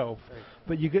point itself,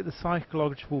 but you get the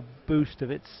psychological boost of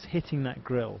it's hitting that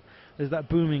grill. There's that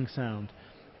booming sound.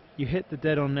 You hit the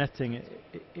dead-on netting,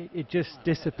 it just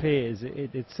disappears.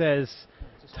 It says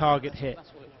target hit.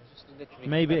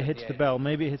 Maybe it hits the bell,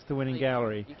 maybe it hits the winning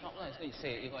gallery.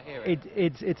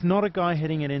 It's not a guy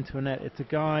hitting it into a net, it's a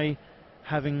guy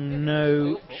having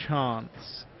no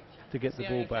chance to get the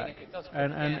ball back,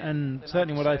 and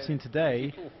certainly what I've seen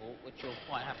today,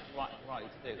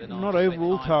 not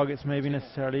overall targets maybe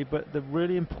necessarily, but the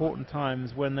really important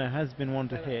times when there has been one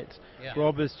to hit,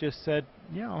 Rob has just said,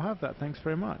 yeah, I'll have that, thanks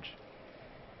very much.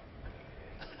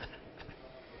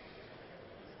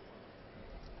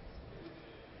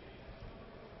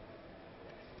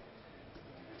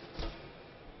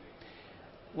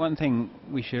 One thing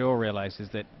we should all realise is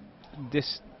that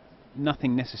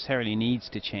nothing necessarily needs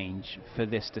to change for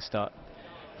this to start,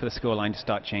 for the scoreline to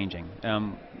start changing.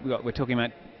 We're talking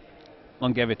about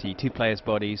longevity, 2 players'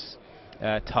 bodies,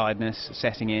 tiredness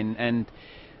setting in, and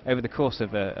over the course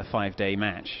of a 5-day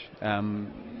match,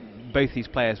 both these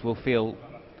players will feel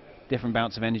different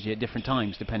bouts of energy at different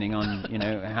times, depending on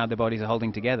how their bodies are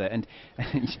holding together. And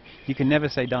you can never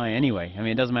say die anyway. I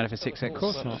mean, it doesn't matter if it's 6 seconds. Of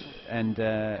course not. And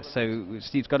so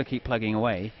Steve's got to keep plugging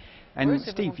away. And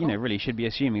Steve, really should be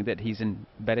assuming that he's in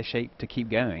better shape to keep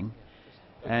going.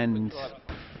 And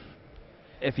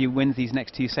if he wins these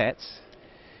next 2 sets,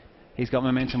 he's got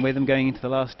momentum with him going into the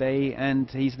last day, and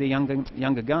he's the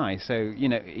younger guy. So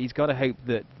he's got to hope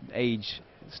that age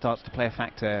starts to play a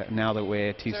factor now that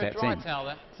we're 2 sets in.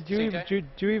 Do you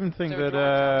even think that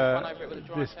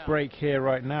this break here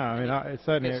right now, I mean,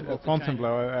 certainly at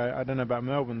Fontainebleau, I don't know about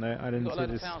Melbourne, though, I didn't see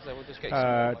this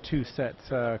 2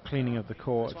 sets cleaning of the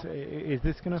court. Is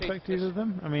this going to affect either of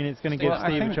them? I mean, it's going to give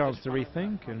Steve a chance to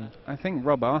rethink. And I think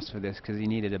Rob asked for this because he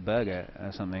needed a burger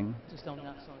or something. Just on the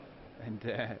outside. And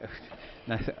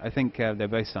I think they're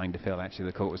both starting to feel actually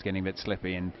the court was getting a bit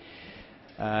slippy, and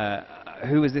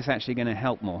who is this actually going to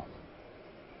help more?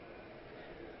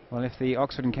 Well, if the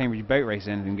Oxford and Cambridge boat race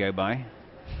didn't go by,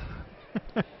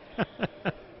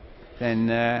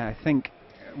 then I think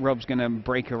Rob's going to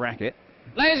break a racket.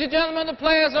 Ladies and gentlemen, the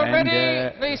players are ready.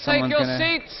 Please take your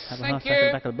seats. Thank you. At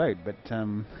the back of the boat, but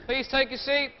please take your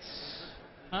seats.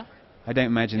 Huh? I don't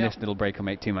imagine this little break will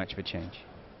make too much of a change.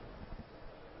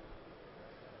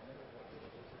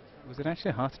 Was it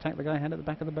actually a heart attack the guy had at the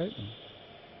back of the boat?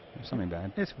 Or something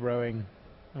bad. It's rowing.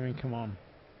 I mean, come on.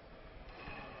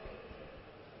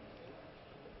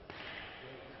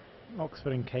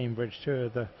 Oxford and Cambridge, 2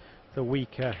 of the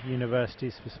weaker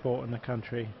universities for sport in the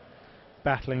country,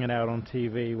 battling it out on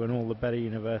TV when all the better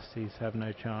universities have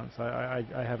no chance.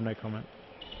 I have no comment.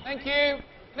 Thank you.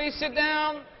 Please sit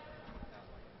down.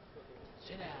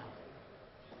 Sit down.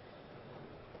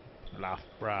 Bluff,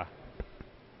 brah.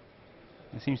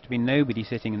 There seems to be nobody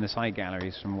sitting in the side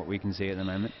galleries from what we can see at the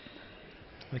moment.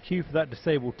 The queue for that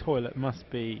disabled toilet must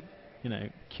be, you know,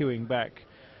 queuing back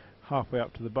halfway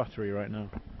up to the buttery right now.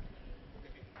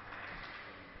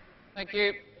 Thank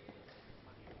you.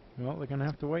 Well, they're going to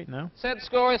have to wait now. Set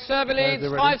score is Serbia leads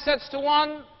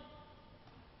 5-1.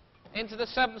 Into the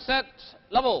 7th set,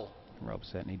 level. Rob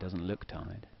certainly doesn't look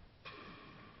tired.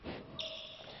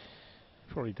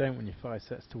 Probably don't when you're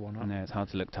 5-1 up. No, it's hard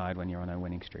to look tired when you're on a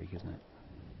winning streak, isn't it?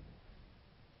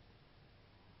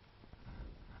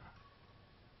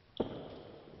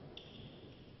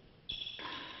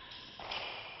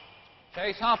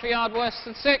 Chase half a yard worse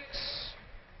than 6.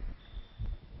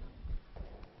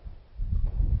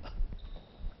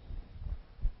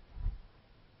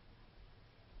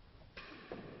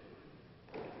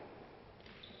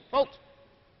 Fault.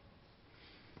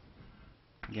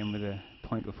 Again with a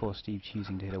point before, Steve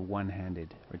choosing to hit a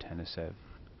one-handed return of serve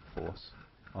force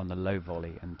on the low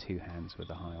volley and two hands with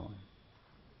the high one.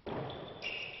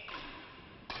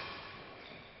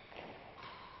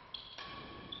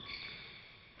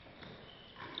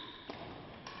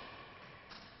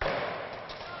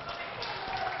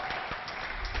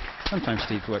 Sometimes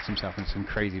Steve works himself in some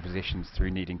crazy positions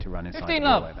through needing to run inside the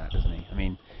ball like that, doesn't he? I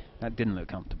mean, that didn't look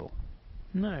comfortable.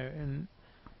 No, and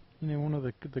you know, one of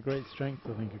the great strengths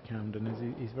I think of Camden is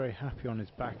he's very happy on his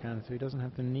backhand, so he doesn't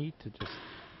have the need to just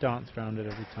dance around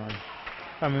it every time.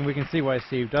 I mean, we can see why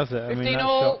Steve does it. I mean, that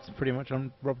shot's pretty much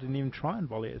on. Rob didn't even try and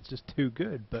volley it; it's just too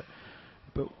good. But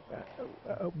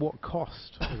at what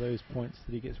cost are those points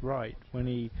that he gets right when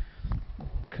he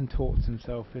contorts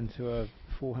himself into a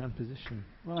forehand position?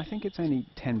 Well, I think it's only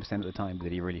 10% of the time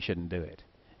that he really shouldn't do it.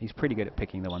 He's pretty good at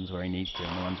picking the ones where he needs to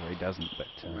and the ones where he doesn't. But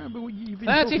you've been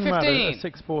talking about a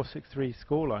 6-4, 6-3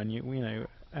 scoreline, you know,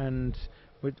 and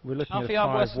we're looking at a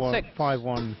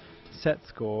 5-1 set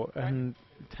score, and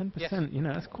 10%. You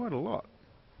know, that's quite a lot.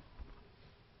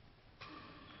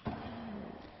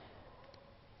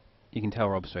 You can tell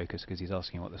Rob's focused because he's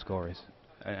asking what the score is,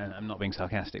 and I'm not being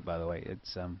sarcastic, by the way.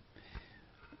 It's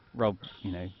Rob,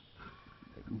 you know,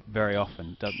 very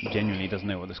often genuinely doesn't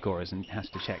know what the score is and has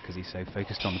to check because he's so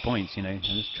focused on the points. You know, I'm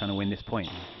just trying to win this point.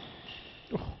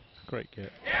 Oh, great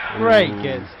get, great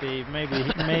get, Steve.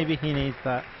 Maybe he needs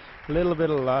that little bit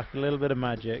of luck, a little bit of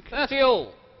magic.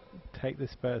 30-all. Take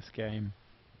this first game.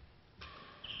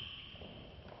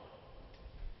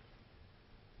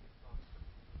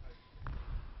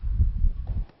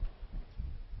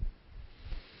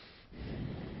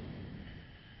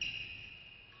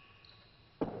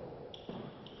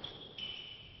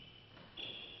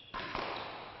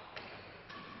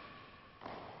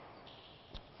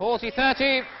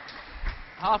 .40-30,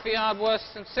 half a yard worse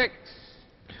than 6.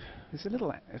 It's a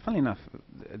little, funny enough,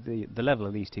 the level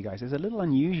of these two guys is a little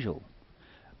unusual,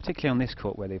 particularly on this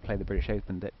court where they play the British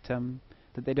Open, that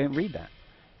they don't read that.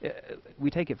 We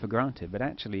take it for granted, but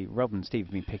actually Rob and Steve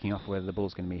have been picking off whether the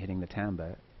ball's going to be hitting the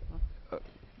timbre,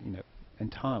 you know,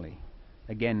 entirely,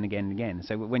 again and again and again.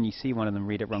 So when you see one of them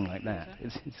read it wrong like that,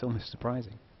 it's almost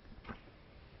surprising.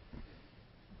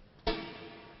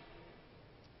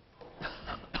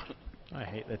 I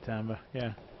hate the timbre,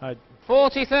 yeah.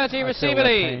 40-30 receiver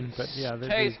lead. But yeah,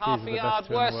 Chase half a yard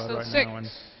worse than 6. And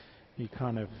you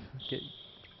kind of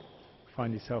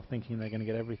find yourself thinking they're going to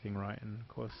get everything right, and of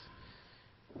course,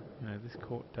 you know, this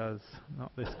court does,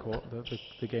 not this court,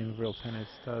 the game of real tennis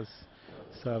does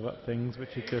serve up things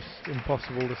which are just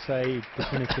impossible to say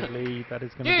definitively that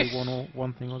is going to be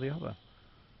one thing or the other.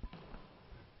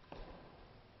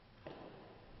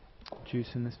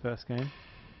 Juice in this first game.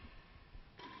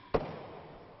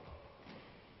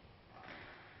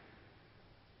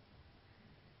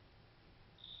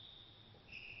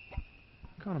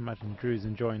 Can't imagine Drew's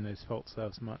enjoying those fault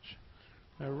serves much.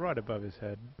 They're right above his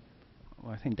head.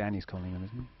 Well, I think Danny's calling him,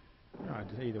 isn't he?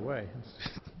 No, either way,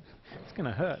 it's going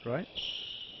to hurt, right?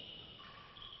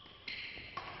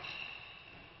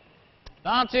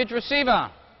 Advantage receiver.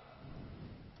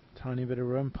 Tiny bit of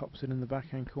room, pops it in the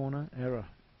backhand corner, error.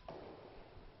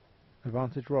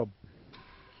 Advantage Rob.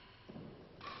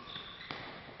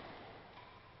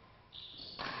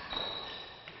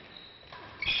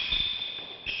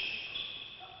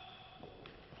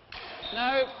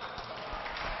 No.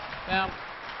 Down.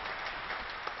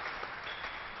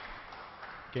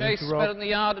 Chase better than the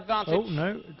yard, advantage. Oh,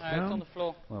 no, it's down. It's on the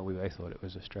floor. Well, we both thought it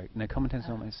was a stroke. No, commentators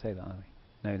don't want to say that, are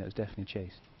we? No, that was definitely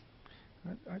Chase.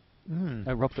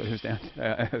 Oh, Rob thought it was down.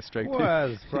 A stroke. What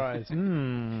a surprise.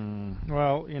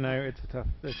 Well, you know, it's a tough.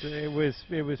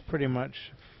 It was pretty much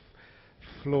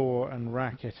floor and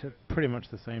racket at pretty much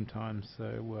the same time.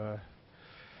 So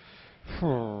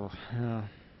Yeah.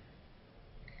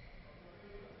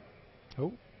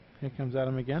 Oh, here comes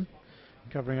Adam again,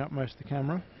 covering up most of the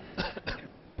camera.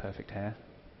 Perfect hair.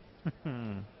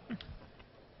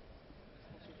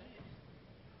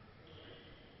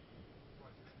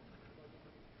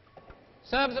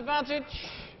 Serves advantage.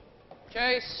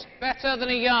 Chase better than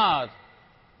a yard.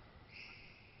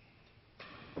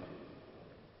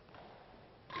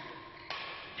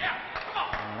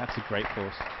 Oh, that's a great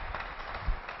force.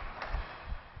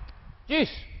 Deuce.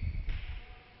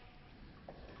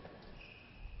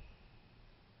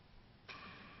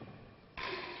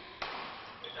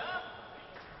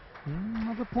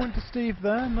 Another point to Steve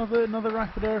there. Another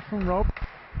rapid error from Rob.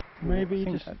 Maybe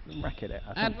just racket it.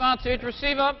 Advantage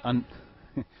receiver.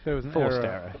 there was an forced error.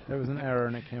 error. There was an error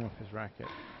and it came off his racket.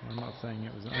 I'm not saying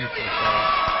it was an unforced error.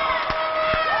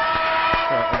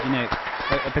 Well, you know,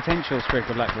 a potential stroke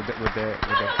of luck with the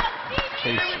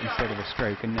chase instead of a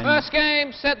stroke, and then First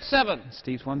game, set 7.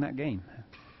 Steve's won that game.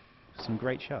 Some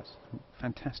great shots,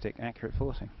 fantastic, accurate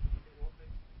forcing.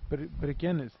 But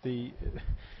again, it's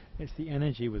the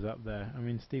energy was up there. I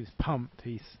mean, Steve's pumped.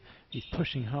 He's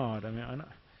pushing hard. I mean,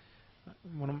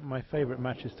 one of my favourite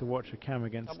matches to watch a cam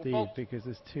against Double Steve fault. because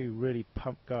there's two really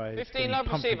pumped guys 15 getting love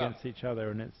pumped receiver. against each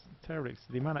other, and it's terrible.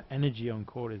 The amount of energy on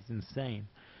court is insane.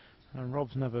 And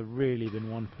Rob's never really been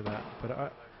one for that. But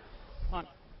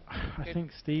I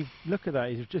think Steve, look at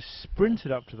that. He's just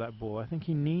sprinted up to that ball. I think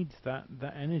he needs that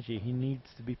energy. He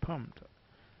needs to be pumped.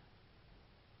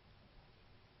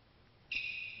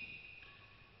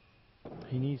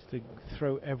 He needs to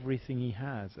throw everything he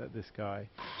has at this guy.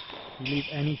 You leave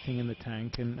anything in the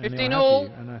tank and he'll have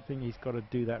you. And I think he's got to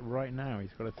do that right now.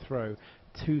 He's got to throw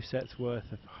 2 sets worth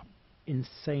of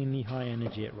insanely high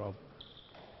energy at Rob.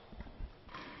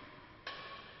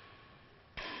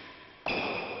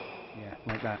 Yeah,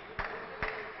 like that.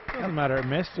 Doesn't matter, it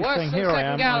missed. Just Worse saying, than here I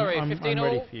second am. gallery, I'm 15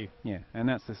 ready all. for you. Yeah, and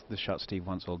that's the shot Steve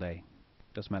wants all day.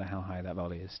 Doesn't matter how high that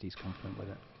volley is, Steve's confident with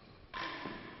it.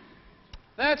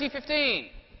 30-15.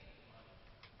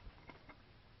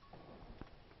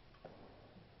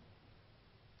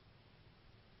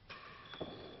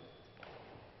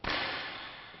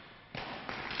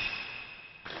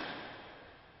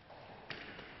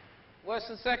 Worse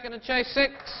than second and chase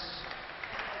 6.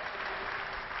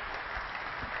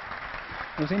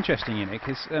 It was interesting, you know,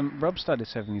 because Rob started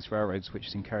serving these railroads, which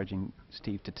is encouraging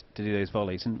Steve to do those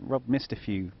volleys, and Rob missed a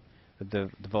few of the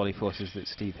volley forces that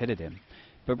Steve hit at him.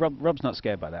 But Rob's not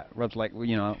scared by that. Rob's like, well,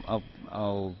 you know,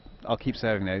 I'll keep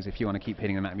serving those if you want to keep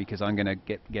hitting them at me, because I'm going to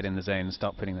get in the zone and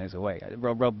start putting those away.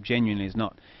 Rob genuinely is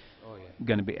not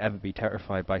going to ever be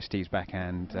terrified by Steve's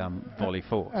backhand volley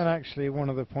force. And actually, one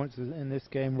of the points is in this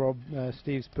game,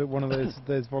 Steve's put one of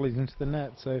those volleys into the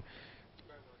net. So.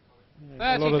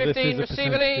 A lot of this is a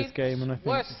percentage game, and I think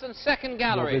worse than second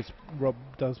gallery. Rob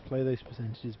does play those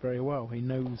percentages very well. He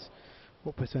knows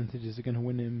what percentages are going to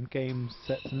win him games,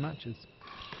 sets, and matches.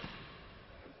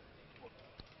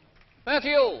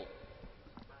 30 all.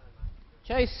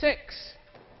 Chase 6.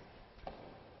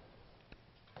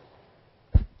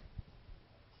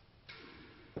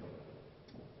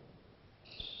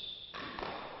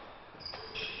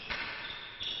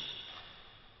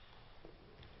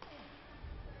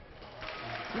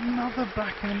 Another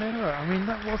backhand error. I mean,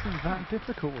 that wasn't that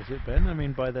difficult, was it, Ben? I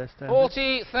mean, by their standards.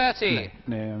 40-30.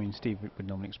 No, I mean, Steve would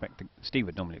normally expect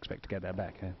to get that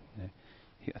back. You know.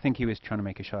 I think he was trying to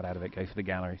make a shot out of it, go for the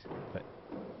galleries, but.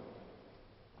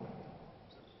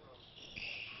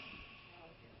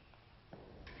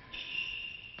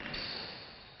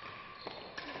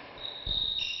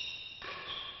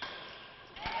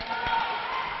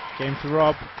 Game to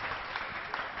Rob.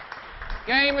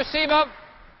 Game receiver.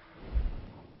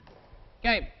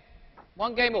 Game.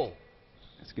 1 game all.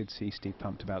 It's good to see Steve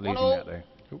pumped about 1 losing all. that,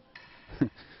 though.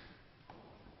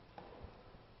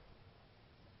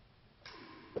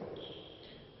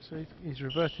 So he's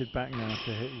reverted back now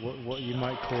to hit what you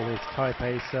might call his Type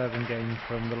A serving game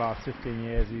from the last 15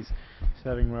 years. He's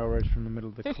serving railroads from the middle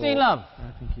of the 15 court. love.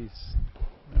 I think he's.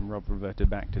 And Rob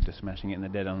reverted back to just smashing it in the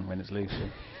dead on when it's loose.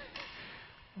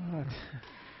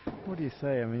 What do you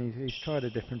say? I mean, he's tried a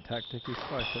different tactic. He's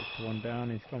 5 sets to 1 down.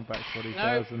 He's gone back to what he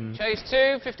does, and chase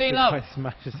 2, 15 love. the guy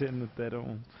smashes it in the dead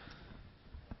on.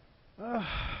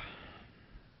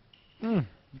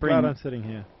 Glad I'm sitting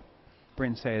here.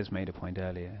 Bryn Sayers made a point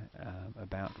earlier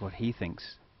about what he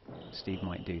thinks Steve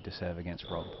might do to serve against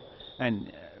Rob.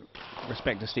 And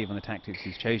respect to Steve on the tactics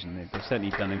he's chosen. They've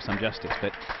certainly done him some justice.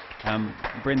 But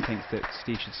Bryn thinks that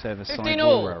Steve should serve a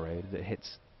sidewall railroad that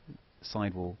hits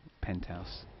sidewall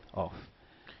penthouse off,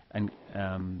 and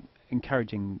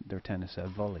encouraging the return to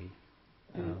serve volley.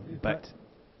 But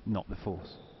not the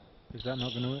force. Is that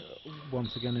not going to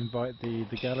once again invite the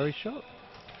gallery shot?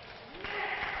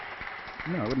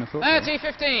 No, I wouldn't have thought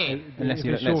 30-15. Unless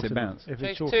you lets it bounce. If Chase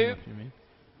it's short 2. enough, you mean?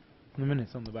 The minute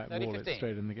it's on the back 30, wall, 15. it's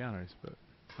straight in the galleries. But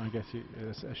I guess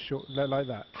it's a short like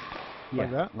that. Yeah,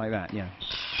 Like that. like that. Yeah.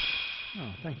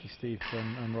 Oh, thank you, Steve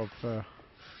and Rob, for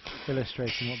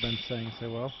illustrating what Ben's saying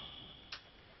so well.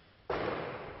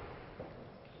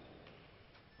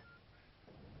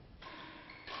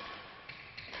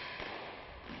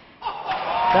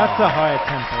 That's a higher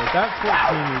tempo. That's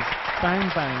what you need. Bang,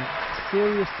 bang.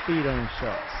 Serious speed on his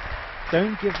shots.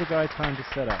 Don't give the guy time to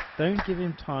set up. Don't give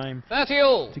him time 30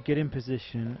 all. to get in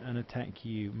position and attack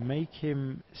you. Make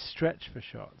him stretch for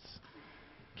shots.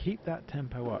 Keep that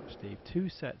tempo up, Steve. 2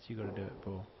 sets you got to do it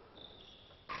for.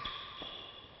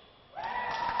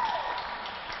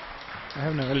 I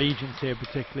have no allegiance here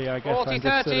particularly. I guess I'm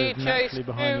just sort of naturally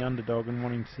behind the underdog and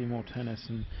wanting to see more tennis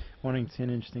and wanting to see an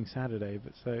interesting Saturday.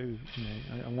 But so, you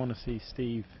know, I want to see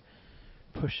Steve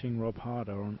pushing Rob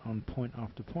harder on point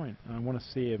after point. And I want to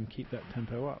see him keep that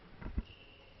tempo up.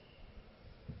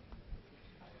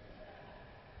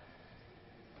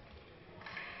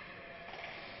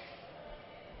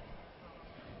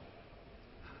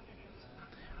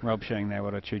 Rob showing there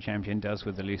what a true champion does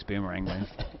with the loose boomerang when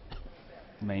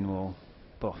main wall.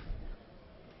 Boff.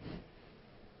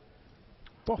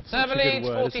 Boff's Serve such a good leads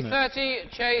word, isn't it?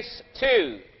 40-30. Chase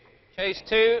 2. Chase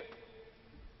 2.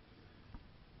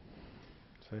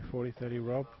 So 40-30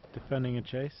 Rob defending a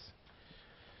chase.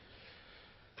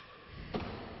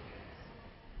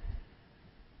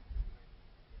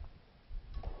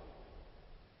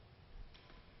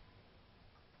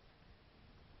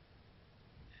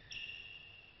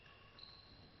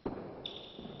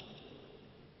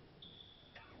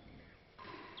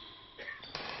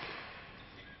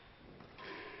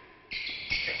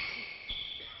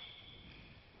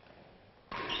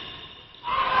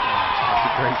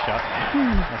 Great shot.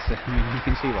 That's it. I mean, you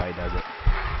can see why he does it.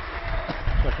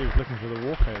 Looks like he was looking for the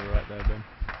walkover right there, Ben.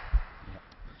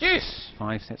 Juice.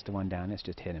 5 sets to 1 down. Let's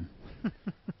just hit him.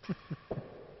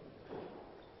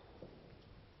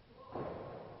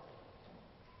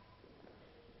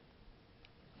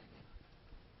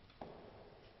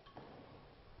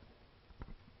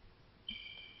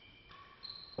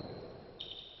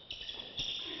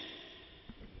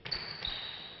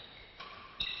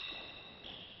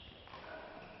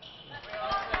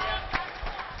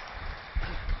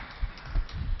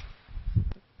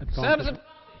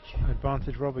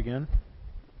 Advantage Rob again.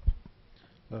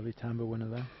 Lovely timbre winner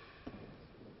there.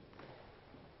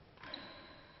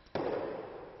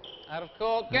 Out of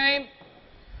court game.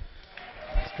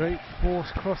 Straight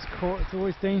force cross court, it's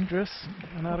always dangerous.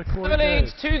 And out of court Serve it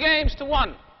leads goes.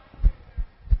 2-1.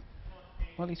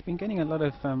 Well, he's been getting a lot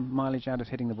of mileage out of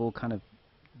hitting the ball kind of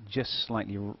just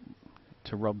slightly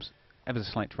to Rob's, ever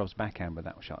so slight to Rob's backhand with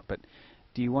that shot. But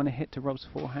do you want to hit to Rob's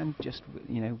forehand just,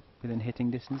 you know, within hitting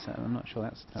distance? I'm not sure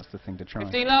that's the thing to try.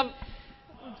 15 love.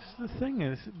 The thing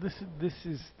is,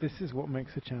 this is what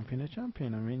makes a champion a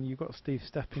champion. I mean, you've got Steve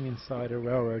stepping inside a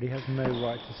railroad. He has no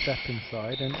right to step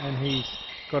inside, and he's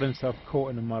got himself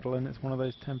caught in a muddle, and it's one of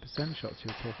those 10% shots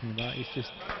you're talking about. He's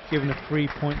just given a free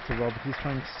point to Rob. He's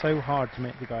trying so hard to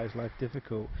make the guy's life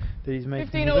difficult that he's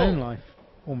making his own life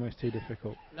almost too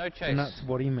difficult. No chase. And that's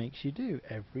what he makes you do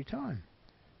every time.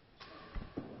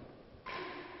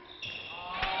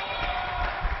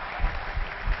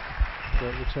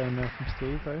 Great return there from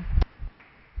Steve, though.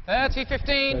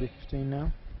 30-15. 30-15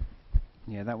 now.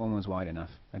 Yeah, that one was wide enough.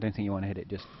 I don't think you want to hit it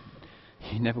just...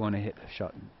 You never want to hit a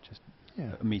shot just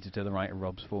a metre to the right of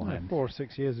Rob's forehand. 4 or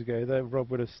 6 years ago,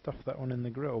 Rob would have stuffed that one in the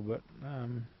grill, but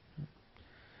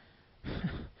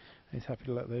he's happy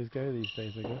to let those go these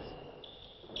days, I guess.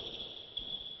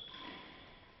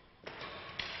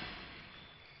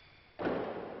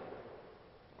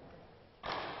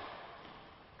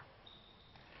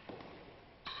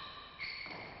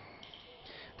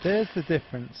 There's the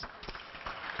difference.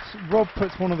 Rob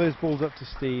puts one of those balls up to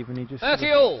Steve and he just sort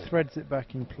of threads it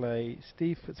back in play.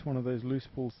 Steve puts one of those loose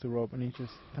balls to Rob and he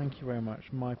just, thank you very much,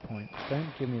 my point. Don't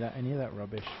give me any of that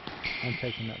rubbish. I'm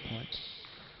taking that point.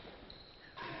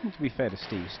 To be fair to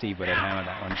Steve, Steve would have hammered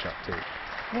that one shot too.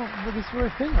 Well, but this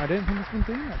very thing, I don't think he's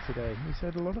been doing that today. He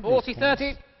said a lot of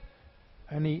 40-30.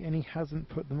 And he hasn't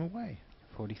put them away.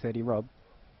 40-30 Rob.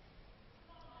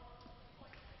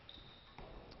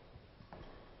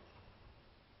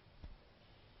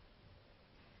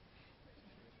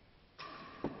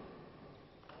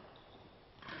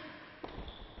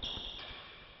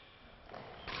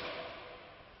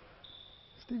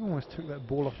 Steve almost took that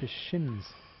ball off his shins.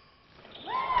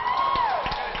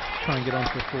 Try and get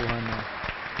onto the forehand now.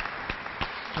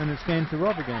 And it's game to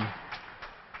Rob again.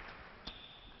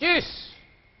 Deuce!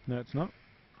 No, it's not.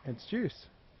 It's deuce.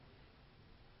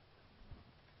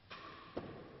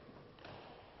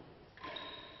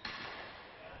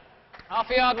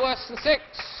 Half a yard worse than 6.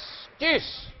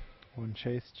 Deuce! One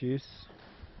chase, deuce.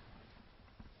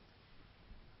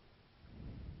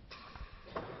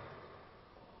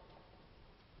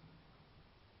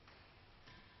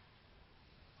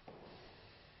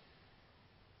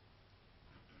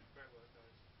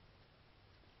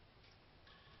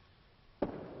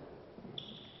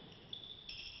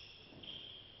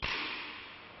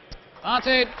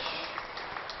 Advantage.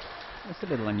 It's a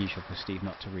little unusual for Steve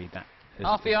not to read that.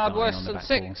 Half a yard worse than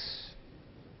 6.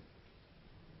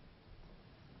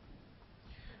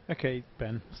 Okay,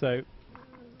 Ben. So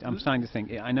I'm starting to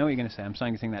think. I know what you're going to say. I'm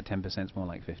starting to think that 10% is more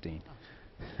like 15.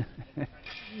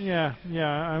 yeah,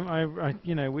 I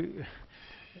you know,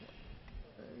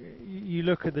 you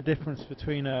look at the difference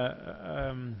between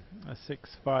a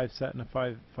 6-5 set and a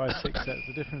 5-6 set.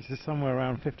 The difference is somewhere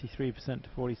around 53% to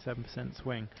 47%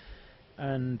 swing,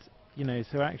 and you know,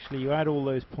 so actually you add all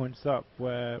those points up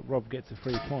where Rob gets a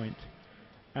free point,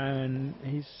 and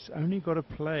he's only got to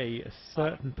play a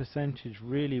certain percentage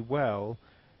really well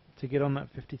to get on that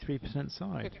 53%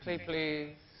 side. Quickly,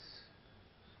 please.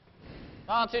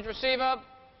 Advantage receiver.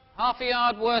 Half a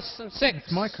yard worse than 6.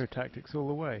 It's micro tactics all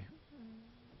the way.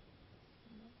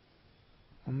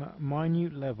 On that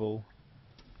minute level,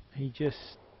 he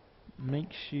just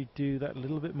makes you do that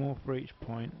little bit more for each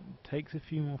point, takes a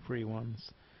few more free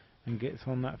ones, and gets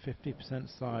on that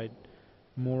 50% side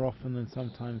more often than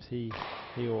sometimes he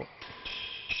ought.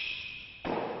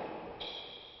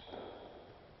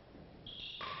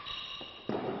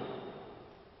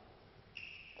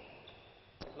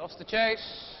 Lost the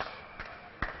chase.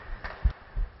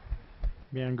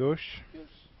 Bien gauche.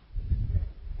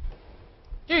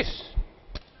 Deuce.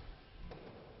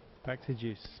 Back to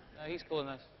deuce. No, he's calling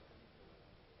those.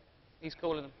 He's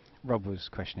calling them. Rob was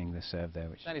questioning the serve there,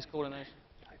 which Then he's calling those.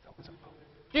 I thought was a foul.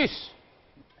 Deuce.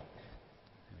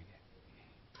 There we go.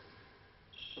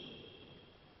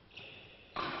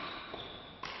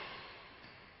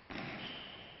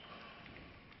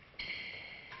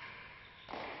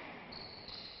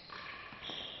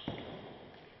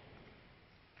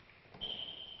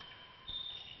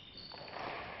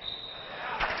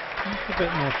 Just a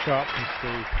bit more sharpness,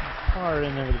 Steve. Fire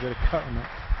in there with a bit of cut on it.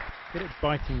 Get it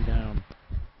biting down.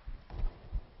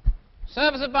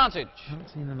 Service advantage. I haven't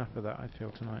seen enough of that, I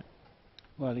feel, tonight.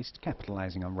 Well, he's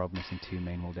capitalising on Rob missing 2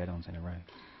 main wall dead-ons in a row.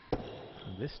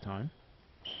 And this time,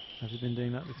 has he been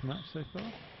doing that this match so far?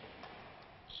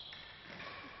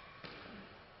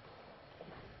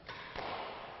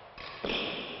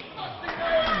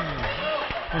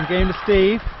 And game to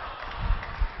Steve.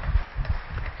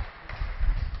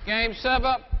 Game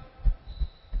server.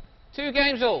 2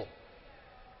 games all.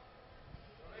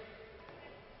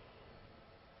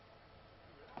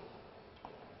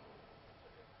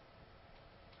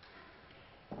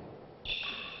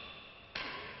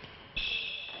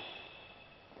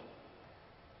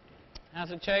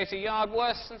 Hazard chase a yard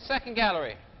worse than second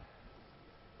gallery.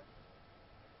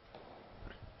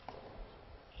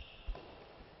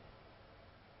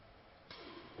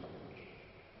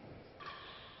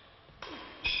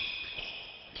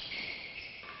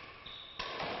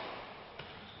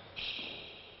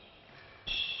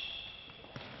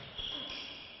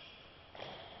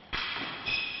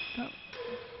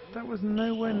 That was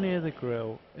nowhere near the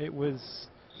grill. It was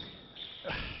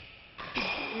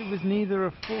neither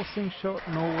a forcing shot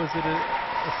nor was it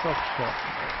a soft shot.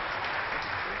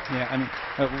 Yeah, I mean,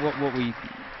 what we,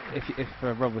 if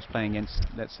Rob was playing against,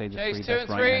 let's say, the Chase 3 2 best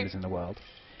and right-handers 3. in the world,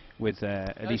 with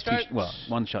at least strokes.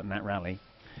 1 shot in that rally,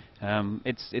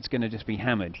 it's going to just be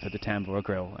hammered for the tambour or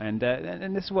grill, and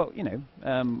this is what, you know,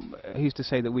 who's to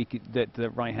say that that the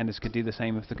right-handers could do the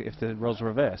same if the roles were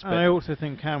reversed? And I also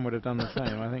think Cam would have done the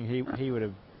same. I think he would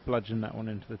have bludgeoned that one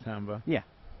into the tambour. Yeah.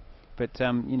 But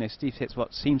you know, Steve hits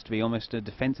what seems to be almost a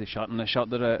defensive shot, and a shot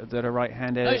that a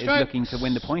right-hander is looking to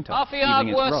win the point off. Half a yard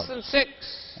even against worse Rob. than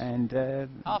 6. And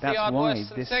Half a yard that's why worse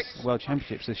than this 6. World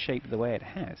Championships is shaped the way it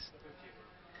has.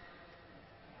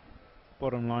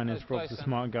 Bottom line is, That's Rob's close, a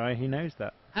smart guy. He knows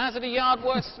that. Hazard a yard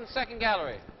worse than second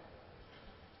gallery.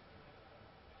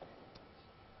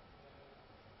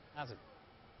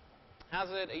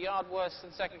 Hazard a yard worse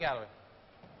than second gallery.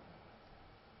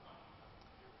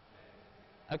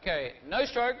 Okay, no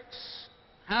strokes.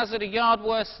 Hazard a yard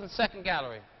worse than second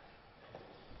gallery.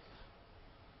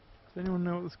 Does anyone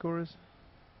know what the score is?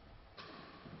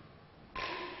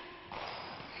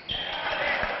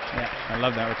 Yeah, I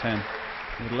love that return.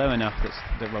 It was low enough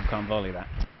that Rob can't volley that.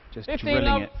 just 15 drilling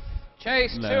love. it.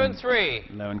 Chase 2 and 3.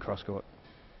 Low and cross court.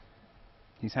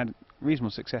 He's had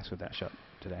reasonable success with that shot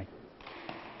today.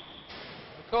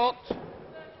 Court.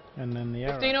 And then the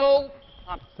 15 error. all.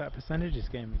 That percentages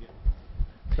game again.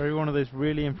 Very one of those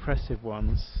really impressive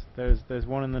ones. There's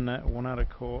one in the net, one out of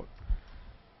court,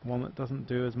 one that doesn't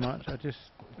do as much.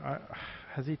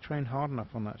 Has he trained hard enough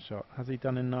on that shot? Has he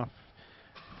done enough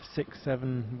 6,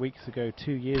 7 weeks ago,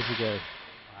 2 years ago,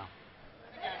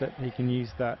 that he can use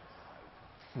that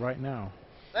right now?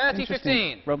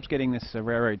 30-15. Rob's getting this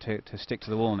railroad to stick to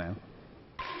the wall now.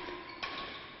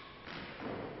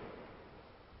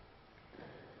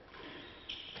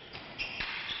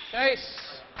 Chase.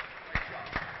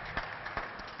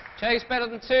 Chase better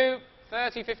than 2.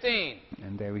 30-15.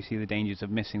 And there we see the dangers of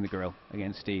missing the grill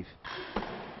against Steve.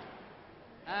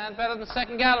 And better than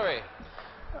second gallery.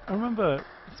 I remember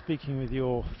speaking with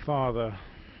your father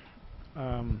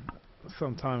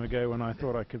some time ago when I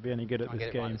thought I could be any good at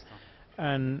this game.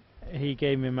 And he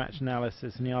gave me a match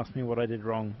analysis and he asked me what I did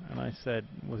wrong. And I said,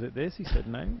 was it this? He said,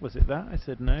 no. Was it that? I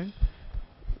said, no.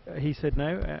 He said,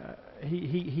 no.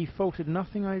 He faulted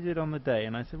nothing I did on the day.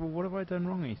 And I said, well, what have I done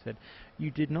wrong? He said,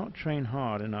 you did not train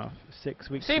hard enough 6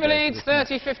 weeks ago. Steve leads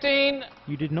 30-15.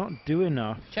 You did not do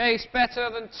enough. Chase better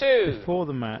than 2. Before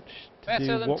the match to Better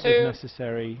do than what 2. was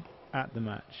necessary at the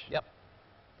match. Yep.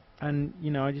 And,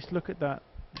 you know, I just look at that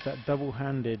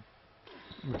double-handed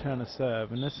return of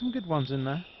serve, and there's some good ones in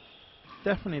there.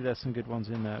 Definitely there's some good ones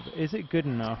in there, but is it good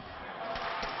enough?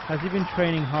 Has he been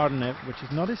training hard on it, which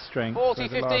is not his strength,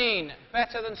 40-15,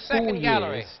 better than second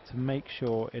gallery, to make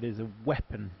sure it is a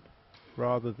weapon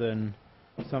rather than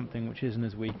something which isn't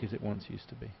as weak as it once used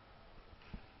to be?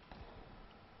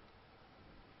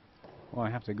 Well, I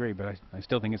have to agree, but I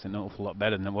still think it's an awful lot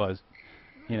better than it was.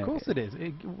 You know, of course it is,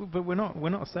 but we're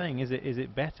not saying is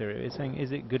it better. It's saying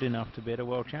is it good enough to be at a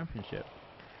world championship?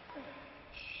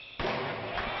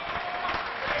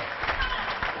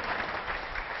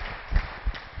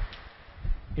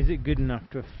 Is it good enough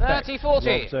to affect 30-40.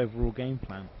 Rob's overall game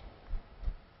plan?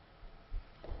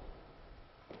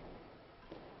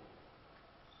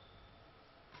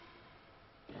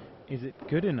 Is it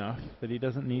good enough that he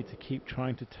doesn't need to keep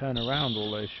trying to turn around all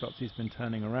those shots he's been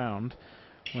turning around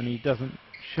when he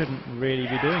shouldn't really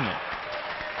be doing it?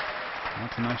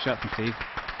 That's a nice shot from Steve.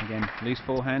 Again, loose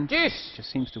forehand. Juice. Just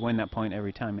seems to win that point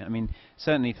every time. I mean,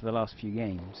 certainly for the last few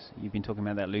games, you've been talking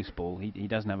about that loose ball. He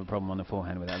doesn't have a problem on the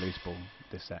forehand with that loose ball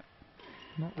this set.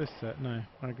 Not this set, no.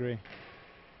 I agree.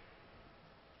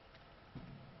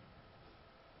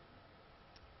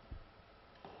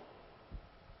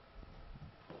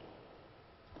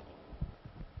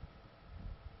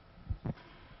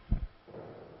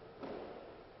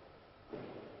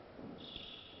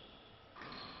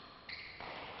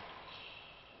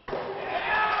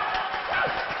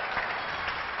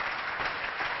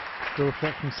 Draw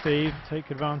shot from Steve, take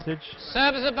advantage.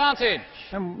 Service advantage.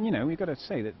 You know, we've got to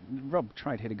say that Rob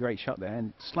tried to hit a great shot there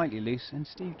and slightly loose, and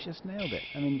Steve just nailed it.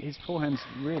 I mean, his forehand's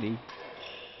really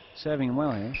serving him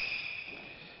well here.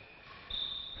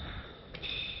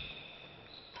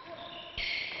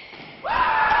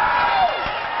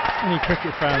 Any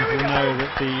cricket fans will know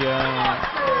that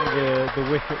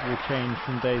the wicket will change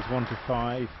from days 1 to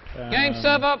 5. Game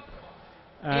serve up.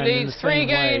 He leads 3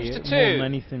 games to 2. More than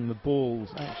anything, the balls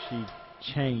actually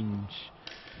change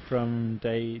from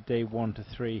day 1 to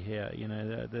 3 here. You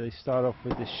know, they start off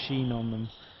with this sheen on them.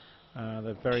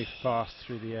 They're very fast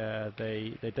through the air.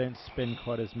 They don't spin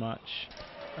quite as much.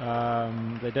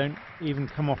 They don't even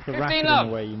come off the racket in a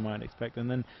way you might expect. And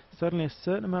then suddenly a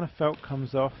certain amount of felt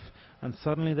comes off, and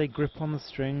suddenly they grip on the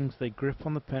strings, they grip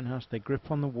on the penthouse, they grip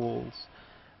on the walls.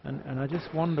 And I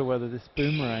just wonder whether this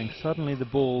boomerang, suddenly the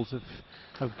balls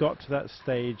have got to that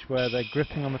stage where they're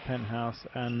gripping on the penthouse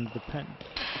and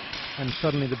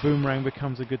suddenly the boomerang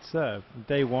becomes a good serve.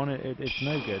 Day 1 it's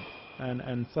no good,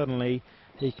 and suddenly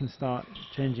he can start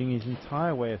changing his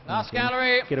entire way of thinking. Last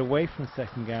gallery. Get away from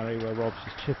second gallery where Rob's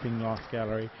just chipping last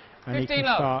gallery, and he can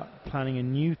love. start planning a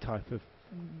new type of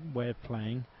way of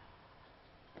playing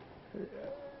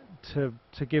to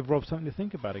give Rob something to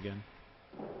think about again.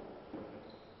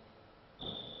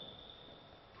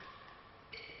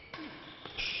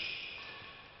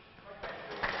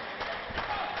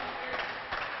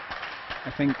 I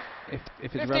think if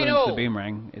it's relevant to the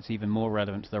boomerang, it's even more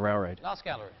relevant to the railroad. Last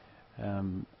gallery.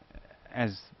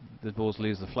 As the balls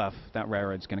lose the fluff, that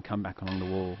railroad's going to come back along the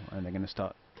wall and they're going to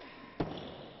start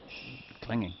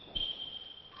clinging.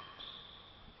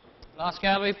 Last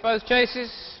gallery, both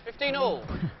chases, 15 all.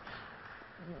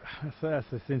 That's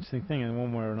this interesting thing in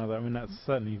one way or another. I mean, that's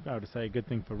certainly, I would say, a good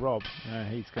thing for Rob.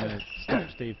 He's going to stop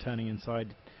Steve turning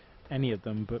inside any of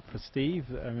them, but for Steve,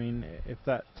 I mean, if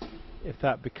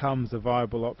that becomes a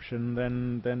viable option,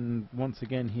 then once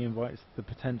again he invites the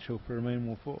potential for a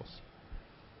minimal force.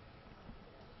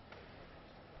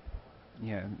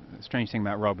 Yeah, the strange thing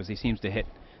about Rob is he seems to hit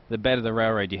the better the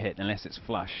railroad you hit, unless it's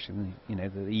flush, and you know,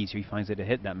 the easier he finds it to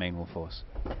hit that main wall force.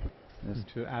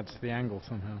 To add to the angle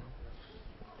somehow.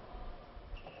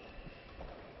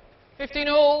 15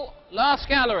 all, last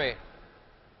gallery.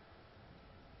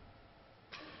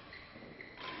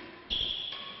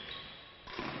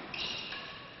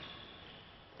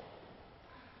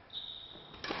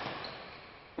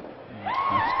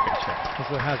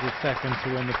 Also has his second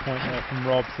to win the point there from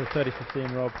Rob, so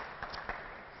 30-15 Rob.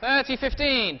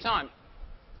 30-15, time.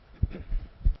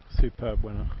 Superb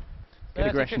winner. Good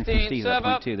aggression from Steve at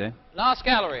point two there. Last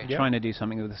gallery. Yep. Trying to do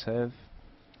something with the serve.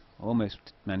 Almost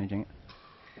managing it.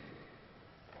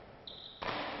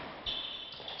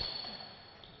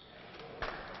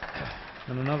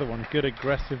 And another one. Good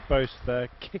aggressive boast there.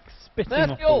 Kick spitting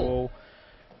off the wall.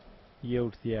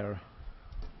 Yield the error.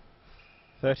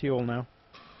 30 all now.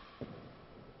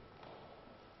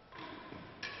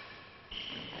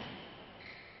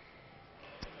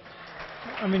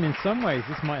 I mean, in some ways,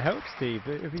 this might help Steve.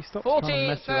 If he stops trying to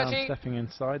mess around stepping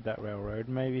inside that railroad,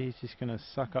 maybe he's just going to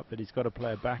suck up that he's got to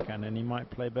play a backhand, and he might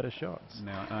play better shots.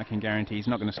 No, I can guarantee he's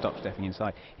not going to stop stepping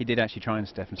inside. He did actually try and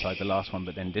step inside the last one,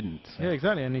 but then didn't. So. Yeah,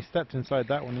 exactly, and he stepped inside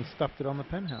that one. He stuffed it on the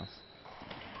penthouse.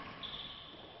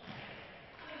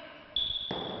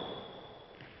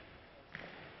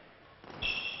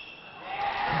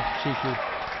 Cheeky.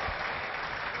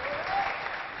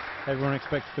 Everyone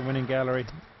expects the winning gallery.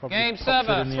 Game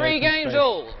server, 3 games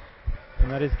all.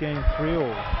 And that is game 3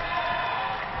 all.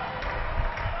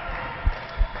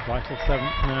 Vital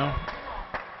 7th now.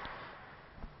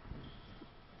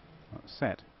 That's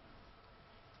set.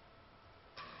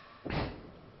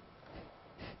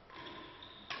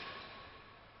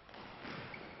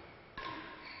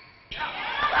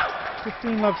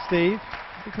 Love Steve.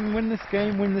 If he can win this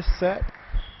game, win this set,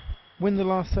 win the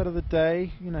last set of the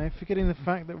day, you know, forgetting the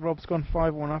fact that Rob's gone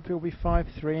 5-1 up, he'll be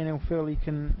 5-3 and he'll feel he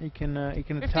can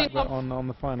attack that on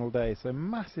the final day. So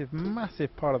massive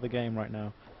part of the game right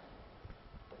now.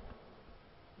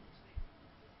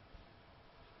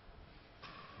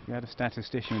 If you had a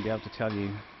statistician, we'd be able to tell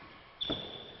you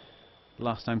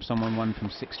last time someone won from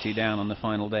 6-2 down on the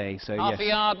final day. So half a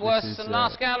yard worse than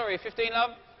last gallery. 15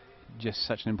 love. Just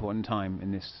such an important time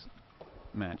in this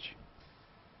match.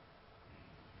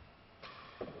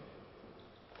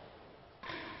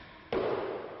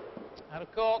 Out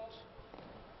of court.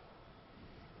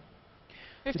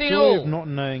 15 the joy all. of not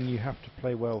knowing you have to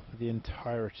play well for the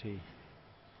entirety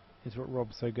is what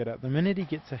Rob's so good at. The minute he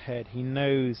gets ahead, he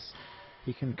knows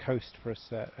he can coast for a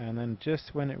set, and then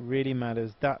just when it really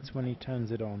matters, that's when he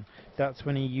turns it on. That's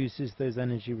when he uses those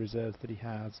energy reserves that he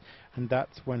has, and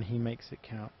that's when he makes it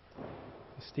count.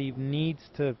 Steve needs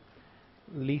to at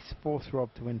least force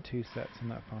Rob to win 2 sets in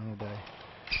that final day.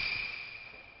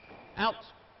 Out.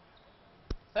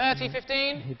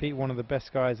 30-15. He beat one of the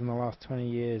best guys in the last 20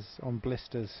 years on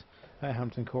blisters at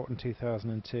Hampton Court in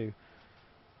 2002.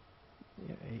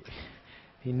 Yeah,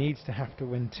 he needs to have to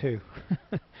win 2.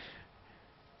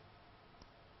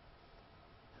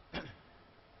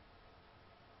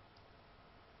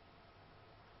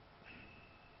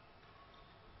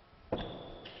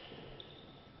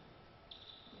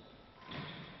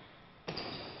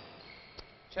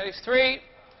 Chase 3.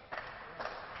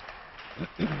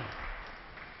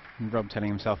 And Rob telling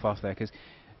himself off there, because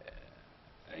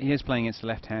he is playing against the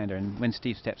left-hander, and when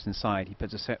Steve steps inside, he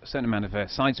puts a certain amount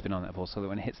of side spin on that ball, so that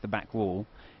when it hits the back wall,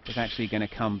 it's actually going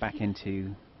to come back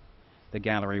into the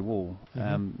gallery wall.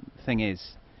 Thing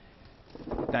is,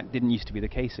 that didn't used to be the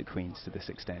case at Queen's to this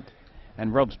extent,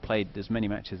 and Rob's played as many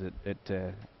matches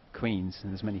at Queen's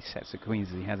and as many sets at Queen's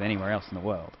as he has anywhere else in the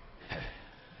world.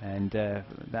 And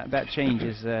that change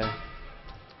is a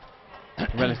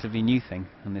relatively new thing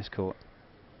on this court.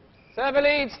 Server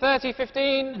leads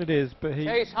 30-15. It is, but he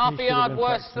Chase half a yard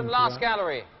worse than last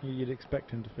gallery. You'd expect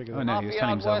him to figure that out. Oh no, he was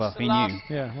telling himself off. He knew.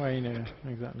 Yeah, well, you know,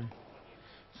 exactly.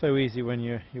 So easy when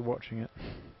you're watching it.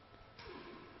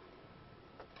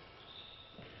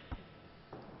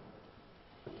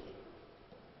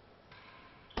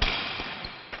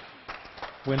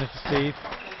 Winner to Steve.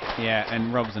 Yeah,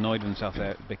 and Rob's annoyed with himself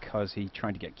there because he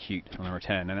tried to get cute on the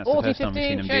return, and that's the first time we've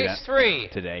seen him do that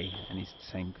today. And he's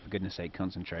saying, for goodness sake,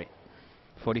 concentrate.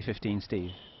 40-15,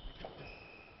 Steve.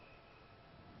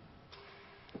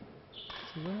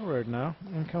 It's a railroad now.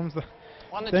 In comes the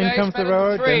railroad,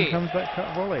 then comes that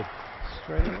cut volley.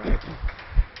 Straight away.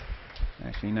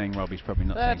 Actually, knowing Rob, he's probably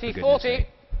not saying for goodness sake.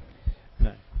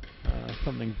 No.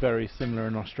 something very similar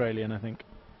in Australian, I think.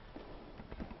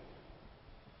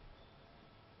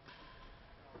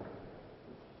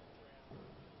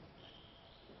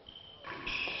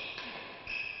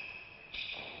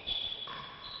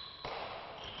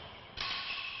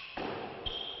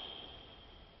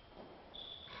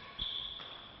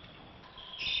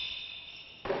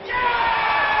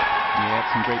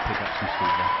 Yeah, some great pickups from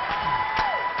Steve there.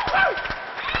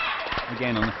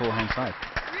 Again on the forehand side.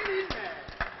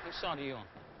 Which side are you on?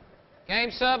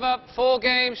 Game serve up, 4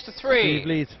 games to 3. Steve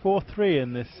leads 4-3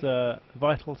 in this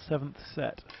vital 7th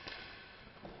set.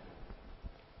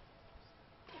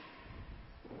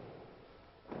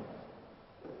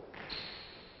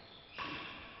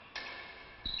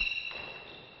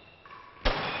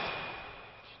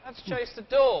 Let's chase the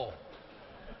door.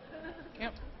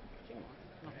 Yep.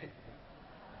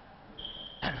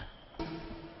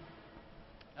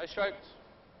 No strokes.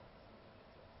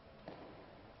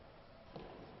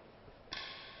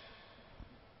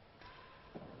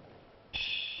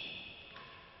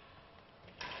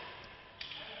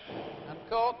 And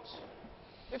caught.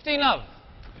 15 love.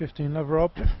 15 love,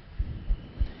 Rob.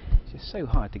 It's just so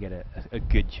hard to get a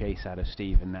good chase out of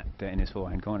Steve in that in his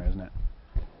forehand corner, isn't it?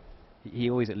 He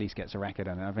always at least gets a racket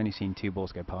on it. I've only seen 2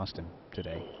 balls go past him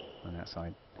today on that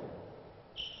side.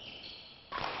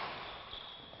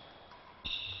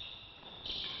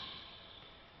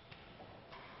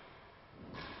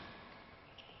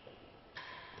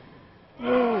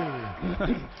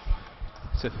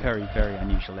 It's a very, very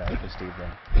unusual error for Steve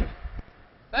there.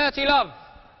 30 love.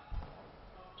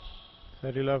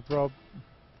 30 love, Rob.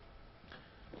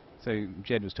 So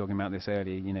Jed was talking about this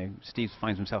earlier. You know, Steve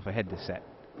finds himself ahead this set,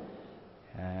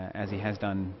 as he has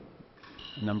done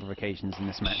a number of occasions in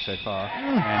this match so far,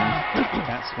 and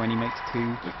that's when he makes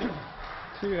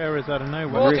two errors out of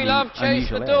nowhere. 40 really love, chase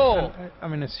the unusual door. I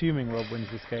mean, assuming Rob wins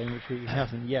this game, which he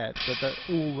hasn't yet, but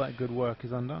all that good work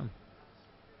is undone.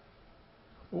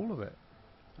 All of it.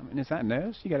 I mean, is that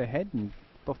nerves? You get ahead and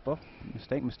buff,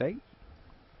 mistake.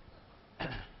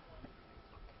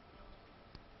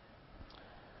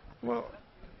 Well,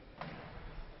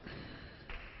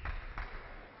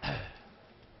 I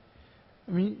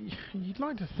mean, you'd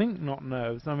like to think not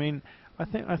nerves. I mean, I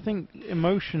think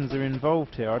emotions are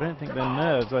involved here. I don't think they're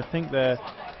nerves. I think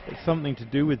it's something to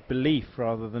do with belief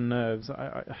rather than nerves.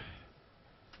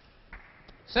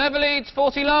 Server leads,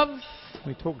 40 love.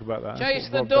 We talked about that. Chase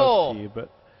the Rob door. Does to you, but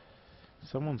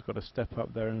someone's got to step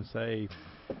up there and say,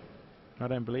 I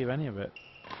don't believe any of it.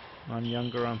 I'm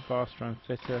younger, I'm faster, I'm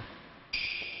fitter.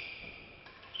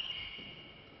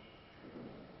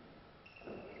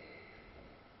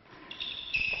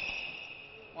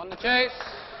 Won the chase.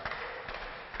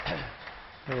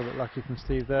 A little bit lucky from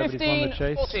Steve there, but he's won the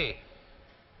chase. 40.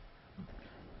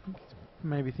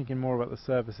 Maybe thinking more about the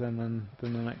service end than the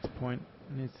next point.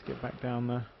 Needs to get back down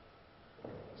there.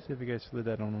 See if he goes for the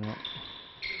dead on or not.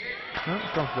 No,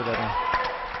 it's gone for the dead on.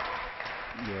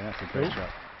 Yeah, that's a great shot.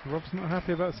 Rob's not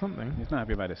happy about something. He's not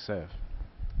happy about his serve.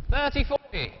 30-40.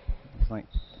 It's like,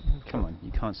 come on,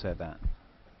 you can't serve that.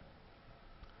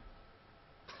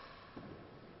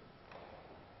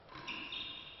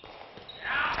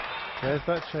 There's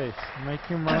that chase. Make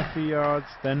him run a few yards,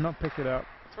 then not pick it up.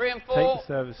 3 and 4. Take the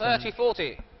service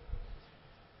 30-40.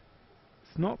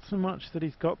 It's not so much that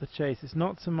he's got the chase, it's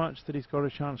not so much that he's got a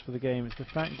chance for the game, it's the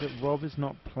fact that Rob is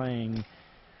not playing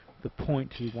the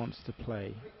point he wants to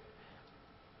play.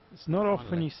 It's not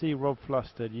often you see Rob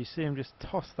flustered, you see him just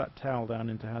toss that towel down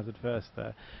into hazard first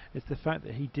there. It's the fact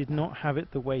that he did not have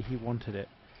it the way he wanted it.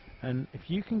 And if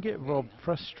you can get Rob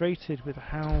frustrated with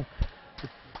how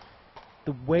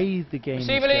the way the game is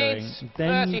going,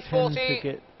 then you tend to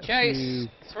get a few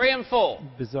 3 and 4.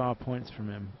 bizarre points from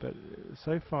him. But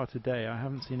so far today, I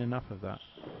haven't seen enough of that.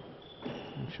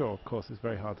 I'm sure, of course, it's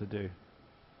very hard to do.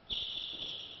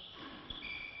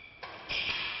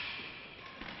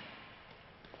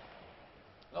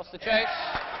 Lost the chase.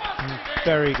 And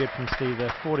very good from Steve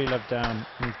there. 40 love down,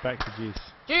 and he's back to deuce.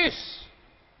 Deuce.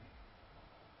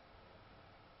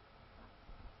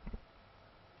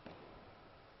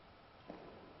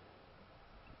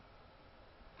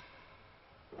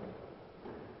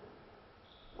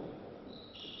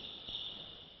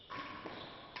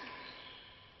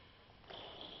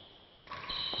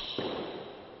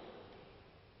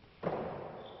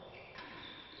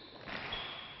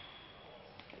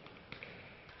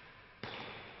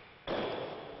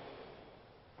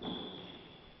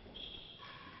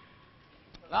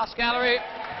 Last gallery.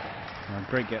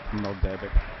 Great get from Rob there, but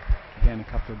again a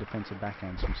couple of defensive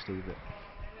backhands from Steve that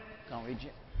can't reach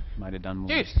it. Might have done more.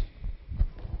 Deuce.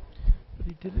 But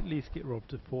he did at least get Rob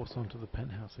to force onto the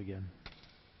penthouse again.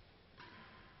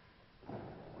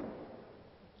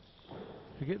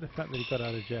 Forget the fact that he got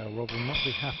out of jail. Rob will not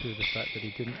be happy with the fact that he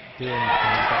didn't do anything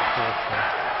with that fourth.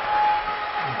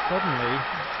 And suddenly,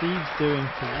 Steve's doing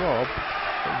to Rob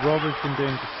what Rob has been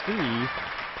doing to Steve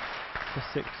for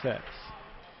 6 sets.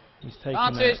 He's taken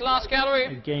last gallery.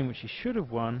 a game which he should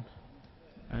have won,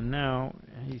 and now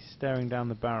he's staring down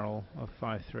the barrel of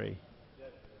 5-3. Do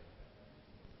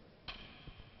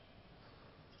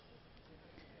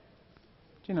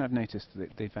you know, I've noticed that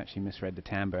they've actually misread the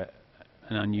timbre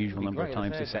an unusual number of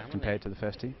times this set compared to the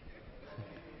first two.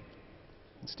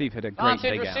 Steve had a great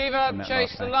dig out from that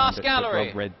chase the last last backhand, gallery.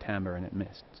 but Rob read timbre and it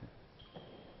missed. So.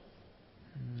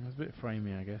 It was a bit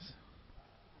framey, I guess.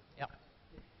 Yep.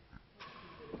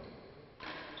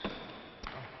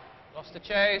 Lost the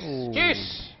chase. Ooh.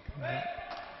 Deuce. I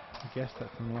guess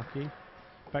that's unlucky.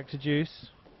 Back to deuce.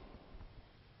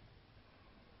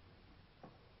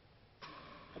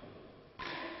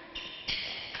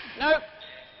 Nope.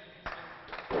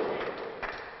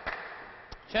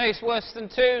 Chase worse than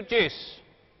 2. Deuce.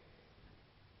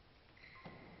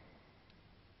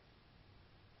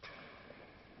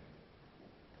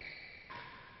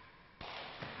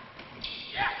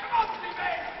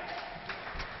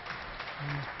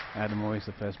 Adam always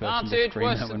the first person to scream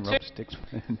out when Rob sticks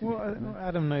with it. Well,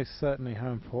 Adam knows certainly how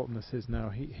important this is now.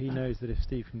 He knows that if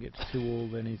Steve can get to 2-all,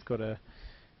 then he's got a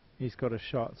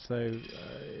shot. So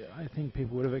I think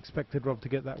people would have expected Rob to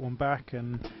get that one back,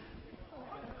 and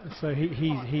so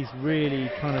he's really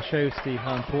trying to show Steve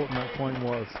how important that point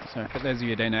was. So for those of you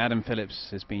who don't know, Adam Phillips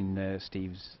has been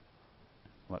Steve's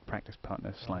practice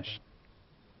partner slash.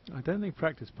 I don't think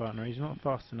practice partner. He's not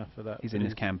fast enough for that. He's in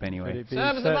his camp anyway.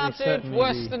 Service advantage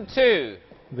worse than 2.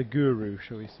 The guru,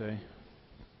 shall we say?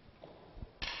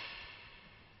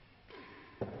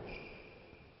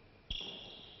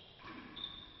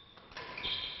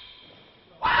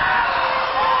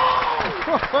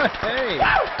 Hey!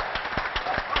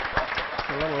 A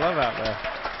lot of love out there.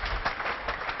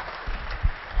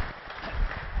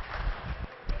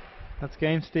 That's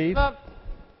game, Steve.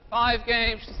 5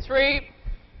 games to 3.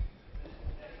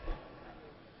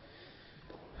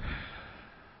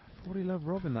 40 love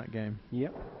Rob in that game.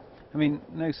 Yep. I mean,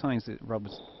 no signs that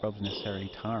Rob's necessarily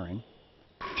tiring.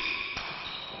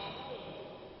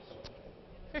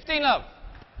 15 love.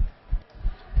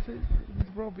 With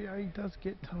Rob, yeah, he does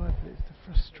get tired, but it's the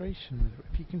frustration.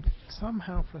 If you can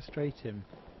somehow frustrate him,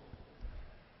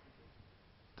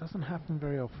 doesn't happen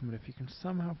very often, but if you can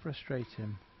somehow frustrate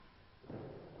him.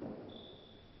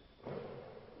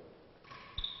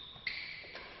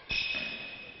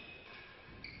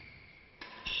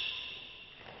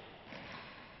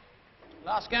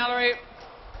 Last gallery.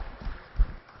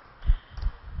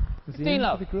 Was he in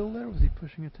the grill there, or was he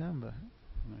pushing a timbre?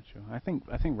 I'm not sure.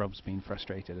 I think Rob's been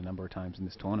frustrated a number of times in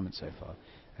this tournament so far,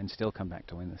 and still come back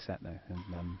to win the set though. And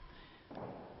I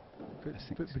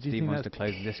think Steve wants to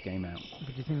close this game out. But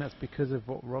do you think that's because of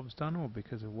what Rob's done, or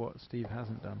because of what Steve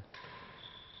hasn't done?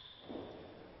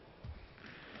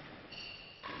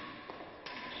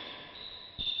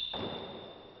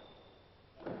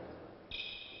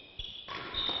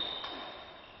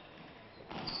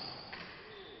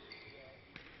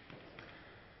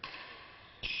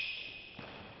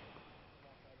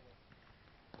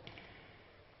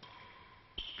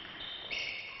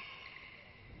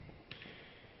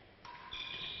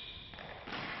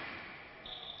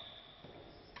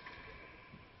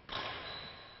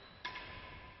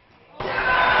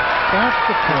 That's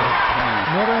the point.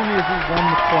 Not only has he won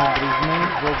the point, but he's made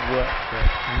Rob work for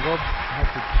it. And Rob had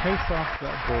to chase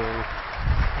after that ball,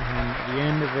 and at the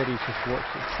end of it, he's just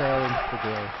watched it sail into the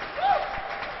grill.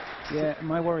 Yeah,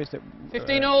 my worry is that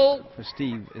 15-all for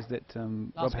Steve is that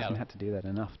Rob hasn't had to do that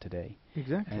enough today.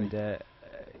 Exactly. And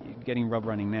getting Rob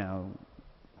running now.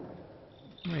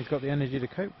 Well, he's got the energy to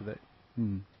cope with it.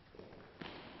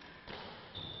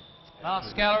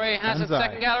 Last gallery has its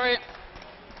second gallery.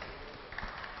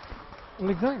 Well,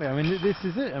 exactly. I mean, this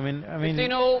is it. I mean,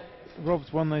 15-all.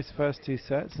 Rob's won those first 2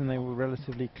 sets, and they were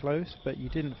relatively close. But you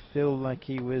didn't feel like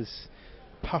he was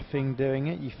puffing doing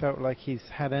it. You felt like he's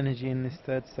had energy in this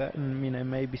 3rd set, and you know,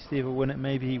 maybe Steve will win it,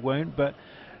 maybe he won't. But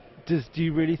do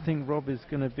you really think Rob is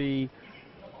going to be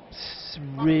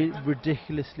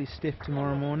ridiculously stiff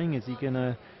tomorrow morning? Is he going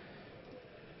to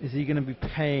be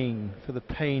paying for the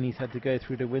pain he's had to go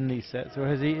through to win these sets, or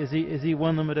has he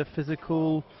won them at a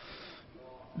physical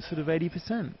sort of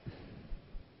 80%?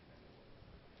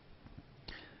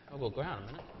 Oh, we'll go out in a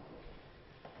minute.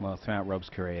 Well, throughout Rob's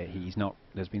career, he's not.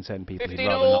 There's been certain people he'd 15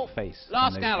 rather all. not face.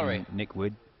 Last gallery. Nick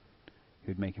Wood,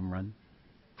 who'd make him run.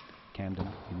 Camden,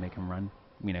 who'd make him run.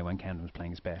 We know when Camden was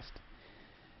playing his best.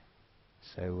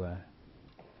 So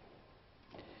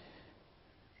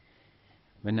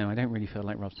But no, I don't really feel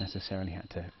like Rob's necessarily had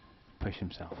to push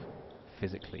himself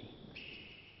physically.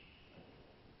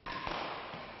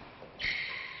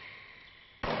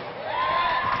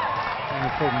 And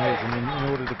the problem is, I mean, in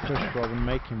order to push Rob and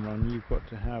make him run, you've got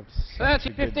to have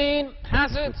 30-15,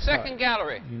 Hazard, second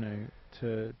gallery. You know,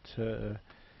 to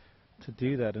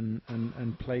do that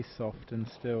and play soft and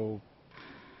still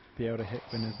be able to hit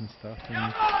winners and stuff. And you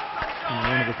know,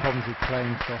 one of the problems with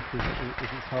playing soft is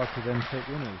it's hard to then take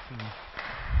winners.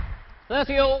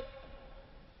 30 all.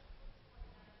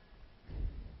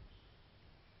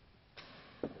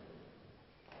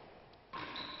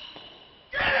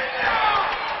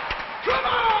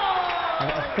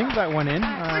 I think that went in.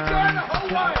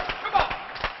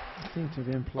 Seems to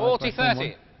be implied.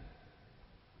 40-30.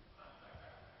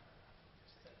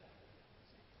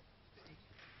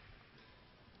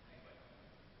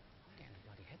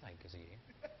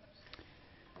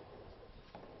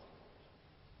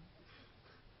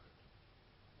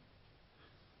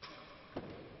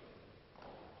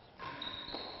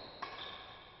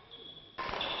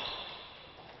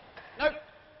 Nope.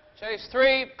 Chase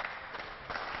 3.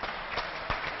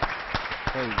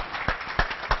 So,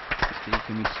 Steve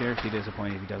can be seriously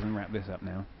disappointed if he doesn't wrap this up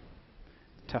now.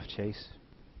 Tough chase.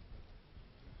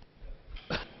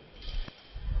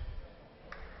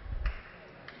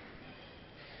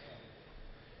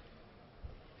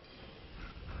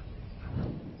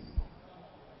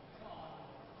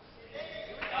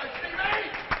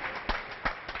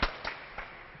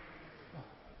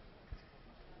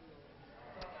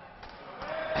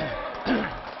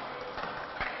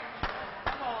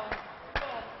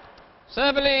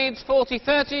 Server leads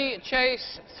 40-30,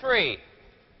 chase 3.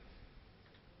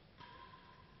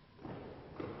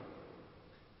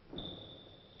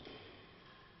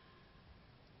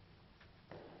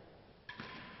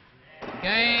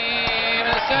 Game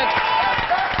and set.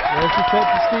 There's the set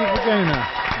to Steve Virgona.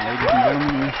 Ladies and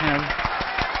gentlemen, we have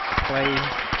play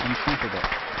on Saturday.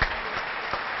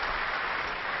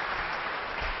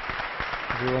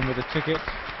 Everyone with a ticket.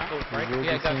 We will be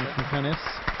seeing some tennis.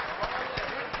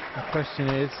 The question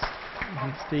is,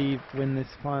 can Steve win this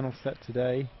final set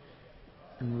today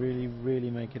and really, really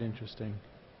make it interesting?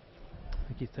 I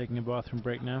think he's taking a bathroom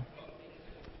break now.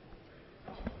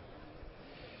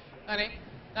 Danny,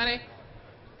 can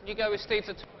you go with Steve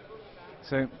for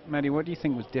So, Maddie, what do you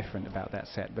think was different about that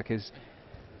set? Because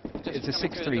it's a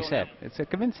 6-3 set. It's a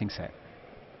convincing set,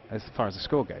 as far as the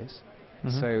score goes.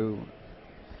 So,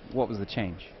 what was the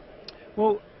change?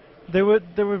 Well, there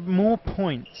were more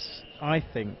points, I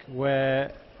think,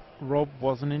 where Rob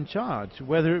wasn't in charge.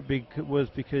 Whether it was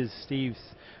because Steve's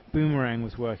boomerang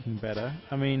was working better.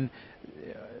 I mean,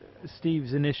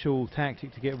 Steve's initial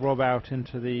tactic to get Rob out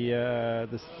into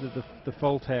the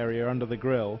fault area under the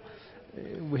grill,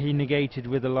 he negated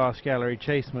with the last gallery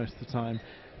chase most of the time.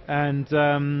 And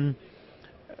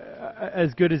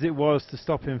as good as it was to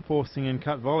stop him forcing and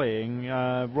cut volleying,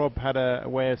 Rob had a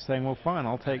way of saying, well, fine,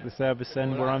 I'll take the service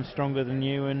end where I'm stronger than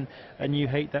you, and you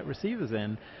hate that receiver's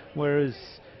end. Whereas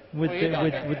with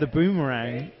the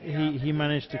boomerang, he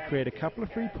managed to create a couple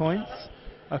of free points,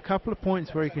 a couple of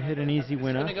points where he could hit an easy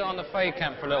winner. He's going to go on the Fahey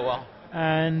camp for a little while.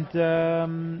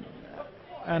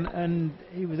 And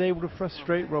he was able to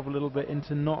frustrate Rob a little bit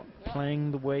into not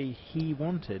playing the way he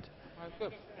wanted. Oh,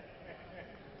 good.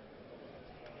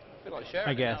 I feel like sharing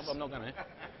I guess. it now, but I'm not going to.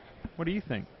 What do you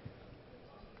think?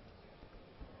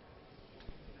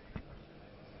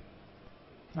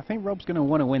 I think Rob's going to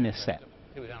want to win this set.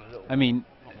 He was down a little I mean,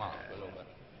 not much, but a little bit.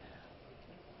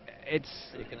 It's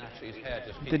You can actually, his hair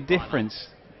just the difference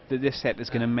that this set is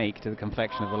going to make to the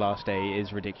complexion of the last day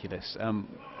is ridiculous.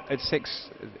 At 6,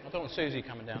 I don't want Susie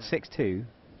coming down. at 6-2.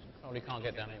 Probably can't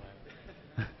get down anyway.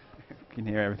 You can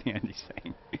hear everything Andy's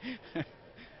saying.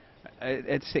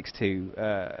 At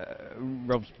 6-2,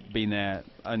 Rob's been there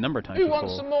a number of times Who before.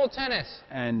 wants some more tennis?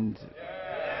 And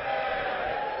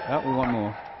we want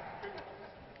more.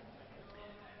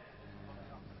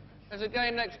 There's a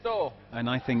game next door. And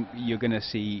I think you're going to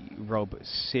see Rob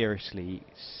seriously,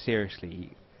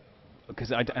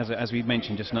 because as we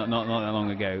mentioned just not that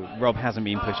long ago, Rob hasn't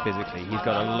been pushed physically. He's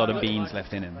got a lot of beans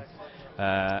left in him.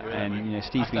 And you know,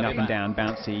 Steve's been up and down,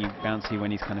 bouncy when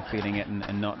he's kind of feeling it,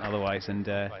 and not otherwise. And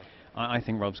I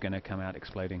think Rob's going to come out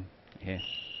exploding here.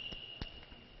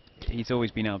 He's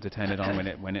always been able to turn it on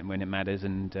when it matters.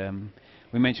 And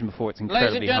we mentioned before, it's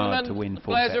incredibly hard to win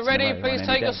 4 sets. Players are ready. In a row Please on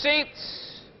take any your day. seats.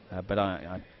 But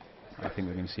I think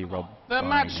we're going to see Rob. The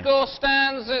match score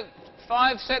stands at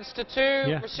 5-2.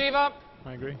 Yeah. Receiver.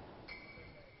 I agree.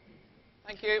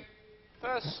 Thank you.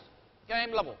 First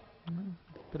game level.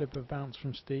 Bit of a bounce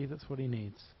from Steve, that's what he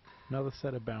needs. Another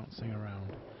set of bouncing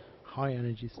around. high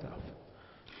energy stuff.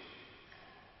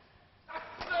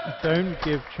 Don't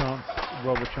give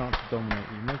Rob a chance to dominate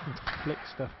you. Make him flick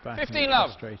stuff back 15 and get love.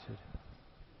 frustrated.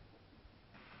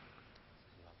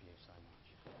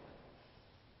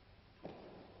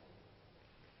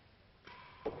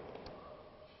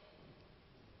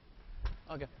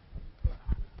 Okay.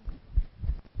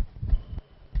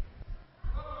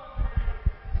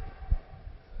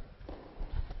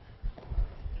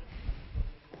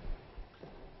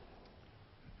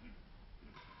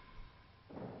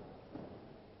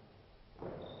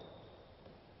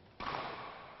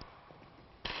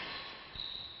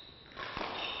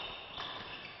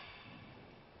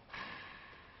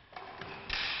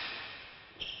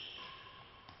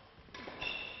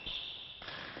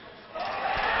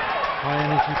 High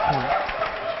energy point.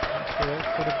 That's what it's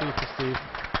got to be for Steve.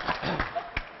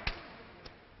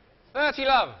 30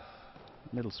 love.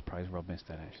 A little surprised Rob missed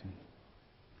that, actually.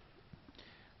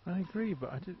 I agree,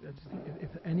 but I just think if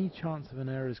any chance of an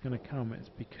error is going to come, it's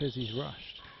because he's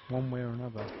rushed, one way or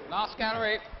another. Last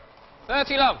gallery.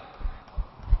 30 love.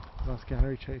 Last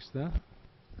gallery chase there.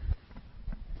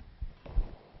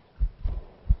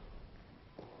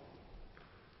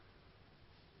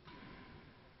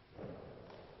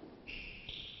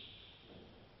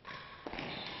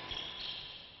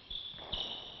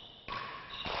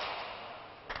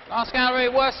 Last gallery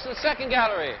worse than second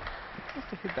gallery. Must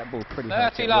have hit that ball pretty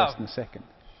hard. 30 Worse love. than the second.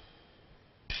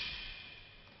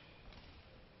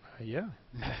 Yeah.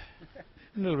 A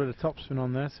little bit of topspin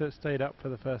on there, so it stayed up for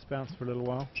the first bounce for a little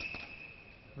while.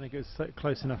 I think it was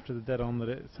close enough to the dead on that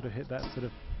it sort of hit that sort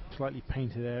of slightly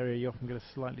painted area. You often get a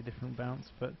slightly different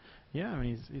bounce, but yeah, I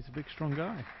mean he's a big, strong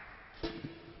guy.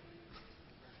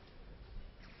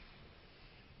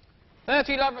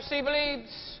 30 love, receiver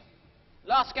leads.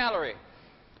 Last gallery.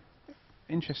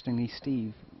 Interestingly,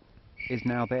 Steve is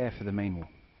now there for the main wall.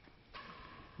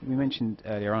 We mentioned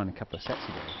earlier on, a couple of sets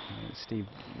ago, Steve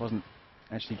wasn't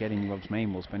actually getting Rob's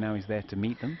main walls, but now he's there to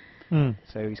meet them.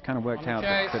 So he's kind of worked out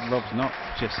that Rob's not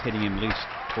just hitting him loose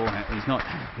forehand. He's not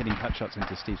hitting cut shots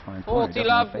into Steve's fine corner. 40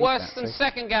 love, worse than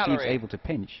second gallery. Steve's able to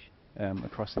pinch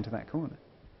across into that corner.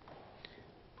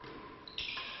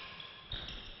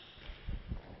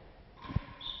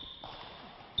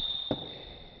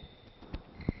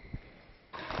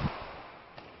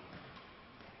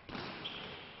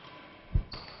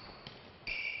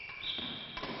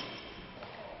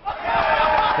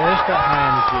 There's that high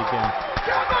energy again.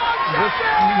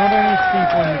 Not only has Steve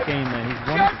won the game there, he's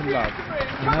won it for love.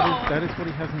 And that is what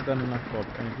he hasn't done enough of.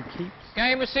 And if he keeps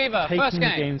Game receiver, taking first the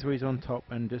game. games where he's on top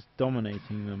and just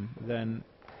dominating them, then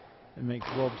it makes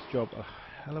Rob's job a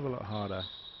hell of a lot harder.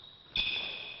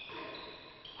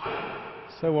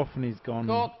 So often he's gone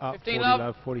Court, up 15 40 love.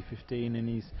 love, 40-15, and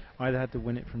he's either had to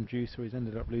win it from juice or he's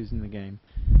ended up losing the game.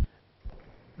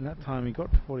 And that time he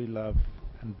got to 40 love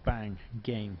and bang,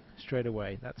 game, straight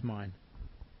away. That's mine.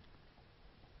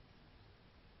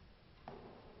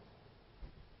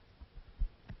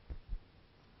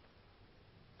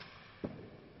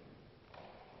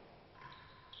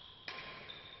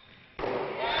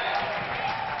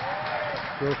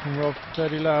 Still from Rob,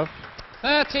 30 love.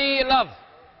 30 love.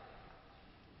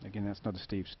 Again, that's not a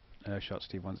Steve's shot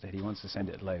Steve wants to hit. He wants to send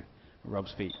it low at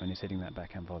Rob's feet when he's hitting that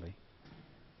backhand volley.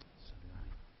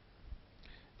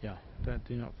 Yeah,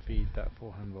 do not feed that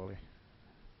forehand volley.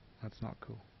 That's not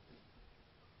cool.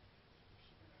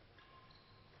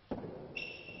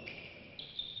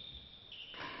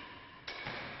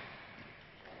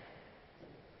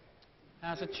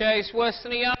 Has a chase, worse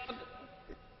than a yard.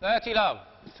 30 love.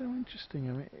 So interesting.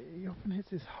 I mean, he often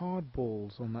hits his hard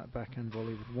balls on that backhand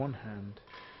volley with one hand.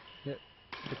 Yet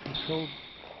the controlled,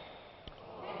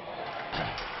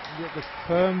 yet the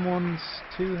firm ones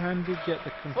two-handed. Yet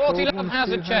the controlled 40 love ones has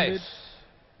a two-handed. chase.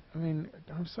 I mean,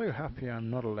 I'm so happy I'm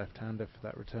not a left-hander for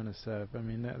that return of serve. I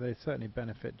mean, they certainly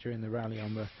benefit during the rally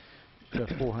on the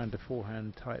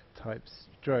forehand-to-forehand type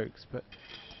strokes, but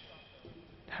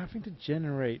having to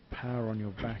generate power on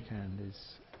your backhand is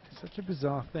such a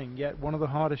bizarre thing. Yet one of the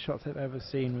hardest shots I've ever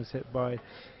seen was hit by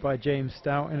James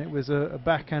Stout, and it was a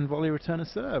backhand volley return of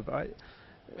serve.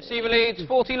 Receiver leads,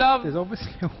 40 love. There's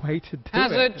obviously a way to do it.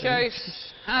 Hazard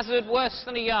chase. Hazard worse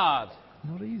than a yard.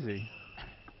 Not easy.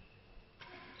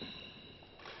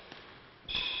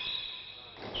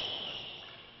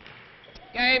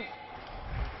 Game.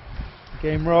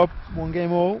 Game, Rob. One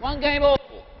game all. One game all.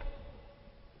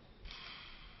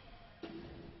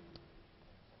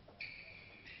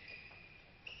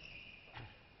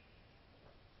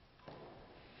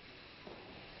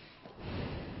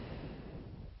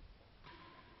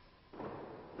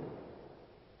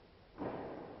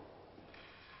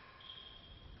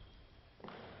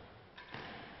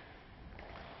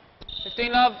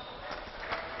 15 love.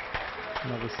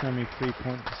 Another semi-free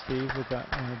point for Steve with that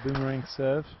boomerang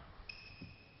serve.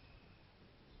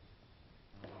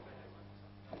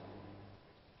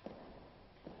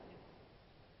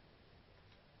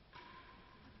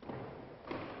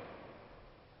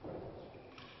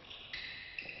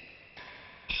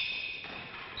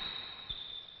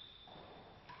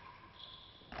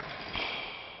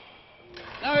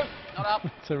 No, not up.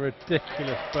 It's a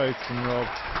ridiculous boat from Rob.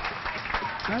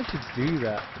 How'd you do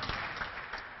that?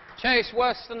 Chase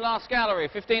worse than last gallery.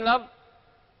 15 love.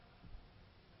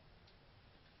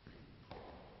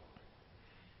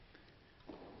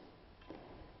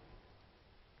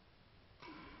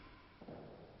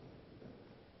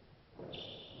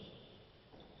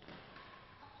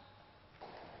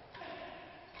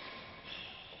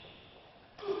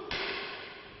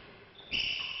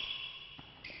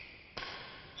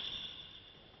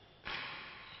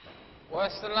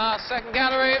 Worse than last, second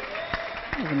gallery.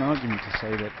 There's an argument to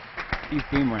say that these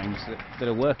boomerangs that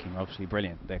are working are obviously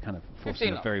brilliant. They're kind of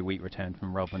forcing a very weak return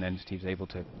from Rob, and then Steve's able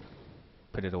to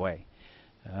put it away.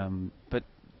 But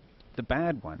the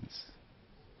bad ones,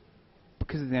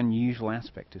 because of the unusual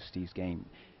aspect of Steve's game,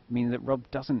 mean that Rob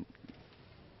doesn't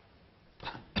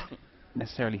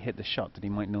necessarily hit the shot that he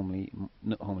might normally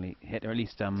hit, or at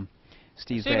least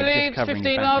Steve's there just covering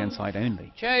the backhand side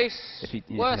only. Chase, if he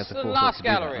worse has the than forethought last to do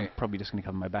that, gallery. I'm probably just going to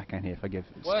cover my backhand here if I give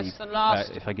Worse than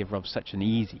last. if I give Rob such an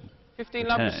easy 15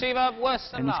 love return. receiver, worse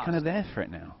than And last. he's kind of there for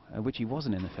it now, which he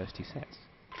wasn't in the first two sets.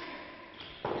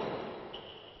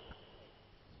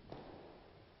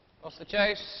 Lost the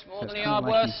chase, more So than it's a kind of yard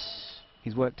like worse.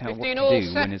 He's worked out what 15 to all,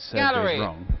 do when his serve gallery. goes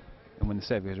wrong, and when the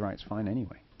serve goes right, it's fine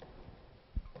anyway.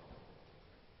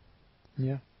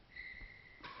 Yeah.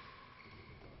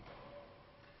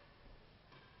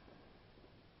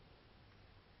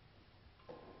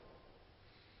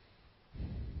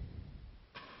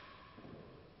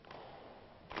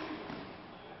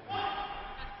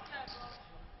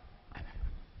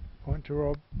 Point to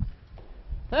Rob.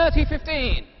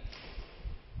 30-15.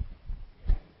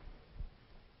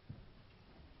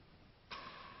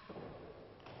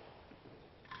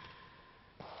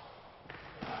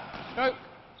 Stroke.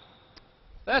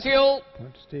 30 all.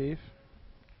 Point to Steve.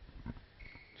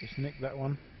 Just nick that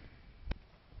one.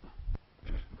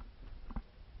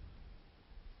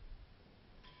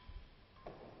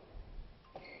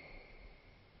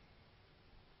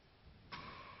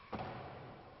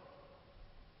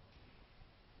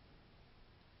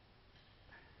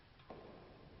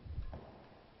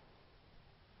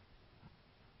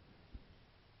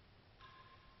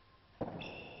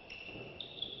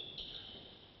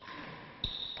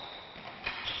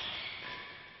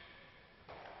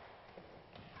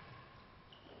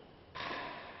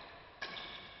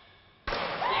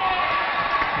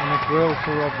 Drill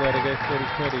for Rob there to go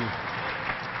 40-30.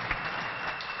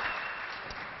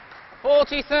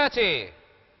 40-30.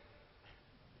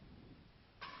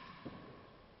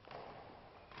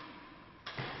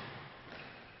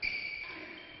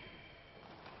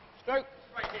 Stroke.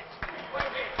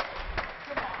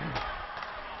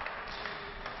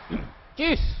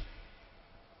 Juice.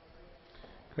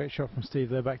 Great shot from Steve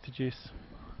there, back to Juice.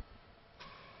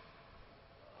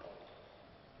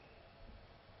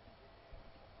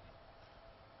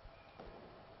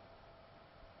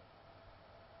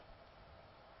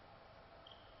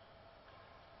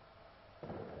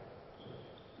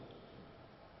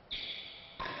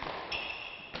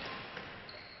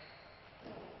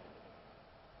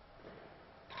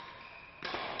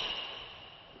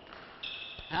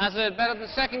 Hazard better than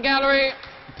second gallery.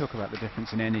 You talk about the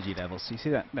difference in energy levels. So you see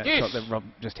that shot that Rob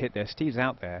just hit there. Steve's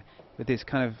out there with this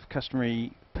kind of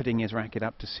customary putting his racket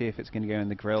up to see if it's going to go in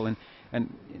the grill, and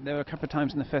there were a couple of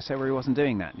times in the first set where he wasn't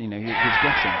doing that. You know, he was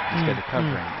guessing instead of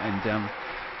covering, and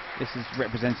this is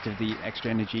representative of the extra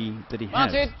energy that he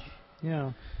has.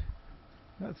 Yeah,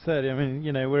 that said, I mean,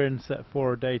 you know, we're in set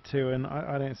 4 of day 2, and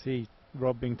I don't see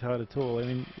Rob being tired at all. I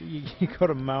mean, you got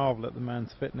to marvel at the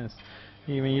man's fitness. I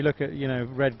mean, you look at, you know,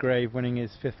 Redgrave winning his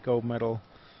 5th gold medal,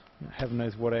 heaven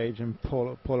knows what age, and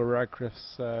Paula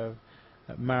Radcliffe's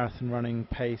marathon running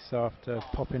pace after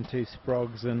popping 2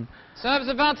 sprogs, and serves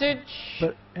advantage.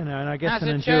 But you know, and I guess in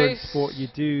endurance sport you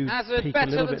do peak a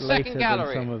little bit later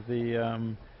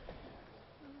than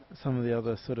some of the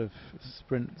other sort of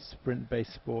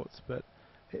sprint-based sports. But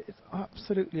it's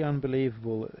absolutely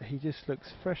unbelievable. He just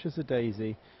looks fresh as a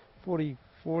daisy.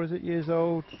 44, is it, years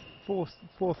old?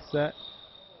 Fourth set.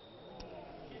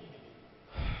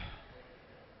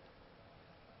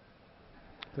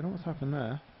 Don't know what's happened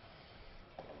there.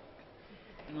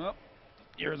 Well,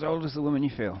 you're as old as the woman you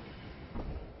feel.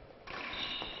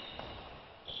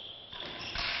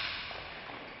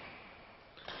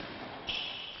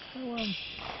 on.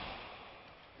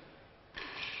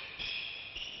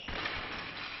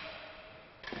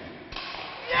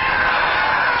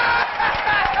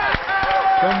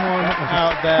 Someone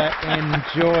out there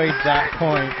enjoyed that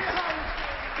point.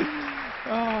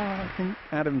 Oh, I think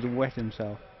Adams wet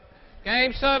himself.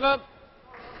 Game server.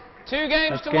 2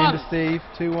 games That's to game 1. to Steve.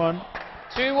 2-1.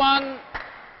 2-1.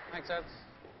 Makes sense.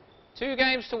 2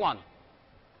 games to 1.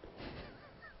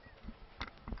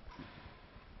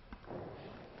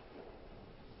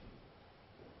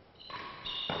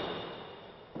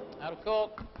 Out of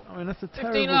court. I mean, that's a 15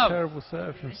 terrible, love. terrible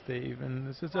serve from Steve. And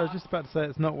it's just, I was just about to say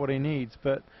it's not what he needs,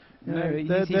 but you No,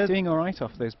 know, he's doing all right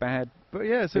off those bad. But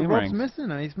yeah, so boomerangs. Rob's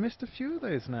missing, and he's missed a few of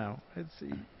those now.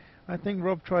 I think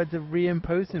Rob tried to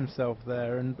reimpose himself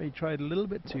there, and he tried a little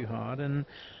bit too hard, and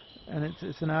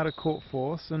it's an out of court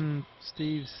force, and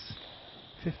Steve's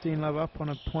 15 love up on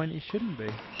a point he shouldn't be.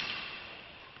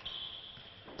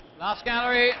 Last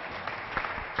gallery.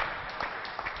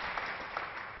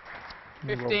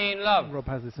 15 love. Rob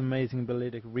has this amazing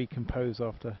ability to recompose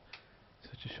after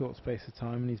such a short space of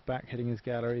time, and he's back hitting his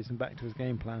galleries and back to his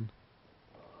game plan.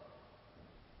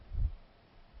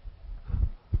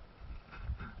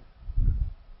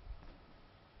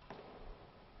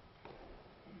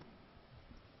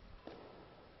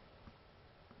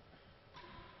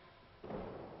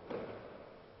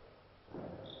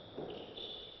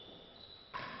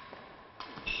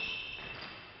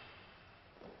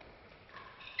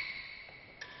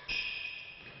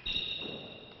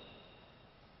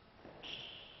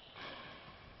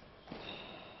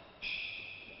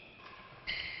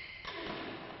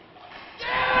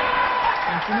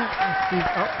 Steve's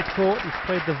up the court, he's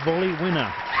played the volley winner.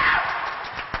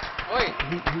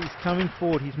 He's coming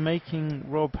forward, he's making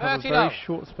Rob have a very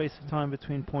short space of time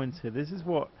between points here. This is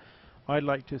what I'd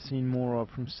like to have seen more of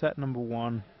from set number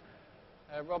 1.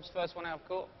 Rob's first one out of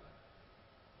court.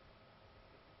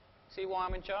 See why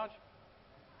I'm in charge?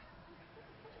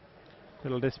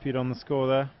 Little dispute on the score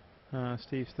there.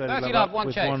 Steve's 30 love, up one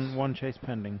with chase. one chase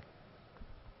pending.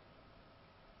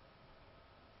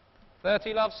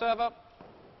 30 love, serve up.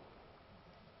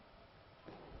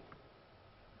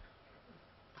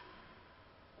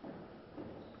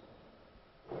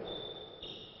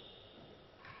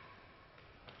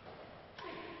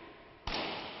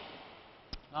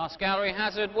 Last gallery,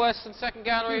 hazard, worse than second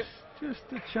gallery. Just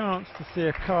a chance to see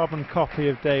a carbon copy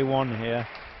of day 1 here.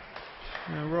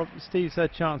 Steve's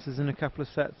had chances in a couple of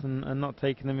sets and not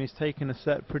taking them. He's taken a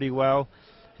set pretty well.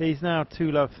 He's now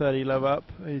 2 love, 30 love up.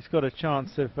 He's got a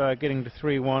chance of getting to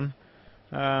 3-1.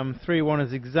 3-1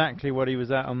 is exactly what he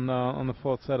was at on the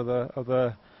 4th set of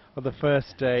the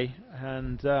first day,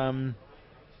 and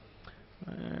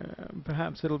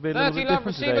perhaps it'll be a little bit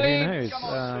different today. Who knows?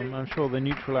 I'm sure the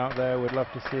neutral out there would love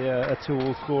to see a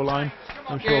 2-all scoreline.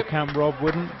 I'm sure Camp Rob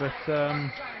wouldn't, but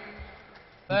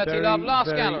 30 love, last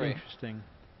very gallery. Interesting.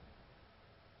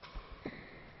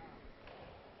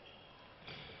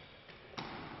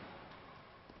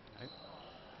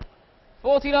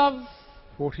 Forty love.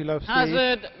 40 love, Steve.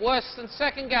 Hazard, worse than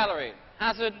second gallery.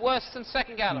 Hazard, worse than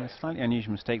second gallery. Slightly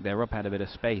unusual mistake there. Rob had a bit of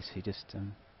space. He just.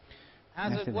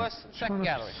 Hazard, worse than second Trying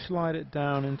gallery. to slide it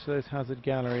down into those hazard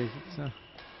galleries. It's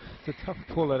a tough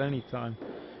pull at any time.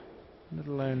 Let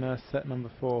alone set number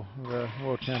 4 of the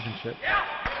World Championship.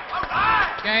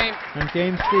 Game. And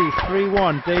game Steve,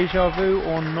 3-1. Deja vu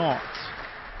or not?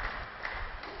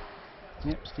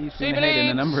 Yep, Steve's been ahead in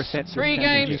a number of sets. 3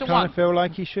 games You to kind 1. of feel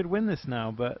like he should win this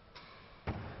now, but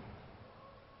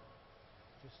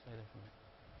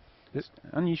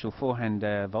Unusual forehand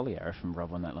volley error from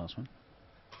Rob on that last one.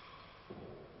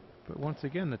 But once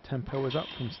again, the tempo was up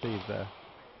from Steve there.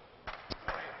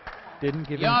 Didn't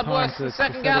give him Yard time worse to than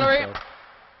second set gallery. himself.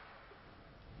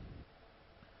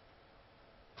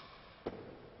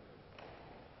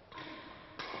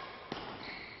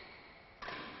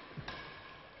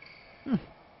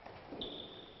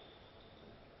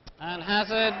 And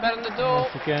Hazard, better than the door.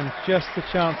 Once again, just a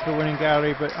chance for winning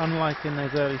gallery, but unlike in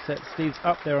those early sets, Steve's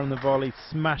up there on the volley,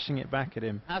 smashing it back at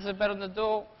him. Hazard, better than the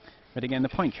door. But again, the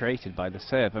point created by the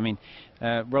serve. I mean,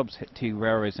 Rob's hit 2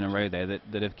 railroads in a row there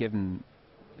that have given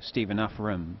Steve enough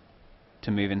room to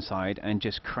move inside and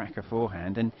just crack a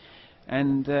forehand.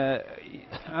 And I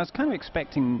was kind of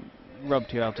expecting Rob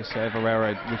to be able to serve a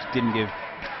railroad which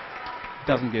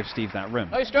doesn't give Steve that room.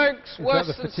 No strokes,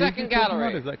 worse than second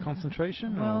gallery. Is that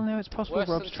concentration? Well, no, it's possible Worse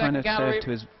Rob's than trying to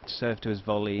second serve to his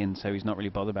volley, and so he's not really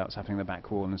bothered about sapping the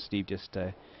back wall, and Steve just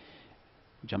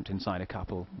jumped inside a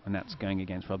couple, and that's going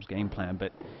against Rob's game plan.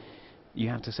 But you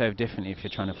have to serve differently if you're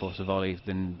trying to force a volley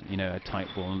than a tight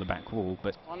ball on the back wall.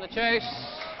 But On the chase.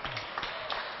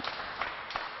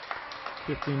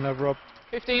 15 love, Rob.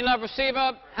 15 love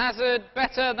receiver. Hazard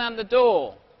better than the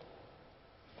door.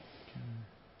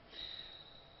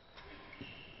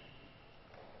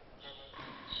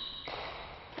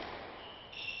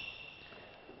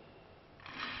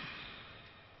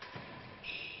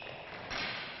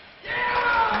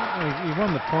 He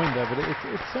won the point there, but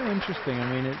it's so interesting.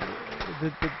 I mean,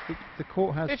 the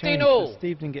court has changed. All.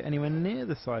 Steve didn't get anywhere near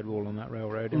the sidewall on that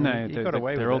railroad. No, he got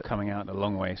away with it. they're all coming out a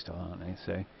long way still, aren't they?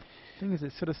 So. The thing is,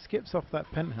 it sort of skips off that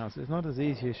penthouse. It's not as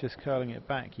easy as just curling it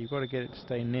back. You've got to get it to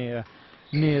stay near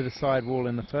the sidewall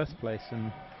in the first place,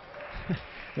 and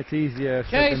it's easier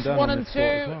said than done 1 on and this 2,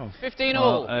 court as well. 15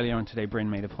 all. Earlier on today, Bryn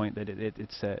made a point that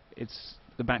it's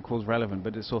the back wall's relevant,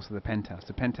 but it's also the penthouse.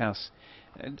 The penthouse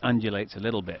undulates a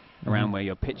little bit around where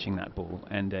you're pitching that ball,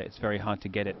 and it's very hard to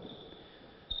get it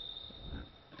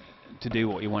to do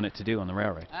what you want it to do on the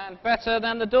railroad. And better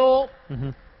than the door.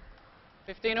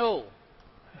 15 all.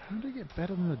 How do you get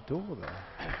better than the door,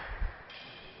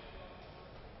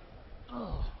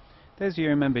 though? Those of you who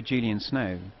remember Julian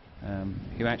Snow,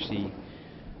 who actually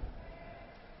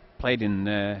played in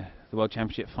the World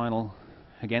Championship final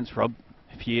against Rob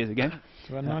a few years ago.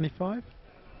 About 95?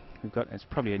 It's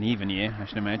probably an even year, I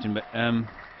should imagine, but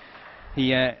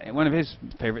he one of his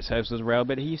favourite serves was a rail,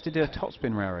 but he used to do a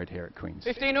topspin railroad here at Queen's.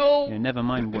 15 all. Never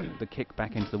mind the kick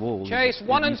back into the wall. Chase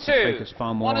 1 and 2. Focus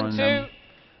far more 1 and 2.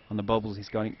 On the bobbles he's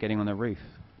getting on the roof.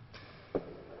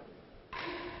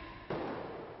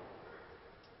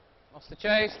 Lost the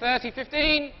chase.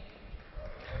 30-15.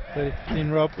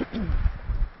 30-15, Rob.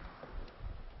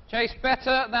 Chase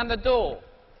better than the door.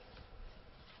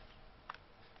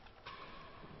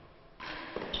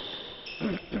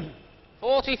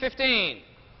 40-15.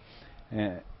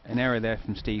 An error there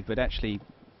from Steve, but actually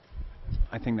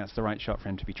I think that's the right shot for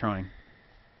him to be trying.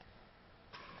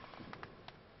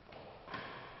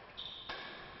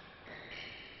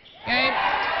 Game.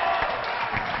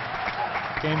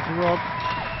 Game to Rob.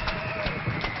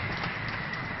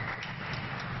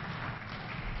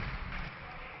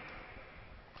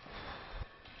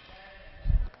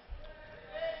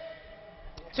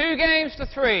 Two games to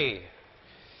 3.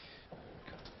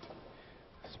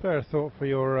 Spare a thought for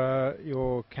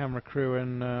your camera crew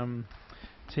and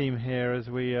team here as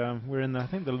we're in I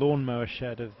think the lawnmower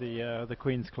shed of the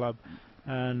Queen's Club,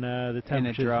 and the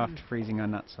temperatures in a draft freezing our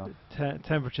nuts off.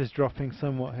 Temperatures dropping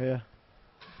somewhat here.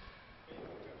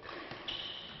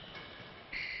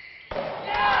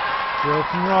 Drill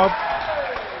from Rob.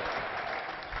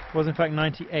 Was in fact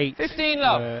 98. 15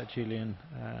 love. Julian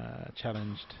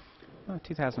challenged. Oh,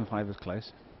 2005 was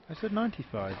close. I said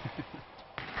 95.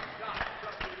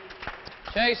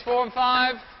 Chase 4 and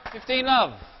 5. 15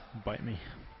 love. Bite me.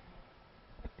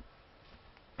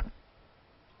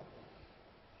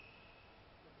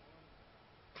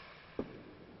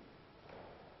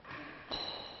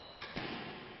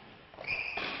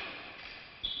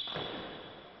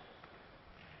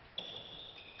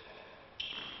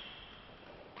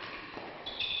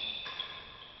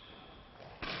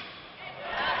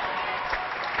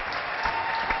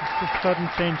 Sudden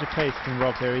change of pace from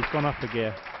Rob here. He's gone up a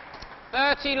gear.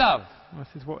 30 love. This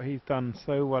is what he's done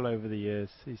so well over the years.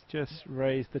 He's just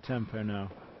raised the tempo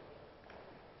now.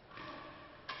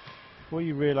 Before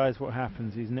you realise what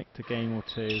happens, he's nicked a game or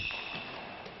two.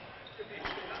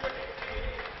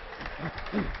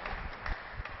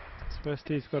 First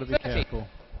he's got to be careful.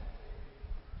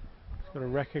 He's got to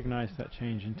recognise that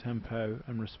change in tempo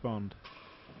and respond.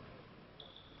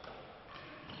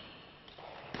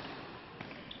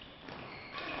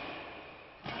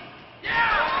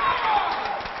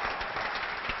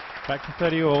 Back to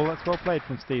 30 all. That's well played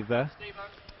from Steve there.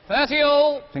 30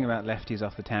 all. The thing about lefties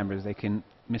off the timbre is they can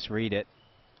misread it,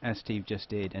 as Steve just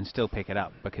did, and still pick it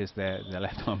up because their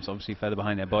left arm's obviously further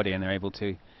behind their body and they're able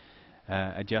to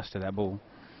adjust to that ball.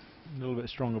 A little bit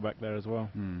stronger back there as well.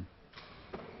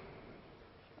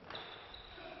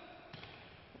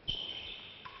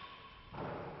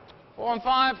 4 and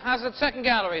 5. Hazard second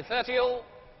gallery. 30 all.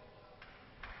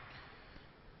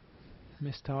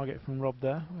 Missed target from Rob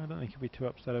there. I don't think he'll be too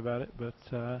upset about it, but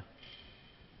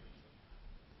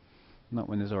not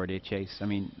when there's already a chase. I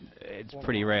mean, it's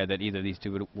pretty rare that either of these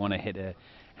two would want to hit a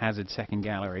hazard second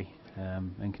gallery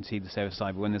and concede the service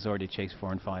side, but when there's already a chase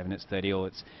 4 and 5 and it's 30 all,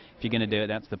 if you're going to do it,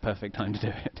 that's the perfect time to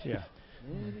do it. Yeah.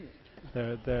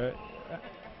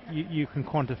 You can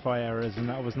quantify errors, and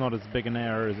that was not as big an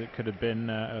error as it could have been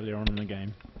earlier on in the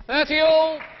game. 30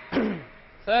 all.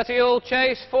 30 all.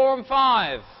 Chase 4 and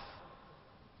 5.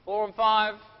 4 and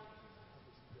 5.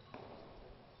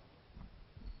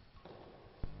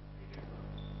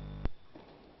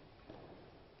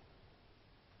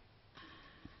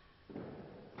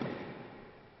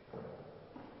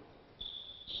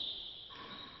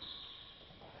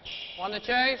 Won the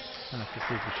chase. That's a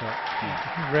super shot.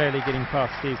 Yeah. Rarely getting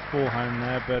past Steve's forehand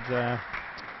there, but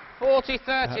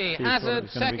 40-30. Hazard,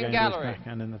 second gallery.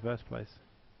 Backhand in the first place.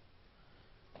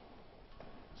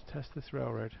 Let's test this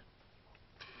railroad.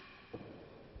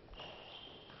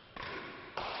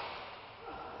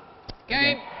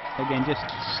 Game. Again, just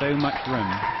so much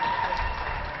room.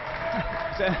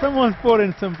 Someone's brought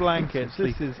in some blankets.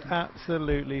 This is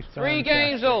absolutely fantastic. 3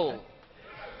 games all.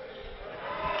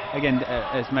 Again,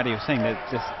 as Maddie was saying,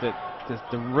 just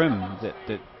the room that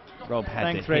Rob had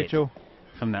Thanks, to hit Rachel.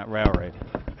 from that railroad.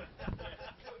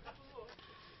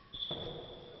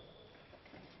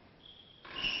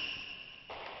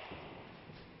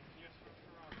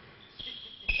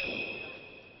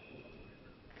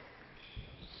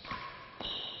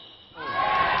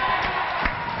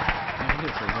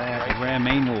 A rare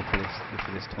main wall for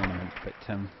this tournament, but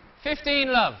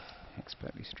 15 love.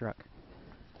 expertly struck.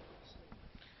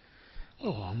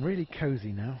 Oh, I'm really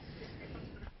cozy now.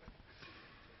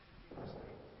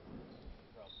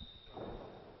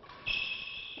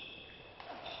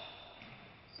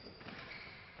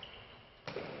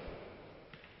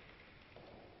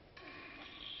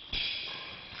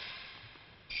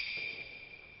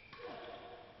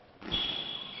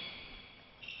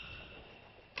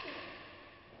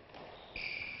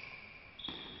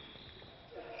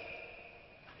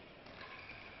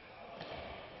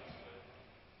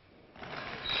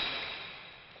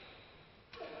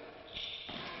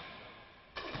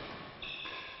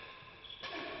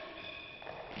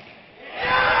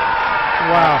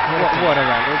 Wow, what a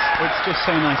round. It's just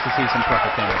so nice to see some proper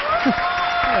tennis.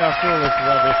 Yeah, after all this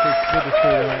rubbish, it's good to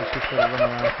see them actually sort of run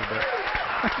around a bit.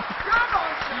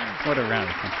 What a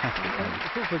round, fantastic round.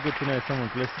 It's also good to know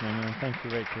someone's listening, and thank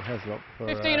you Rachel Heslop for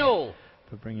 15 all.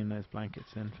 For bringing those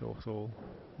blankets in for us all.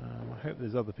 I hope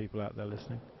there's other people out there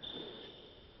listening.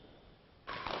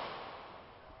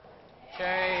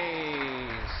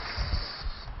 Chase.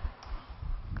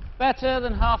 Better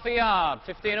than half a yard.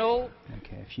 15 all.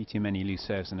 Okay, a few too many loose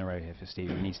serves in a row here for Steve.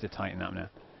 He needs to tighten up now.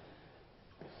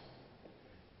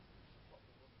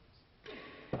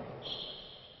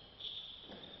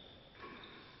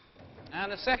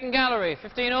 And the second gallery.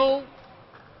 15 all.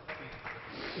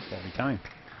 Every time.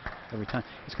 Every time.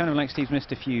 It's kind of like Steve's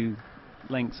missed a few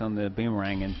lengths on the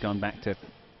boomerang and gone back to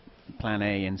plan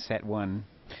A in set 1.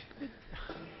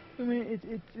 I mean,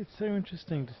 it's so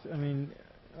interesting. I mean,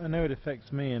 I know it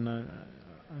affects me, and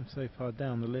I'm so far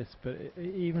down the list. But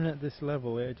even at this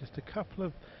level, just a couple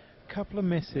of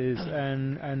misses,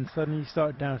 and suddenly you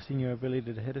start doubting your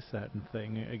ability to hit a certain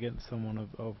thing against someone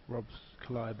of Rob's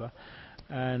caliber.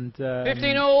 And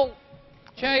 15 all.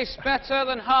 Chase better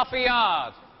than half a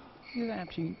yard. These are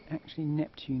actually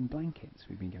Neptune blankets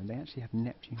we've been given. They actually have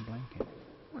Neptune blankets.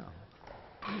 Well,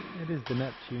 it is the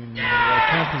Neptune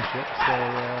Championship,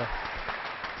 so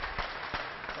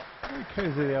very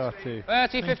cozy they are too.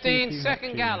 30-15,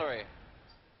 second gallery.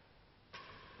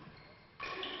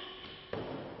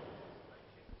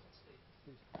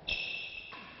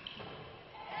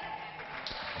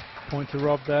 Point to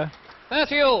Rob there.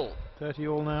 30 all. 30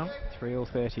 all now. 3 all,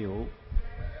 30 all.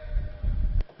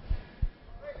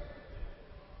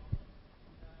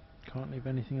 Can't leave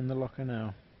anything in the locker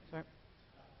now.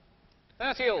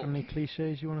 30 all. Any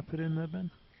cliches you want to put in there,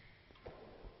 Ben?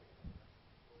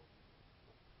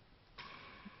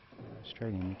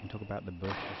 Australian, you can talk about the bush,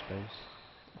 I suppose.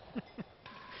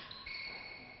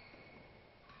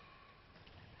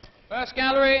 First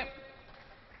gallery.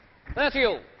 30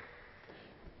 all.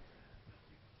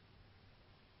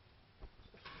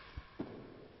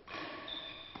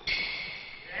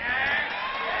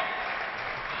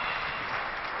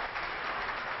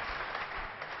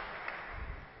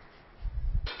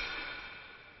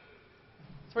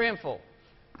 Three and 4.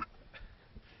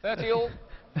 30 all.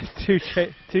 two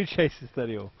chases,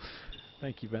 30 all.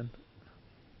 Thank you, Ben.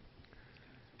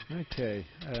 Okay.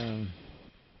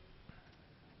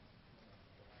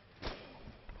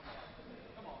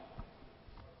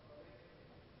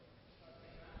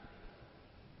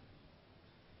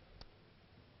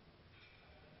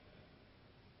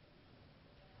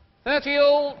 30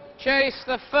 all. Chase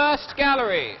the first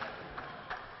gallery.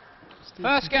 Steve,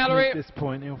 First gallery. at this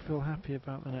point, he'll feel happy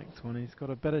about the next one. He's got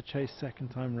a better chase second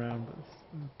time round, but it's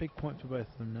a big point for both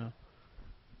of them now.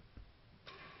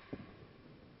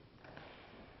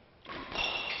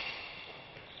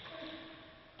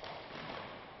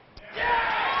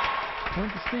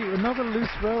 Point to Steve. Another loose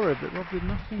railroad, but Rob did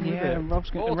nothing with it. Yeah, Rob's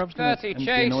going to be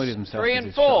annoyed with himself 3 with and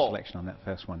his 4. shot selection on that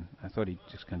first one. I thought he'd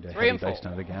just going to do a 3 and heavy based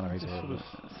 4. on the galleries. Just sort of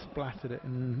splattered it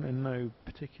in no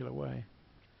particular way.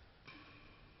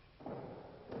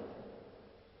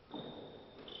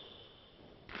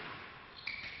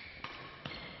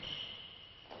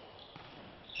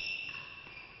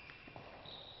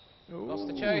 Lost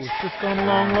the chase. Just gone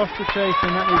along, lost the chase,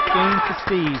 and that is game for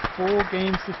Steve. 4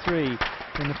 games to 3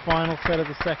 in the final set of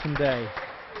the second day.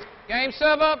 Game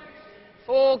serve up.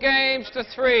 4 games to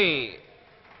 3.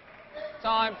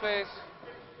 Time, please.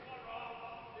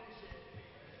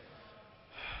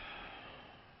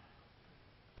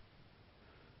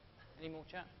 Any more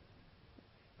chat?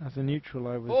 As a neutral,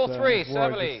 I was 4-3,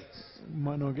 serve worried leads. this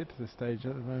might not get to this stage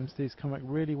at the moment. Steve's come back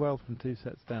really well from 2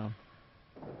 sets down.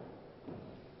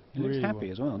 He looks Really happy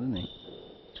well. as well, doesn't he?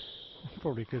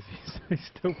 Probably because he's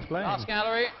still playing. Last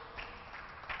gallery.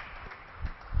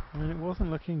 I mean, it wasn't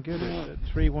looking good at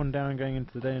 3-1 down going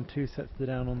into the day and 2 sets to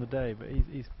down on the day, but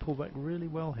he's pulled back really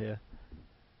well here.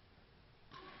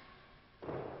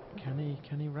 Can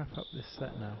he wrap up this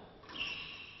set now?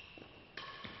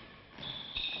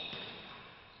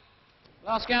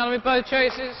 Last gallery, both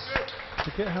chases.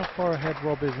 Forget how far ahead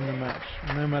Rob is in the match.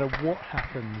 No matter what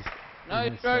happens No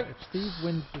in this stroke. set, if Steve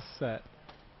wins this set,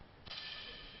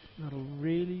 that'll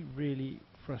really, really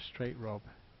frustrate Rob.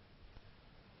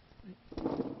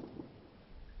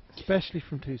 Especially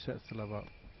from 2 sets to love up.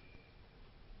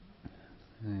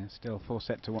 Yeah, still 4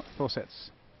 sets on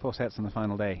the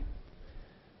final day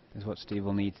is what Steve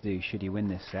will need to do should he win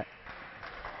this set.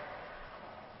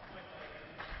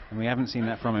 And we haven't seen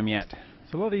that from him yet.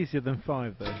 It's a lot easier than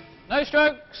 5 though. No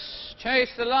strokes.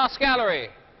 Chase the last gallery.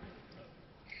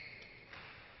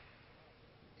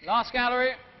 Last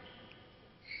gallery.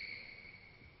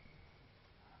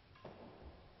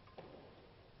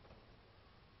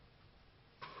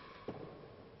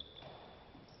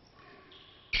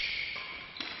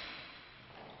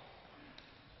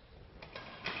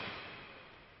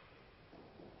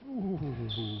 Ooh.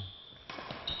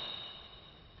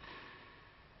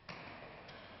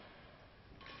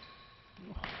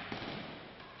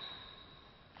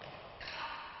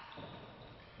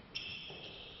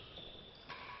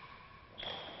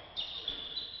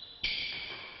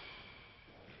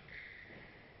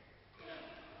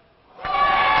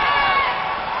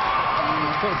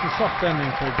 It's a soft ending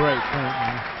to a great point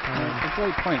now. It's a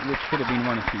great point which could have been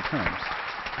won a few times.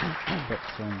 But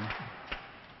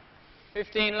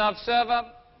 15 love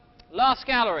server. Last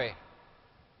gallery.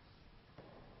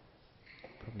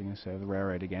 probably going to serve the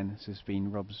railroad again. This has been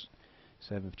Rob's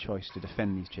serve of choice to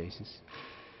defend these chases.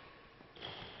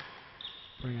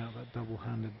 Bring out that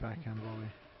double-handed backhand volley.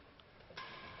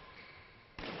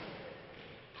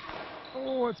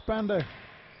 Oh, it's Bando.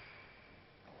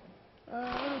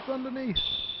 And it's underneath.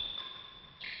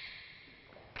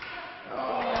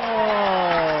 Oh!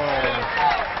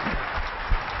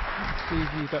 Steve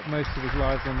used up most of his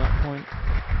lives on that point.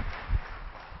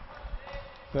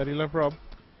 30 love, Rob.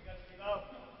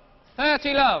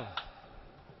 30 love.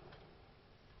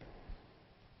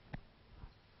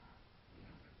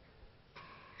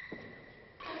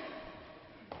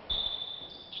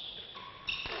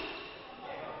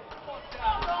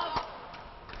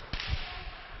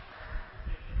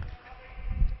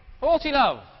 Forty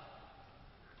love.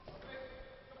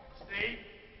 Steve.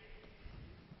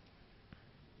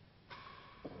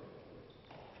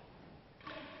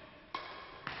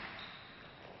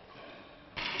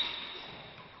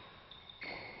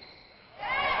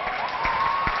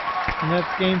 And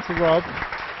that's game to Rob.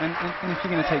 And if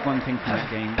you're going to take one thing from that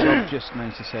game, Rob just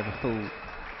managed to serve a full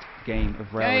game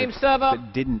of railroad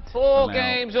that didn't allow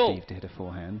Steve to hit a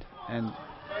forehand, and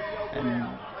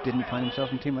didn't find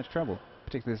himself in too much trouble,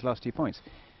 particularly his last 2 points.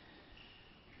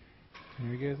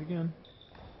 Here he goes again.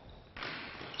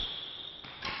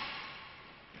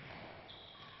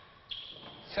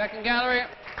 Second gallery.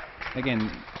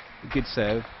 Again, good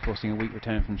serve, forcing a weak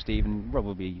return from Steve, and Rob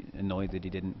will be annoyed that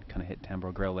he didn't kind of hit tambour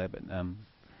or grill there, but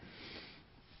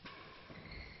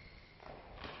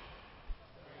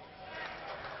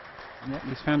yeah,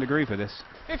 he's found a groove with this.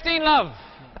 15 love.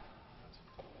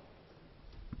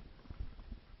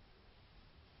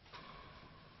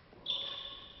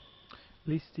 At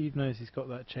least Steve knows he's got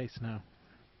that chase now.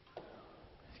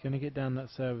 He's going to get down that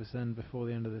service end before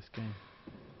the end of this game.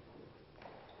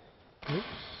 Oops.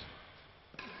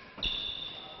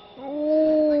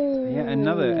 Oh! Yeah,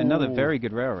 another very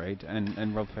good railroad,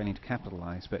 and Rob failing to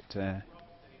capitalise, but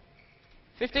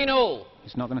 15 all.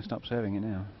 he's not going to stop serving it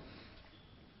now.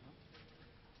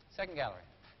 Second gallery.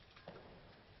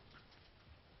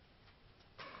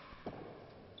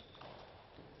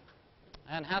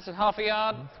 And has it half a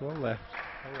yard. That's well left.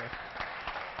 Well left.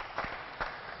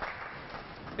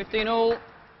 15 all.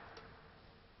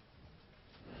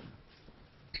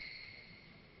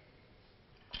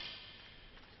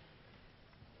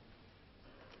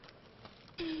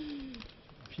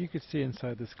 If you could see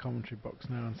inside this commentary box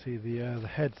now and see the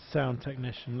head sound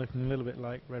technician looking a little bit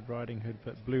like Red Riding Hood,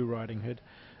 but Blue Riding Hood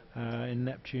in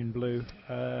Neptune blue.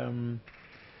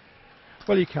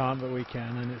 Well, you can't, but we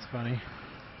can, and it's funny.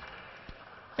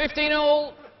 15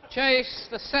 all, chase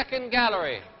the second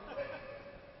gallery.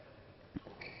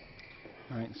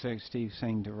 Right, so Steve's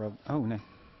saying to Rob, oh no,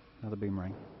 another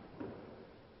boomerang.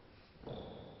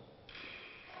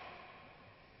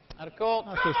 Out of court.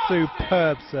 That's a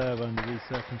superb serve under these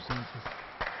circumstances.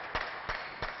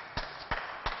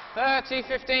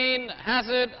 30-15,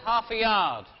 hazard half a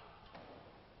yard.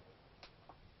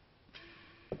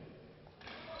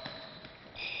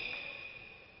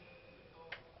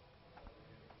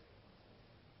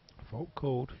 Fault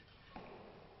called.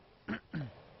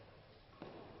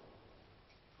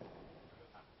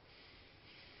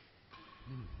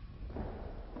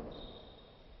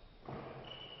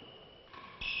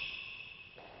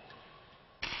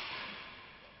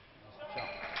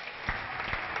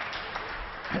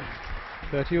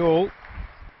 all.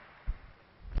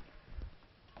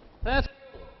 30.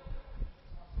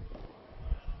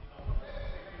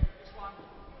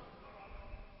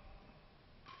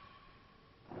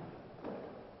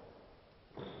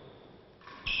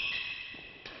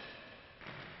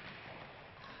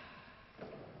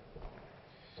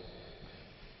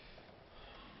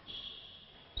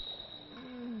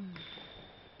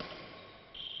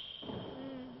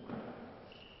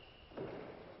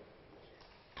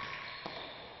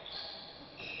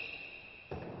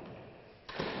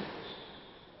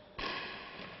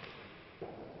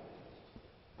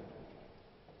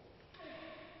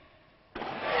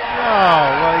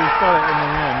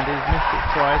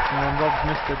 And then Rob's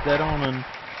missed it dead on, and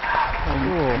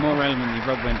more relevantly,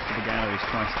 Rob went for the galleries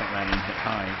twice that rally and hit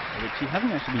high, which he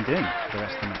hasn't actually been doing for the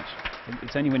rest of the match.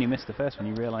 It's only when he missed the first one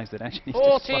you realise that actually he's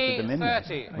just slotted them in there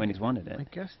when he's wanted it. I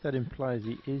guess that implies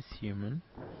he is human.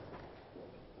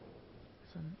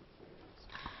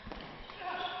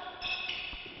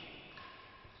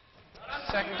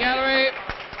 Second gallery.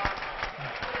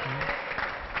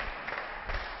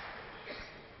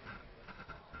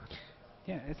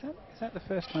 Yeah, is that the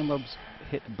first time Rob's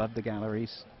hit above the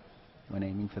galleries when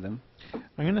aiming for them?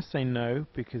 I'm going to say no,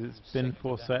 because it's been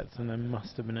 4 sets and there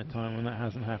must have been a time when that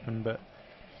hasn't happened, but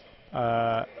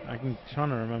I'm trying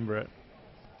to remember it.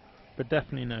 But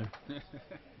definitely no.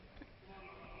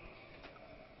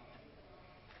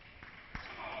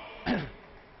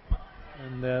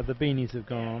 And the beanies have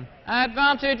gone on.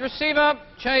 Advantage receiver,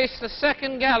 chase the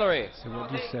second gallery. So what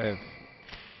do you serve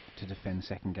to defend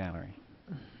second gallery?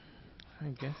 I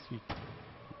guess you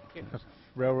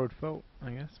railroad fault,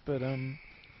 I guess, but I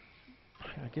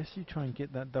guess you try and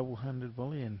get that double-handed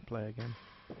volley in play again.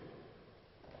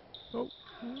 Oh,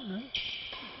 no.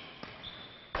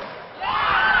 I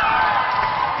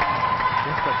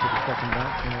guess that took a second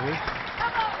bounce in the roof.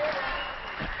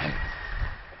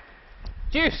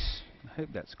 Deuce. I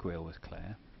hope that squeal was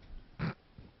clear.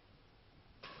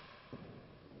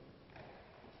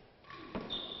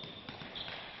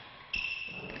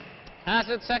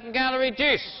 Hazard, second gallery,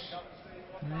 deuce.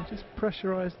 Yeah, just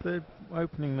pressurised the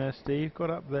opening there, Steve. Got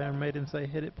up there and made him say,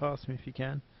 "Hit it past me if you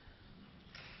can."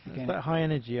 It's that high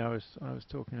energy I was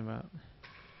talking about.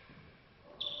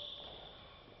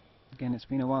 Again, it's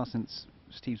been a while since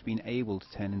Steve's been able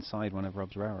to turn inside one of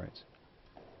Rob's railroads.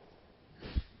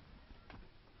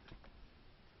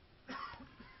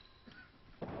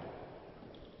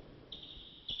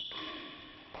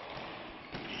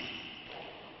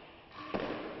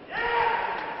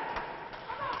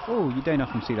 Oh, you don't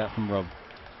often see that from Rob.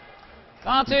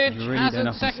 Advantage, you really hazard, don't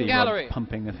often second see gallery. Rob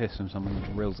pumping a fist from someone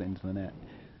who drills it into the net.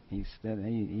 He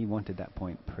wanted that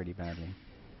point pretty badly.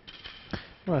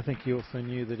 Well, I think he also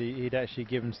knew that he'd actually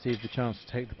given Steve the chance to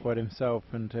take the point himself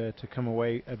and to come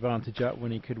away advantage up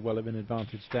when he could well have been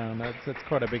advantage down. That's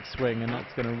quite a big swing, and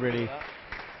that's going to really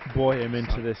buoy him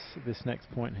into this next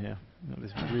point here.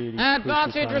 This really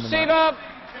advantage receiver.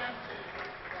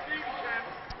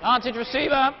 Advantage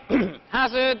receiver.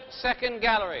 Hazard, second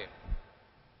gallery.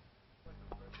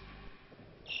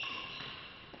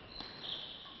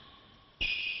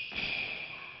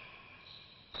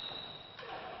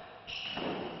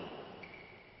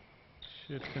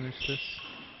 Should finish this.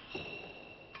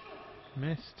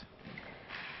 Missed.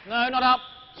 No, not up.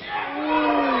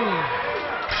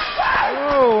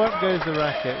 Oh, up goes the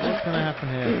racket. What's going to happen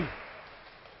here?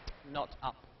 Not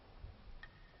up.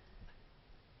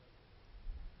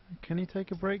 Can he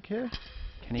take a break here?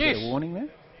 Can he get a warning there?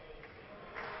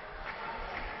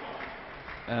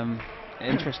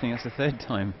 Interesting, that's the third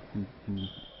time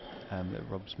that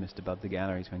Rob's missed above the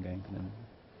galleries when going for them.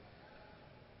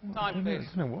 Time, please.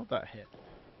 I don't know what that hit.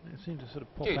 It seemed to sort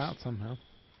of pop Deuce. out somehow.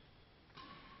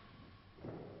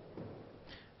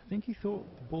 I think he thought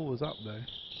the ball was up though.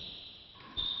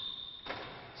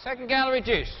 Second gallery,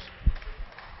 deuce.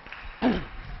 Yeah,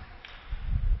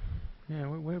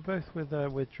 we're both with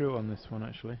Drew on this one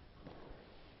actually.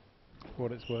 For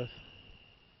what it's worth.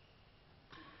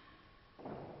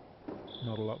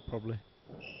 Not a lot probably.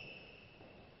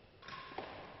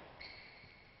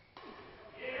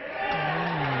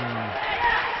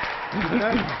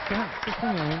 That's the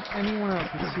thing, I mean, anyone else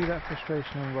would see that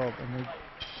frustration on Rob and they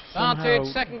Vantage,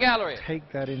 somehow second gallery.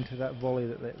 take that into that volley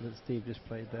that Steve just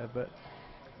played there, but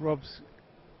Rob's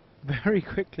very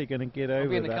quickly going to get I'll be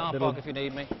over in the car that park if you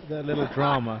need me. little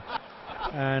drama,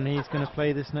 and he's going to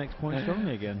play this next point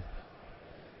strongly again.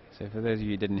 So for those of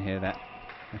you who didn't hear that,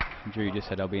 Drew just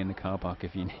said, "I'll be in the car park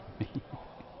if you need me."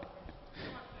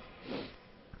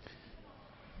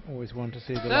 Always want to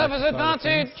see the Server's lighter side of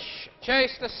things. advantage.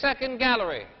 Chase the second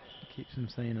gallery. Keeps him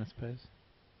sane, I suppose.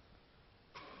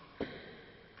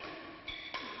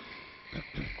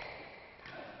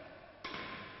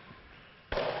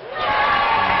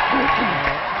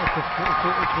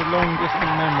 It's a long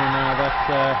distant memory now. That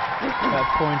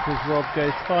point as Rob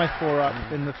goes 5-4 up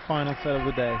in the final set of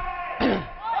the day.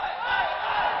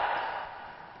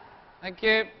 Thank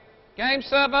you. Game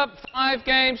serve up, 5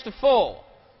 games to 4.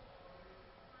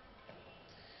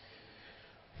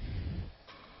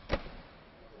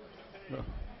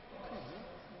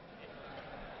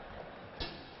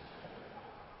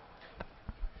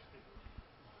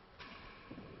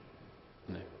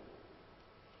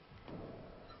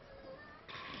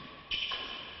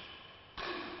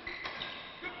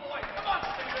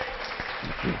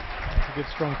 A good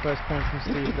strong first point from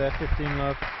Steve there, 15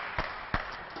 love.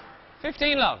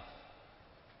 15 love.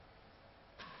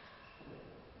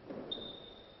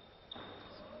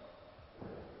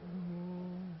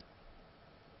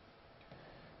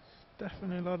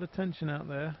 Definitely a lot of tension out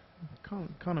there.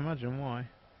 Can't imagine why.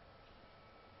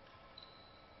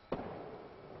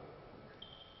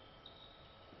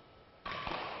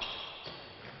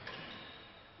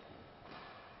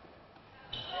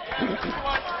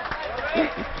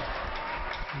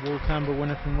 Wall tambour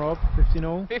winner from Rob, 15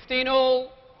 all. 15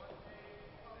 all.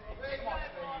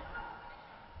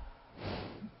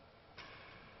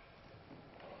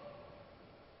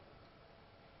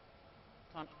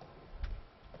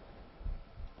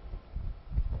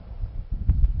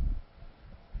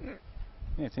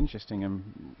 Yeah, it's interesting.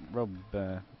 Rob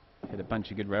hit a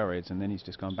bunch of good railroads, and then he's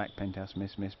just gone back penthouse,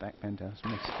 miss, miss, back penthouse,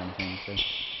 miss kind of thing. So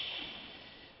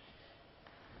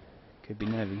could be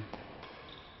nervy.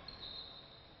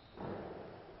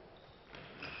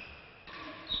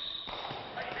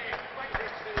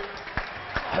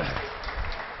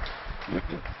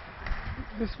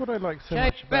 This is what I like so Chase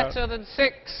much about better than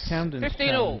 6. Camden's 15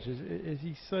 challenge all. is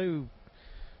he's so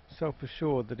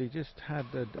self-assured that he just had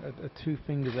a two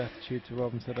fingers attitude to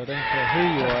Rob and said, I don't care who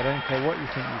you are, I don't care what you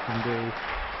think you can do,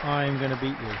 I'm going to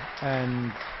beat you.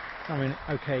 And I mean,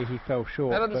 okay, he fell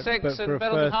short, Better than but 6 for and a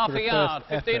better than first, half for a yard.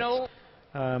 15 all.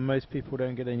 most people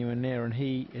don't get anywhere near, and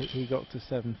he got to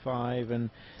 7-5,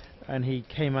 and he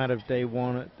came out of day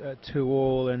one at 2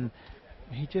 all, and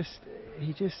he just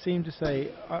seemed to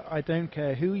say, I don't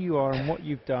care who you are and what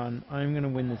you've done, I'm going to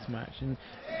win this match. And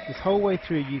this whole way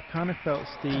through, you kind of felt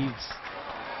Steve's,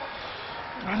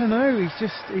 I don't know, he's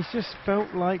just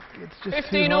felt like it's just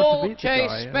too hard to beat the guy.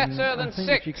 Chase better than I think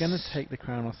 6. if you're going to take the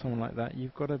crown off someone like that,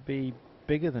 you've got to be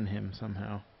bigger than him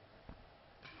somehow.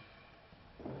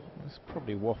 It's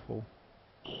probably waffle.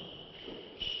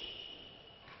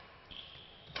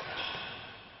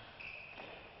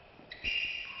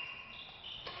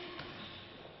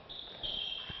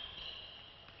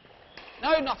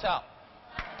 No, not up.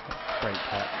 Great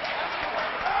catch.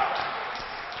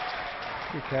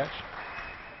 Good catch.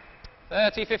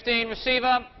 30-15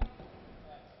 receiver.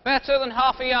 Better than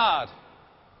half a yard.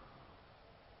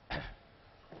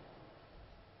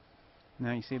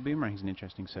 Now you see, a boomerang's an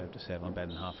interesting serve to serve on better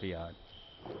than half a yard.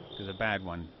 Because a bad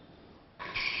one.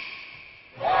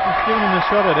 He's given him a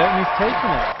shot at it and he's taken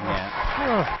it. Yeah.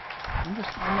 Oh. I'm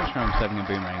not sure I'm serving a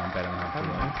boomerang on better than half a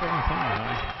yard.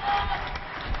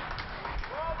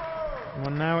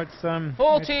 Well, now it's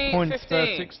 40, points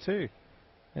 15. 6-2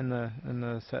 in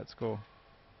the set score.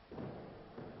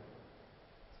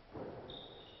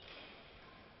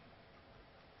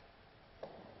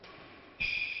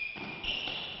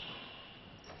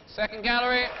 Second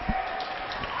gallery.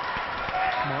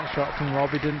 Smart shot from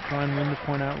Robbie, didn't try and win the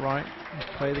point outright.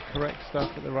 Play the correct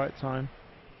stuff at the right time.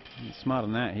 He's smarter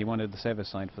than that. He wanted the server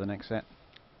side for the next set.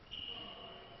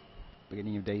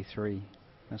 Beginning of day 3.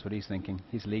 That's what he's thinking.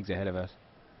 He's leagues ahead of us.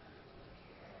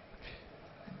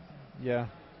 Yeah.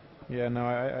 Yeah, no,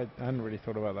 I hadn't really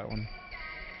thought about that one.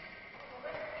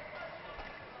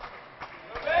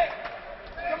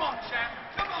 Come on, champ.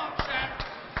 Come on, champ.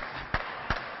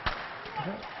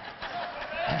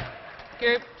 Thank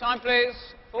you. Time, please.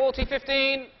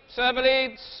 40-15. Server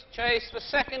leads. Chase the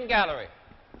second gallery.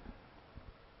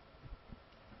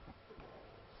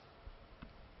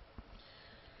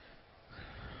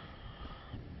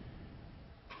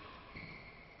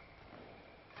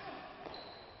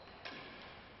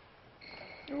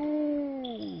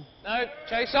 Ooh. No,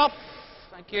 chase off.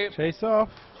 Thank you. Chase off.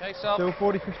 Chase off. Still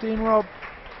 40-15, Rob.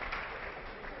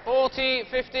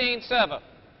 40-15 server.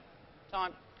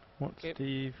 Time.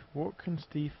 What can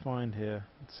Steve find here?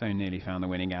 So nearly found the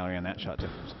winning gallery on that shot to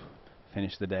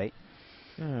finish the day.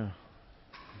 Yeah.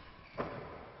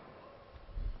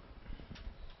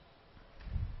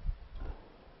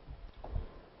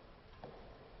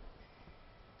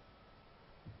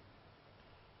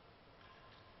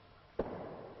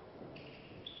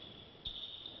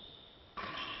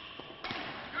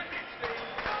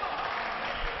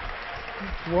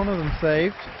 One of them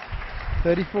saved.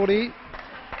 30-40.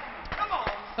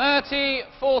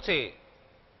 30-40.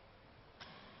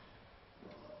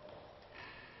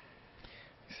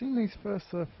 Seen these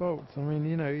first serve faults. I mean,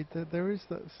 you know, there is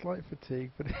that slight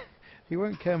fatigue, but he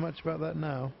won't care much about that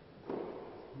now.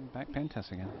 Back pen toss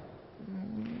again.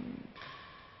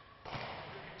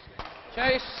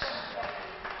 Chase.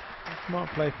 Smart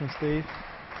play from Steve.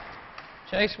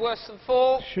 Chase worse than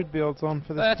 4. Should be odds on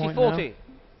for this point 30-40. now.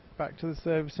 Back to the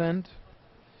service end.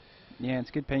 Yeah, it's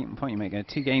a good point you make.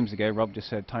 2 games ago, Rob just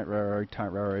said tight railroad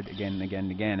again and again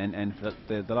and again, and for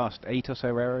the last 8 or so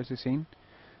railroads we've seen,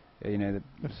 you know,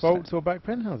 the faults or back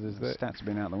pen houses. The stats have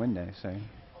been out the window. So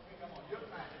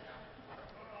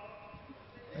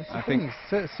I think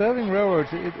serving railroads,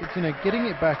 you know, getting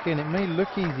it back in, it may look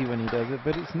easy when he does it,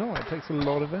 but it's not. It takes a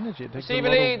lot of energy. It takes a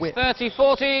lot of width.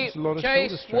 30-40.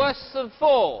 Chase worse than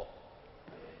 4.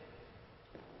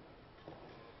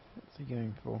 What's he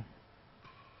going for?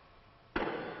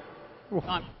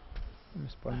 Time.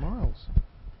 Missed by miles.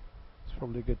 It's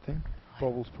probably a good thing.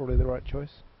 Bobble's probably the right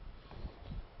choice.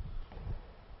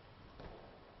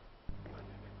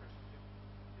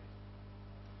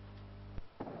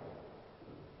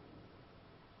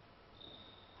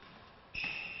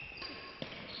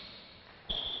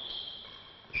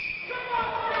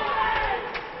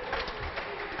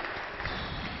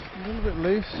 A little bit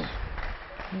loose.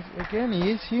 Again,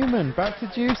 he is human. Back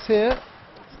to Juice here.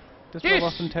 Does Rob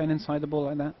often turn inside the ball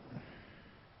like that?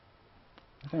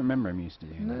 I don't remember him used to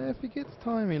do that. No, if he gets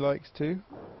time, he likes to.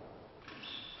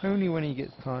 Only when he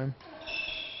gets time.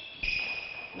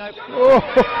 Nope. Oh!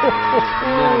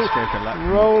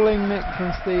 Rolling nick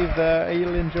from Steve there.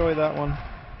 He'll enjoy that one.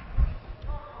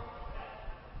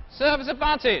 Service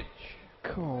advantage.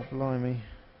 God, blimey.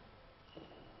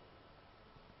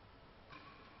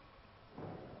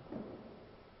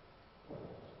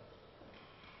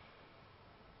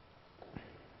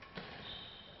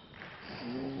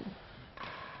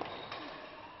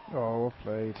 Oh, well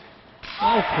played.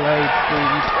 Well played,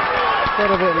 Steve.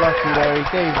 Got a bit lucky though. He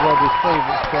gave Rob his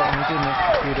favourite shot and he didn't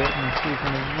execute it. And Steve's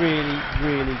on a really,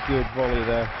 really good volley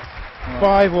there.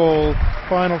 5-all,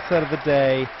 final set of the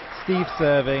day. Steve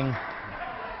serving.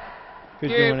 Who's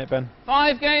going to win it, Ben?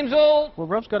 5 games all. Well,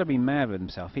 Rob's got to be mad with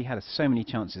himself. He had so many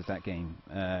chances that game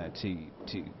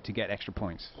to get extra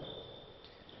points.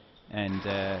 And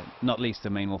not least the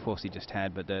main wall force he just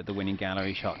had, but the winning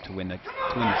gallery shot to win the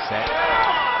set.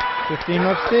 15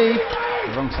 love Steve.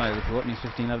 The wrong side of the court, and he's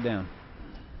 15 love down.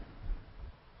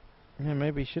 Yeah,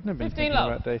 maybe he shouldn't have been thinking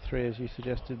about day 3 as you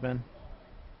suggested, Ben.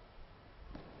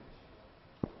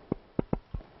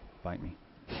 Bite me.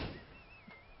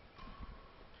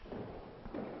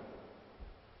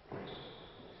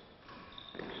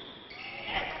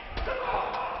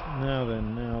 Now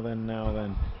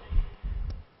then.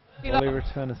 Volley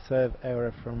return a serve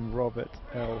error from Robert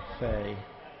L. Fahey.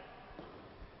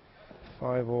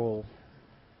 5-all.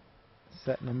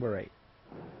 Set number 8.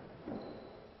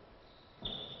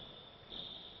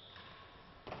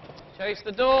 Chase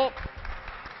the door.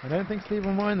 I don't think Steve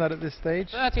will mind that at this stage.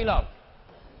 30 love.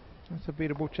 That's a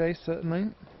beatable chase,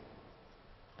 certainly.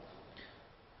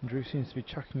 Drew seems to be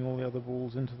chucking all the other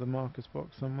balls into the marker's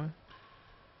box somewhere.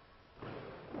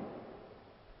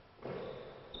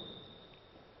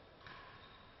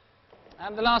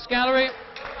 And the last gallery.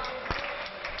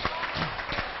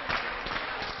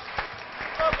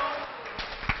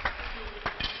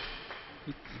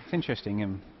 It's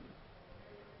interesting.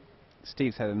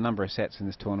 Steve's had a number of sets in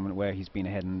this tournament where he's been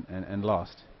ahead and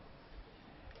lost.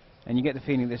 And you get the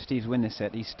feeling that if Steve's win this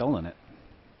set, he's stolen it.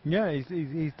 Yeah,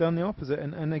 he's done the opposite,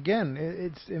 and again,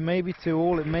 it may be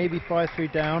 2-all, it may be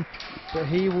 5-3 down, but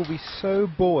he will be so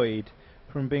buoyed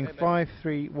from being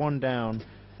 5-3 down.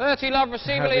 30 love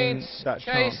receiver leads. That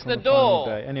Chase the the door.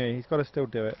 day. Anyway, he's got to still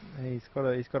do it. He's got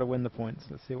to win the points.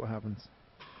 Let's see what happens.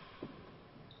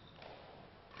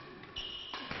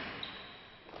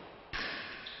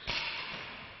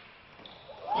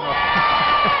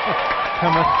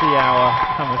 Cometh the hour,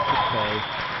 cometh the day.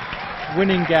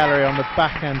 Winning gallery on the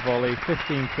backhand volley,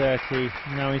 15-30.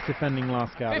 Now he's defending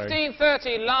last gallery.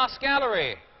 15-30, last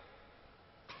gallery.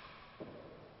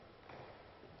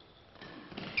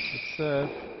 Good serve.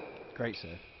 Great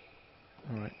serve.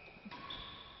 All right.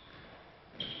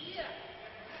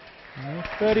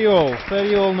 30-all.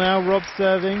 30-all now. Rob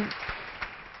serving.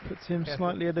 Puts him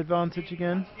slightly at advantage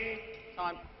again.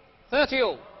 Time.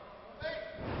 30-all.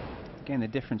 Again, the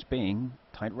difference being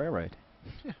tight railroad.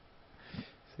 Yeah.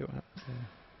 See what happens there.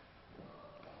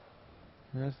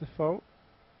 There's the fault.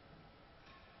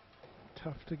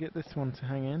 Tough to get this one to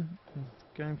hang in. He's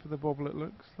going for the bobble, it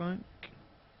looks like.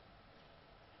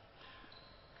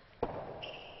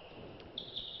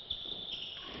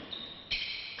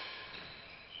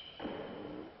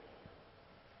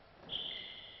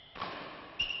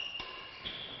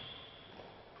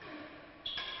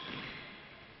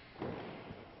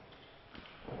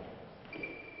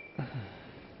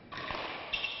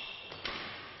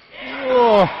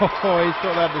 Oh, he's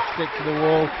got that to stick to the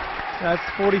wall. That's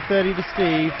 40-30 to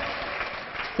Steve.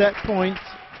 Set point.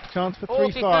 Chance for 3-5. And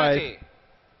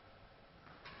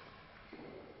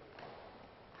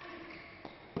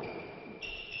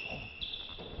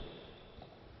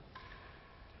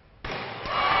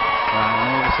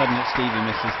all of a sudden it's Stevie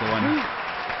misses the one.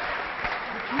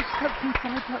 You stepped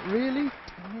inside that, really? I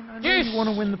mean, I know you want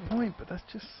to win the point, but that's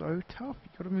just so tough.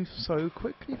 You've got to move so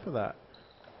quickly for that.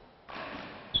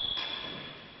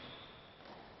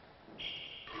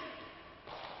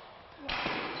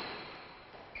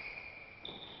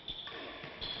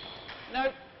 No.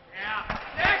 The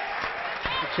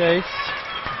chase.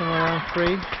 Somewhere around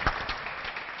 3.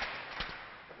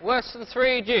 Worse than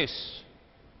 3, deuce.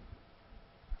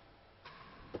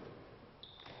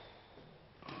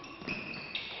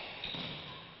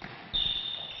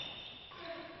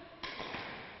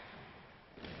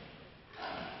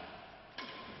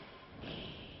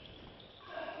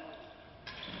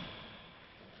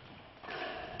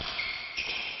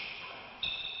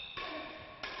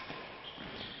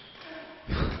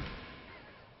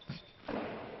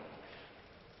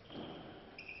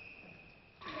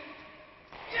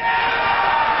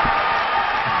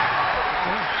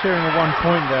 Cheering a 1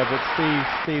 point there, but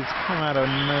Steve's come out of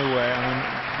nowhere. I mean,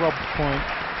 Rob's point,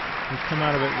 he's come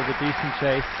out of it with a decent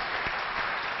chase.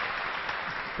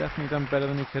 He's definitely done better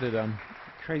than he could have done.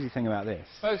 Crazy thing about this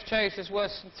Both chases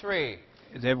worse than 3.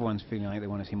 is everyone's feeling like they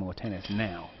want to see more tennis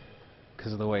now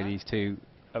because of the way these two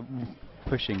are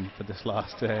pushing for this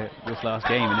last game,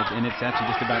 and it's actually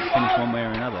just about to finish one way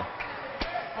or another.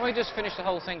 Why don't we just finish the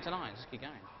whole thing tonight? Just keep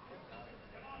going.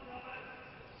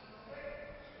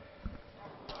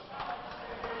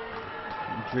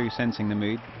 Drew sensing the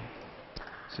mood,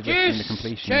 suggesting the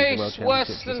completion of the World Chase worse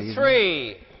Championships this than season.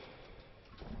 3.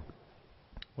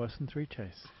 Worse than 3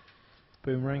 chase.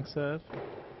 Boomerang serve.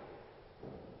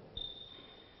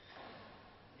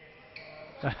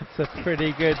 That's a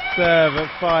pretty good serve at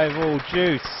 5-all,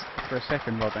 juice. For a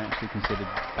second, Rob actually considered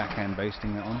backhand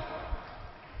boasting that one.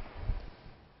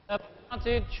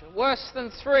 Advantage worse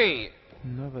than 3.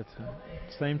 Another time.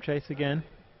 Same chase again.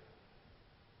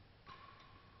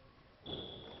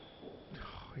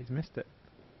 Oh, he's missed it.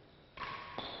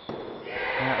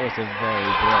 That was a very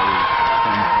brave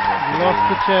thing for Rob to do. Lost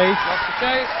the chase. Lost the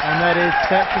chase. And that is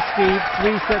set for Steve,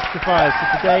 3 sets to 5. So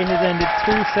today has ended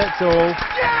 2 sets all.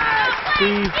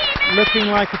 Steve looking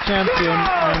like a champion,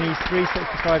 and he's 3 sets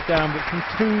to 5 down, but from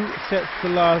 2 sets to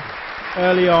love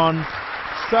early on.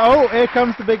 So, oh, here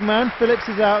comes the big man. Phillips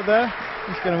is out there.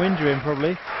 He's going to injure him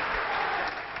probably.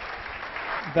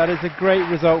 That is a great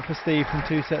result for Steve from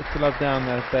 2 sets to love down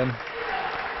there, Ben.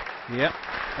 Yep.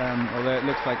 Although it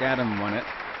looks like Adam won it.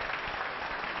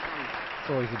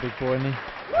 Oh, he's a big boy, isn't he?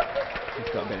 He's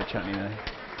got a bit of chutney there.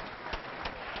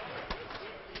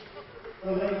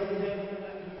 Well, ladies and gentlemen,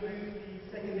 that concludes the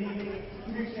second evening.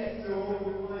 2 sets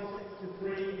all, 5 sets to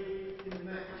 3 in the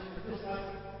match. I'd just like to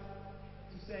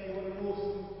say what an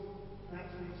awesome match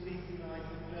we've seen tonight.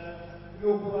 And we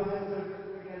all put our hands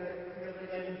together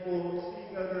again for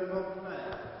Steve Virgona and Rob Fahey.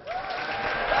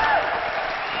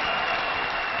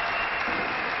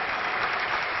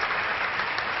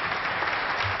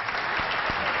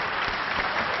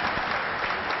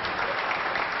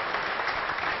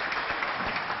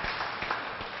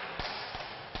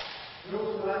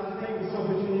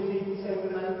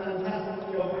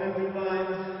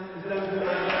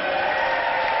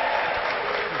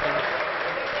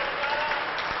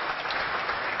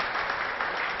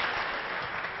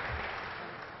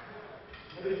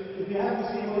 if you haven't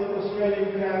seen what the Australian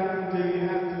crowd can do, you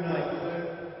have tonight. So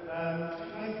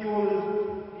thank you all,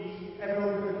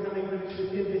 everyone for coming,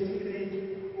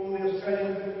 particularly all the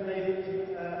Australians that made it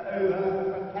over.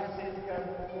 Fantastic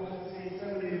performance to see so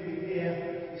many of you here.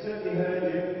 We certainly heard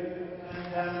you.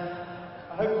 And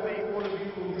hopefully all of you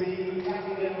will be back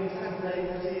again on Saturday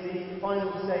to see the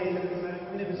final stage of this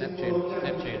magnificent World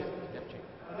Championship.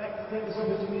 I'd like to take this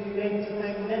opportunity again to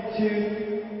thank Neptune